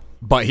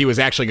 But he was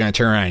actually going to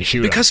turn around and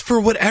shoot because him. For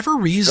whatever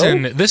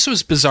reason, this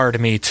was bizarre to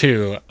me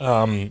too.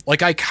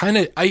 Like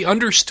I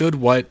understood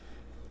what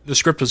the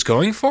script was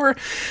going for,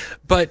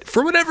 but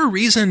for whatever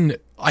reason,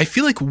 I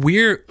feel like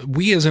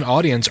we as an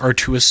audience are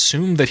to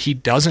assume that he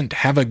doesn't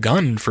have a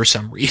gun for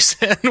some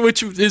reason,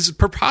 which is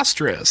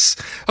preposterous.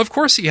 Of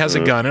course he has a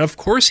gun, and of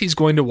course he's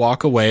going to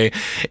walk away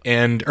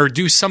or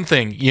do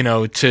something, you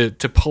know, to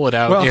pull it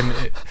out.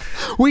 Well,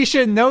 we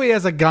should know he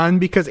has a gun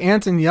because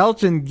Anton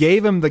Yelchin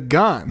gave him the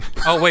gun.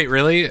 Oh wait,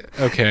 really?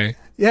 Okay.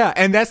 Yeah,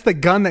 and that's the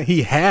gun that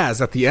he has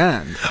at the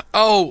end.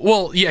 Oh,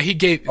 well, yeah, he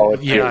gave... Oh,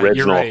 it's the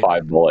original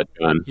 5-bullet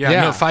gun.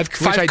 Yeah, no, five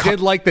which I did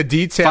like the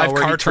detail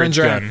where he turns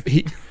around.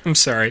 I'm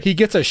sorry. He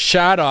gets a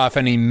shot off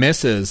and he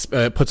misses.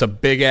 Puts a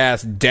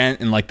big-ass dent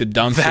in like the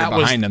dumpster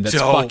behind him. That's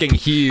dope. Fucking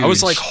huge. I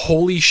was like,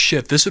 holy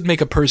shit, this would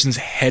make a person's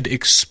head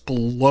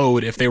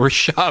explode if they were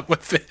shot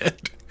with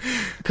it.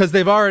 Because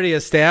they've already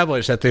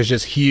established that there's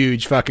just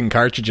huge fucking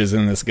cartridges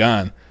in this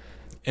gun.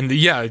 And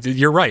yeah,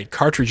 you're right.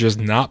 Cartridges,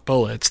 not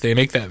bullets. They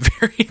make that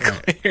very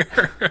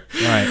clear.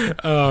 Right.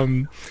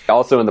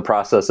 Also, in the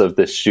process of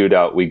this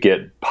shootout, we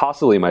get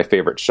possibly my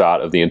favorite shot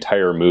of the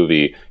entire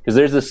movie, because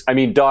there's this. I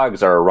mean,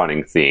 dogs are a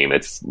running theme.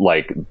 It's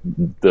like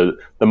the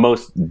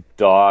most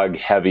dog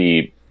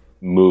heavy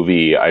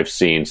movie I've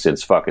seen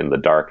since fucking The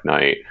Dark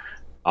Knight.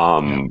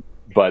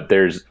 But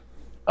there's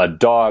a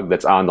dog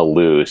that's on the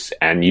loose,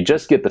 and you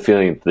just get the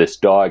feeling that this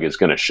dog is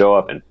going to show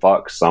up and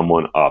fuck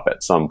someone up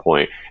at some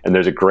point. And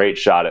there's a great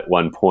shot at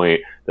one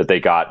point that they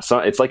got. So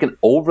it's like an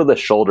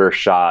over-the-shoulder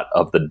shot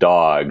of the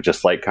dog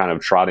just like kind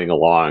of trotting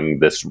along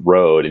this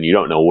road, and you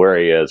don't know where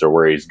he is or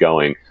where he's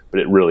going, but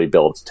it really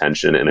builds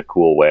tension in a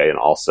cool way. And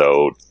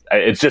also,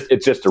 it's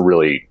just a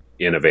really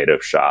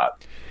innovative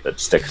shot. that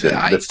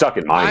stuck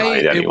in my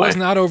mind anyway. It was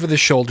not over the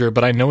shoulder,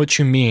 but I know what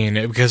you mean,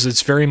 because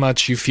it's very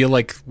much, you feel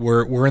like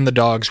we're in the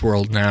dog's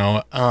world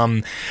now.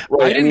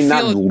 Right. I mean,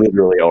 not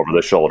literally over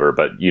the shoulder,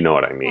 but you know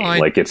what I mean.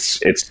 Like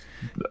it's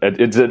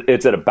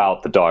at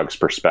about the dog's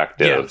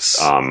perspective. Yes.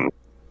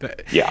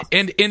 Yeah.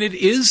 And it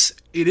is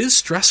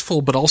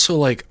stressful, but also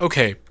like,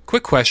 okay,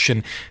 quick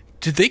question.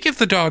 Did they give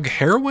the dog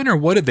heroin, or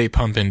what did they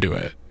pump into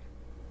it?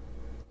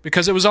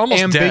 Because it was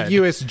almost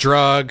ambiguous dead.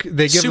 Drug.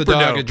 They give the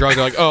dog a drug.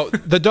 They're like, oh,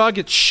 the dog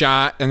gets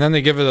shot, and then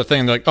they give it a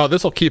thing. They're like, oh,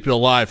 this will keep it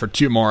alive for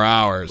 2 more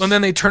hours. And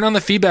then they turn on the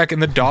feedback,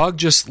 and the dog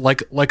just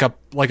like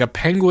a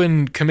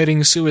penguin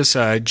committing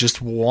suicide just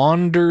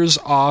wanders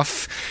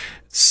off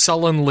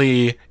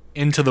sullenly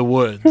into the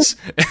woods.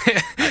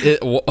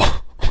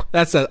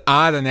 That's an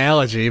odd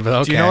analogy, but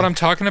okay. Do you know what I'm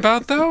talking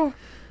about, though?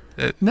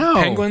 No.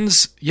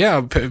 Penguins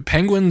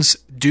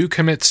do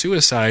commit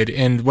suicide,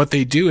 and what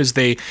they do is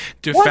they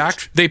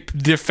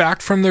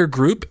defact from their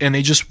group, and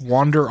they just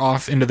wander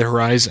off into the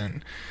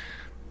horizon.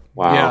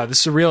 Wow. Yeah,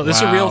 this is a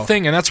real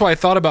thing, and that's why I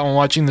thought about when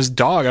watching this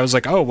dog. I was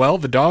like, oh well,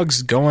 the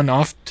dog's going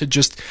off to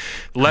just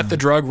let the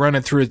drug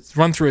run through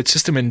its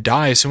system and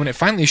die. So when it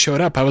finally showed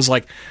up, I was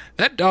like,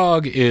 that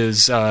dog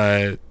is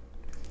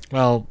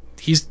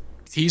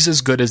he's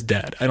as good as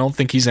dead. I don't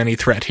think he's any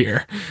threat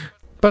here.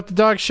 But the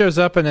dog shows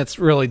up, and it's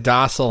really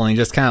docile, and he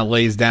just kind of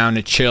lays down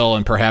to chill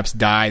and perhaps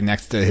die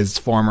next to his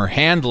former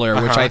handler,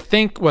 which I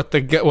think what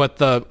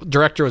the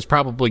director was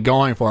probably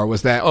going for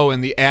was that,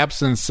 in the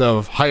absence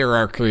of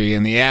hierarchy,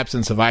 in the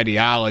absence of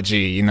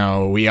ideology,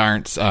 we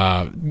aren't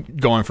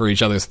going for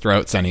each other's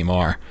throats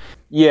anymore.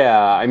 Yeah,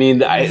 I mean,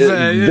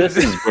 this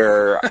is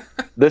where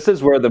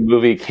the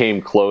movie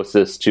came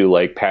closest to,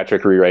 like,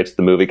 Patrick rewrites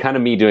the movie. Kind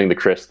of me doing the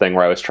Chris thing,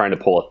 where I was trying to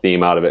pull a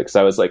theme out of it, because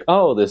I was like,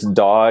 oh, this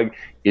dog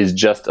is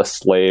just a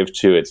slave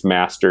to its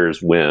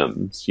master's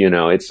whims.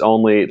 It's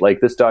only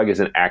like, this dog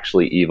isn't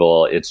actually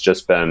evil. It's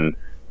just been,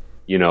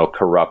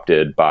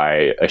 corrupted by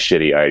a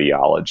shitty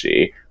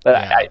ideology. But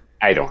yeah.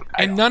 I don't.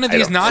 And none of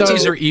these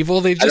Nazis are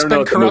evil. They've just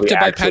been corrupted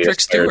by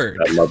Patrick Stewart.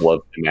 That level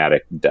of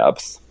thematic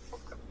depth.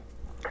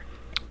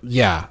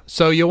 Yeah.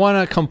 So you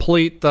want to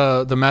complete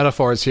the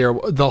metaphors here.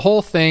 The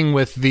whole thing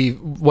with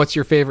what's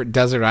your favorite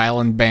desert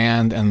island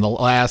band, and the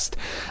last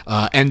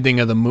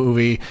ending of the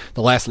movie,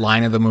 the last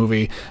line of the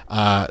movie.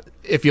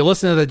 If you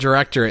listen to the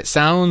director, it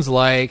sounds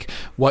like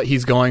what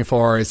he's going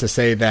for is to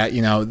say that,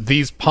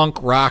 these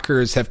punk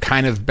rockers have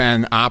kind of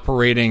been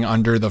operating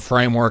under the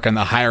framework and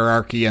the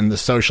hierarchy and the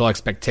social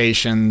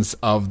expectations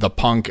of the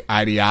punk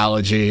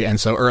ideology. And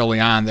so early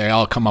on, they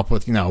all come up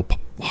with,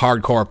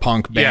 hardcore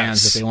punk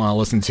bands that they want to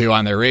listen to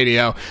on their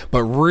radio,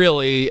 but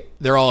really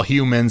they're all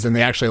humans, and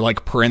they actually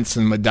like Prince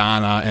and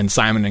Madonna and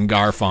Simon and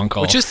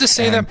Garfunkel. Which is to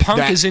say that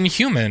punk is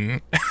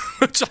inhuman,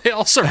 which I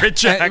also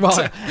reject.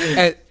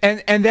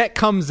 And that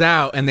comes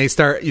out, and they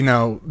start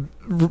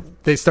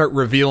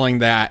revealing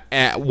that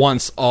at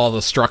once all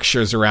the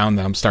structures around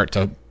them start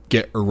to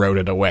get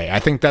eroded away. I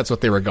think that's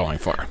what they were going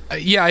for.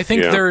 I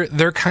think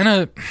they're kind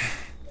of.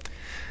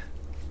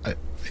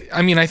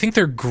 I think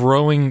they're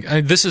growing.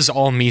 This is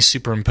all me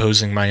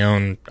superimposing my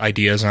own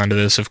ideas onto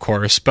this, of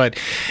course, but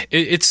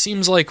it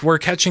seems like we're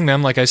catching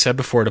them, like I said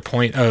before, at a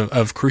point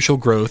of crucial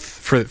growth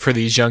for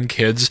these young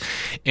kids,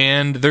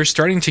 and they're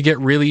starting to get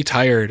really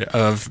tired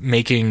of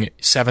making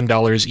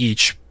 $7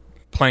 each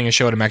playing a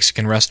show at a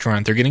Mexican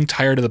restaurant. They're getting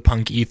tired of the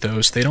punk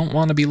ethos. They don't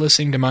want to be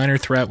listening to Minor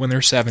Threat when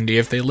they're 70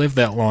 if they live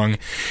that long.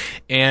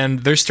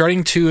 And they're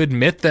starting to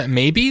admit that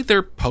maybe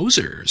they're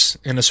posers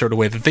in a sort of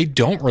way, that they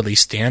don't really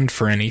stand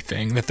for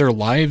anything, that their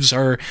lives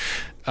are,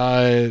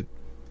 that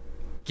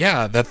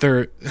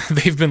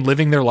they've been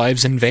living their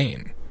lives in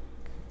vain.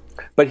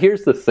 But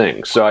here's the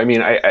thing. So,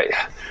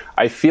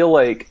 I feel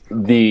like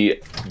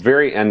the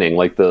very ending,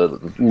 like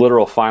the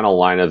literal final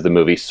line of the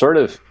movie, sort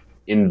of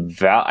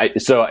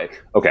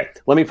okay,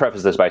 let me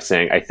preface this by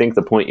saying I think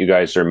the point you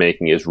guys are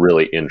making is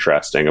really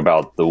interesting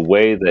about the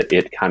way that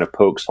it kind of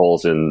pokes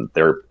holes in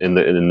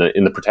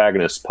the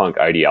protagonist's punk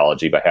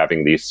ideology by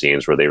having these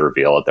scenes where they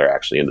reveal that they're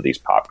actually into these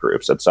pop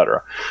groups,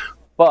 etc.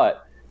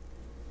 But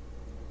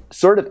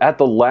sort of at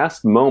the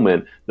last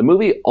moment, the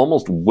movie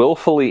almost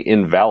willfully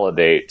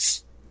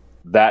invalidates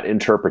that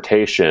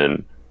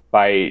interpretation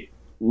by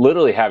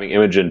literally having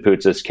Imogen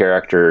Poots'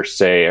 character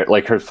say,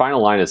 like, her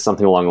final line is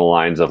something along the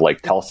lines of,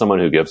 like, tell someone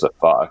who gives a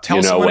fuck.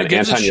 Tell someone who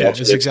gives a shit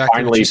is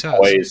exactly what she says.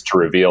 Finally poised to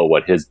reveal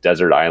what his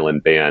desert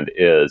island band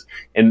is.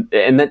 And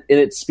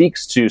it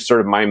speaks to sort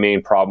of my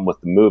main problem with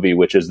the movie,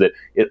 which is that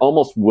it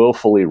almost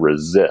willfully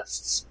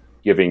resists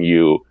giving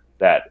you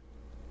that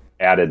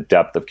added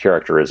depth of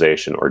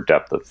characterization or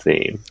depth of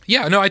theme.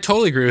 Yeah, no, I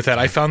totally agree with that.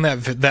 I found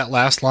that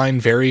last line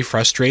very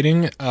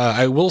frustrating.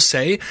 I will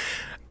say,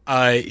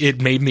 it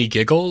made me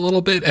giggle a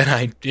little bit, and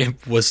I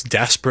was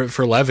desperate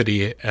for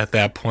levity at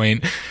that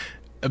point.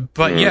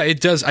 But yeah, it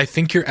does. I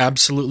think you're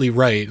absolutely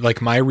right.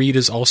 Like, my read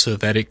is also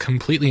that it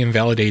completely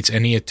invalidates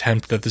any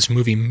attempt that this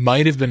movie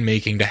might have been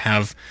making to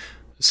have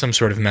some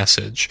sort of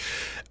message.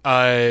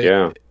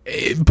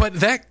 But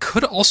that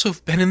could also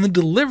have been in the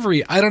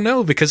delivery. I don't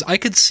know, because I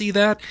could see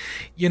that,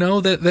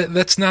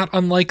 that's not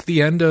unlike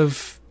the end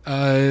of,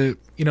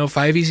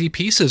 Five Easy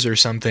Pieces or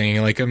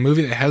something, like a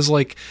movie that has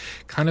like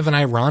kind of an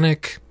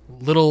ironic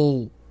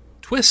little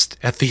twist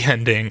at the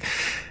ending.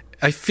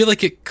 I feel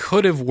like it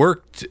could have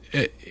worked,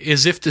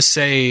 as if to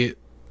say,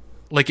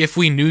 like, if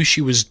we knew she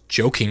was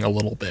joking a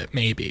little bit,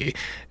 maybe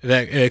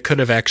that it could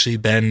have actually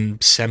been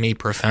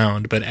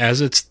semi-profound. But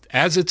as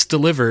it's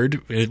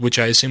delivered, which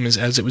I assume is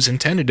as it was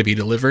intended to be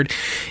delivered,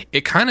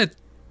 it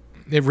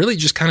really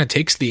just kind of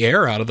takes the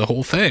air out of the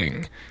whole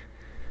thing.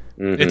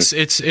 Mm-hmm. It's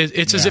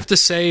as if to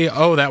say,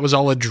 oh, that was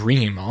all a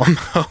dream,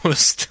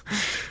 almost.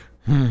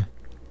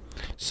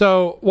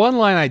 So one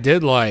line I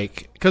did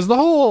like, because the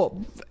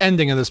whole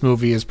ending of this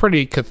movie is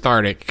pretty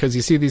cathartic, because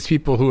you see these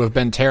people who have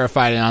been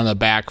terrified and on the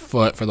back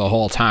foot for the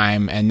whole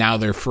time, and now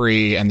they're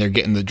free and they're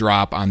getting the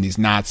drop on these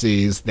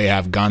Nazis. They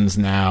have guns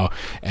now,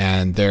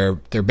 and they're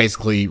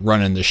basically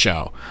running the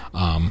show.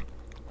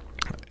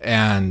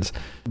 And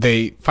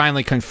they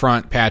finally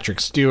confront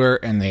Patrick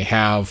Stewart, and they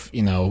have,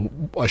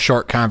 a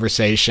short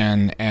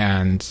conversation,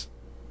 and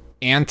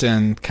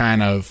Anton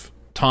kind of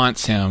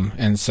taunts him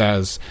and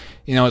says,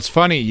 it's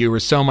funny, you were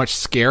so much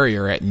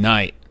scarier at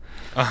night.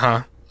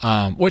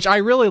 Which I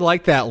really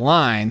like that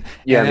line.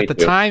 Yeah, and at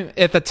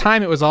the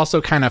time, it was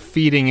also kind of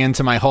feeding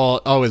into my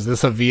whole, is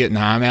this a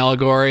Vietnam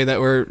allegory that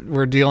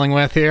we're dealing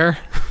with here?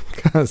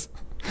 Because,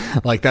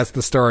 like, that's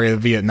the story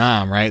of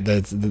Vietnam, right?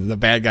 The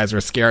bad guys were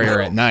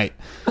scarier at night.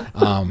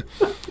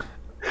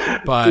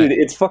 But dude,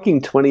 it's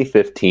fucking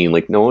 2015.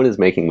 Like, no one is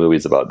making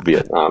movies about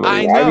Vietnam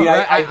anymore. I know.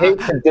 Right? I hate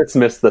to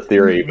dismiss the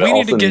theory. But we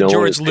need to get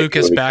George no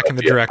Lucas back in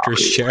the director's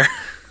chair.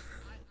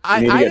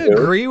 I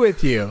agree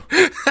with you.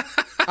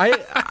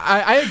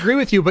 I agree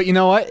with you, but you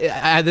know what?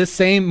 This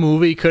same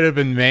movie could have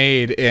been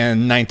made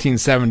in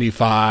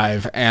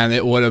 1975, and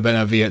it would have been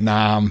a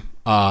Vietnam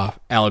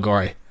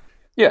allegory.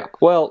 Yeah,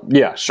 well,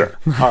 yeah, sure.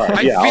 All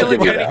right, I feel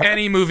like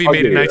any movie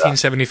made in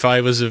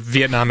 1975 was a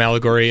Vietnam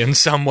allegory in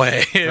some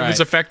way. It was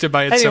affected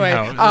by it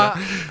somehow.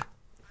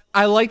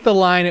 I like the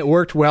line. It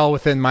worked well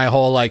within my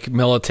whole like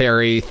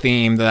military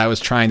theme that I was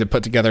trying to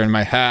put together in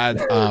my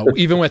head.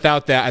 Even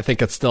without that, I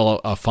think it's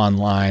still a fun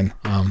line.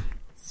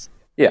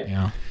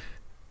 Yeah.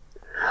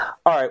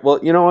 All right. Well,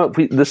 you know what?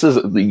 This is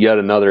yet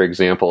another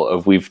example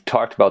of, we've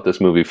talked about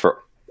this movie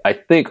for, I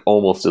think,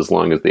 almost as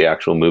long as the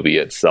actual movie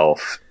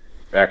itself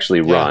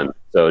actually run.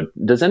 So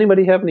does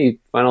anybody have any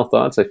final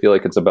thoughts? I feel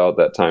like it's about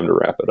that time to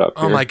wrap it up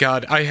here. Oh my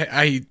God.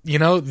 I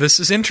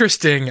this is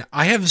interesting.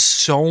 I have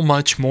so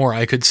much more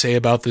I could say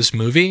about this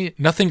movie.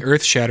 Nothing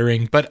earth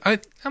shattering, but I'm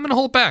going to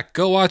hold back.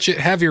 Go watch it.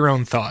 Have your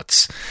own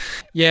thoughts.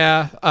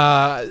 Yeah.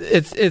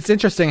 It's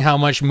interesting how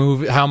much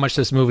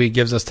this movie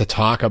gives us to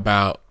talk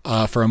about,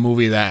 for a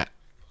movie that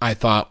I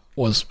thought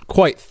was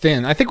quite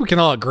thin. I think we can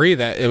all agree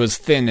that it was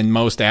thin in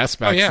most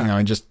aspects,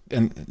 and just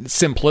in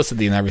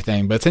simplicity and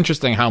everything. But it's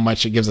interesting how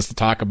much it gives us to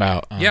talk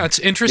about. It's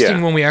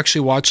interesting when we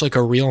actually watch like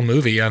a real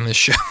movie on this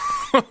show.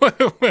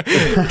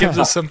 It gives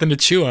us something to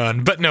chew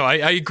on. But no, I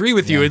agree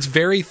with you. It's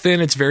very thin.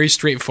 It's very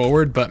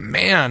straightforward. But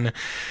man,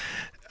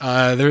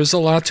 there's a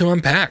lot to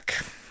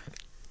unpack.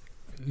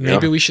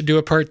 Maybe we should do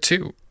a part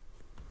 2.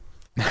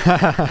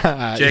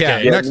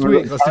 Next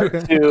week.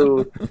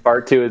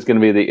 Part two is going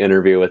to be the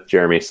interview with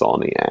Jeremy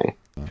Saulnier.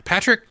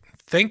 Patrick,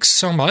 thanks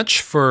so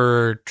much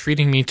for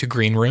treating me to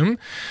Green Room. It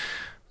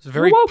was a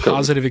very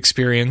positive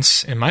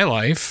experience in my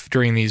life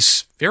during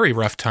these very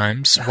rough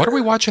times. What are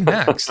we watching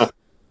next?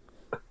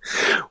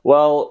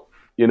 Well,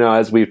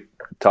 as we've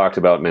talked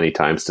about many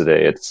times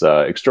today, it's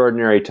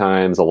extraordinary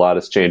times. A lot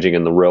is changing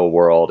in the real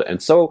world.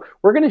 And so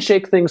we're going to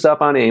shake things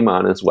up on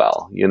Amon as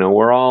well.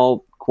 We're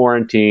all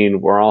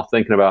quarantine, we're all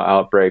thinking about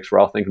outbreaks, we're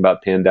all thinking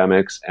about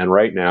pandemics, and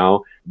right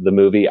now the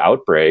movie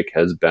Outbreak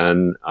has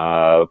been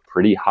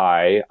pretty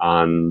high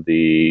on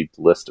the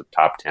list of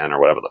top 10 or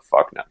whatever the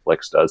fuck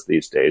Netflix does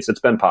these days.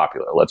 It's been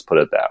popular, let's put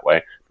it that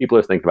way. People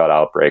are thinking about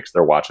outbreaks,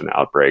 they're watching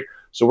Outbreak,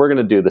 so we're going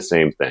to do the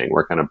same thing.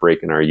 We're kind of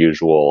breaking our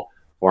usual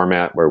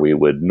format where we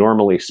would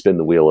normally spin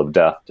the wheel of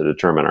death to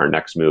determine our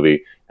next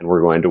movie, and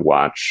we're going to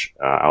watch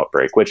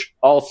Outbreak, which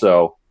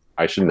also,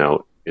 I should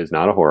note, is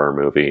not a horror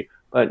movie.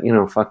 But,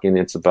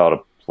 it's about a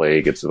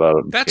plague. It's about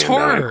a That's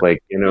pandemic. horror.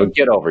 Like,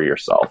 get over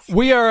yourself.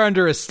 We are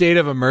under a state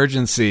of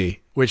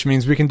emergency, which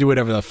means we can do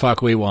whatever the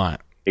fuck we want.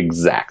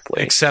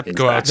 Exactly. Except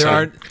go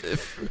outside.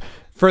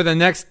 For the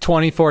next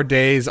 24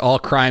 days, all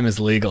crime is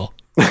legal.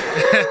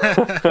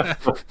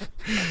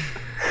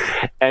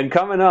 And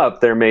coming up,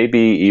 there may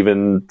be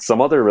even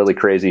some other really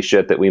crazy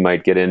shit that we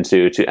might get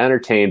into to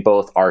entertain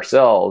both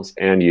ourselves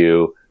and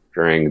you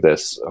during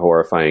this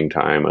horrifying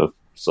time of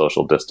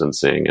social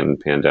distancing and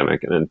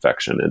pandemic and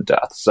infection and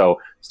death. So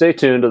stay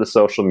tuned to the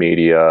social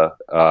media.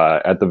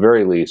 At the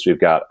very least, we've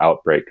got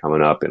Outbreak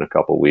coming up in a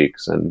couple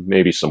weeks and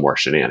maybe some more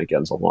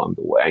shenanigans along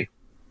the way.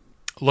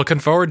 Looking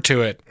forward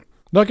to it.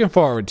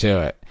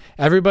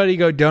 Everybody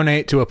go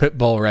donate to a pit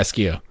bull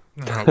rescue.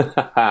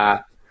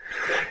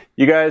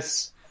 You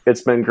guys,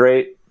 it's been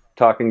great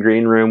talking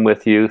Green Room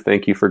with you.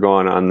 Thank you for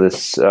going on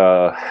this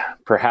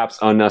perhaps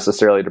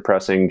unnecessarily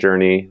depressing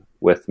journey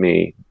with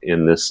me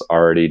in this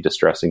already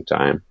distressing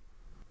time.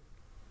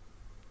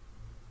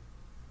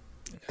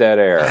 Dead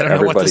air. I don't know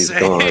Everybody's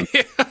what to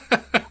say.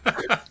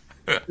 gone.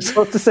 You're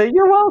supposed to say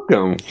you're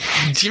welcome.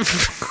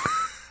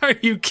 Are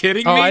you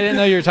kidding me? Oh, I didn't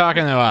know you were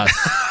talking to us.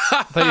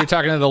 I thought you were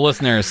talking to the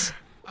listeners.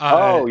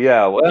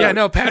 Yeah. Well, Yeah,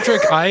 no,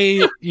 Patrick,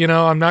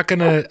 I'm not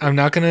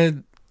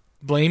gonna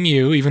blame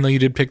you, even though you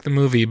did pick the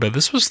movie, but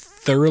this was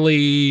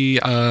thoroughly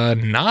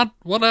not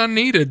what I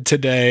needed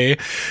today.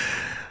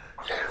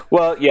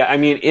 Well, yeah, I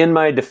mean, in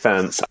my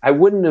defense, I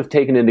wouldn't have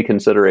taken into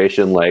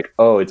consideration, like,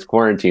 oh, it's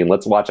quarantine,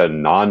 let's watch a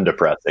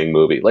non-depressing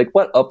movie. Like,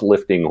 what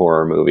uplifting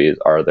horror movies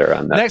are there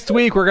on that? Next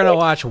week, we're going to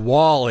watch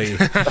Wall-E.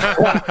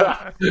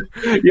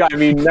 Yeah, I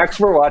mean, next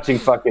we're watching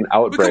fucking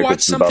Outbreak. We could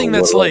watch something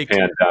that's like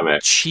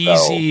pandemic,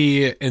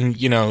 cheesy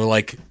and,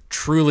 like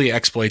truly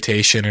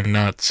exploitation and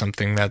not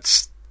something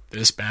that's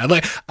this bad.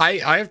 Like,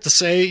 I have to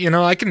say,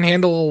 I can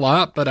handle a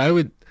lot, but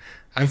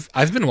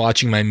I've been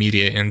watching my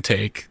media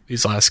intake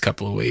these last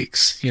couple of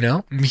weeks.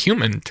 I'm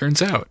human,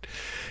 turns out.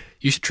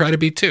 You should try to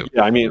be too.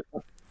 Yeah, I mean,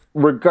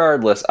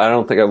 regardless, I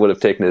don't think I would have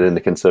taken it into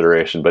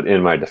consideration, but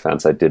in my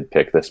defense, I did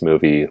pick this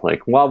movie,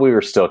 like, while we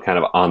were still kind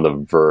of on the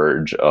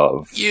verge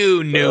of...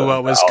 You knew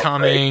what was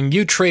coming.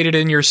 You traded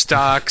in your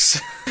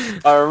stocks.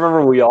 I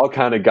remember we all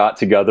kind of got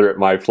together at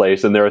my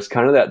place, and there was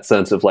kind of that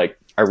sense of, like,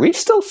 are we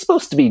still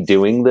supposed to be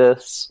doing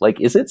this?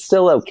 Like, is it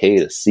still okay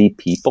to see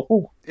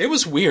people? It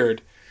was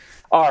weird.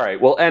 All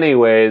right. Well,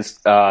 anyways,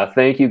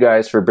 thank you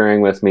guys for bearing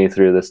with me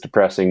through this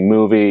depressing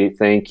movie.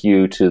 Thank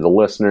you to the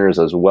listeners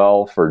as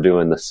well for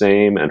doing the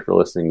same and for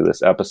listening to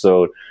this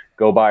episode.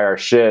 Go buy our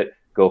shit.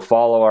 Go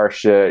follow our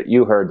shit.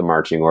 You heard the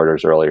marching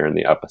orders earlier in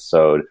the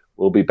episode.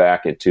 We'll be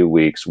back in 2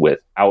 weeks with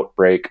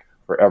Outbreak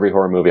for every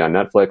horror movie on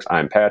Netflix.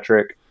 I'm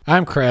Patrick.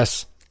 I'm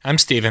Chris. I'm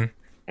Steven.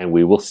 And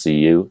we will see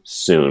you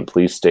soon.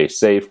 Please stay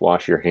safe,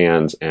 wash your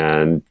hands,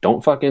 and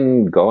don't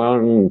fucking go out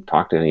and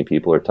talk to any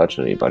people or touch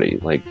anybody.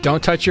 Like,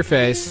 don't touch your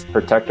face.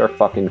 Protect our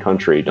fucking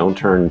country. Don't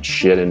turn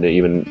shit into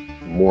even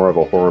more of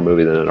a horror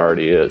movie than it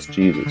already is.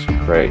 Jesus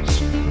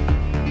Christ.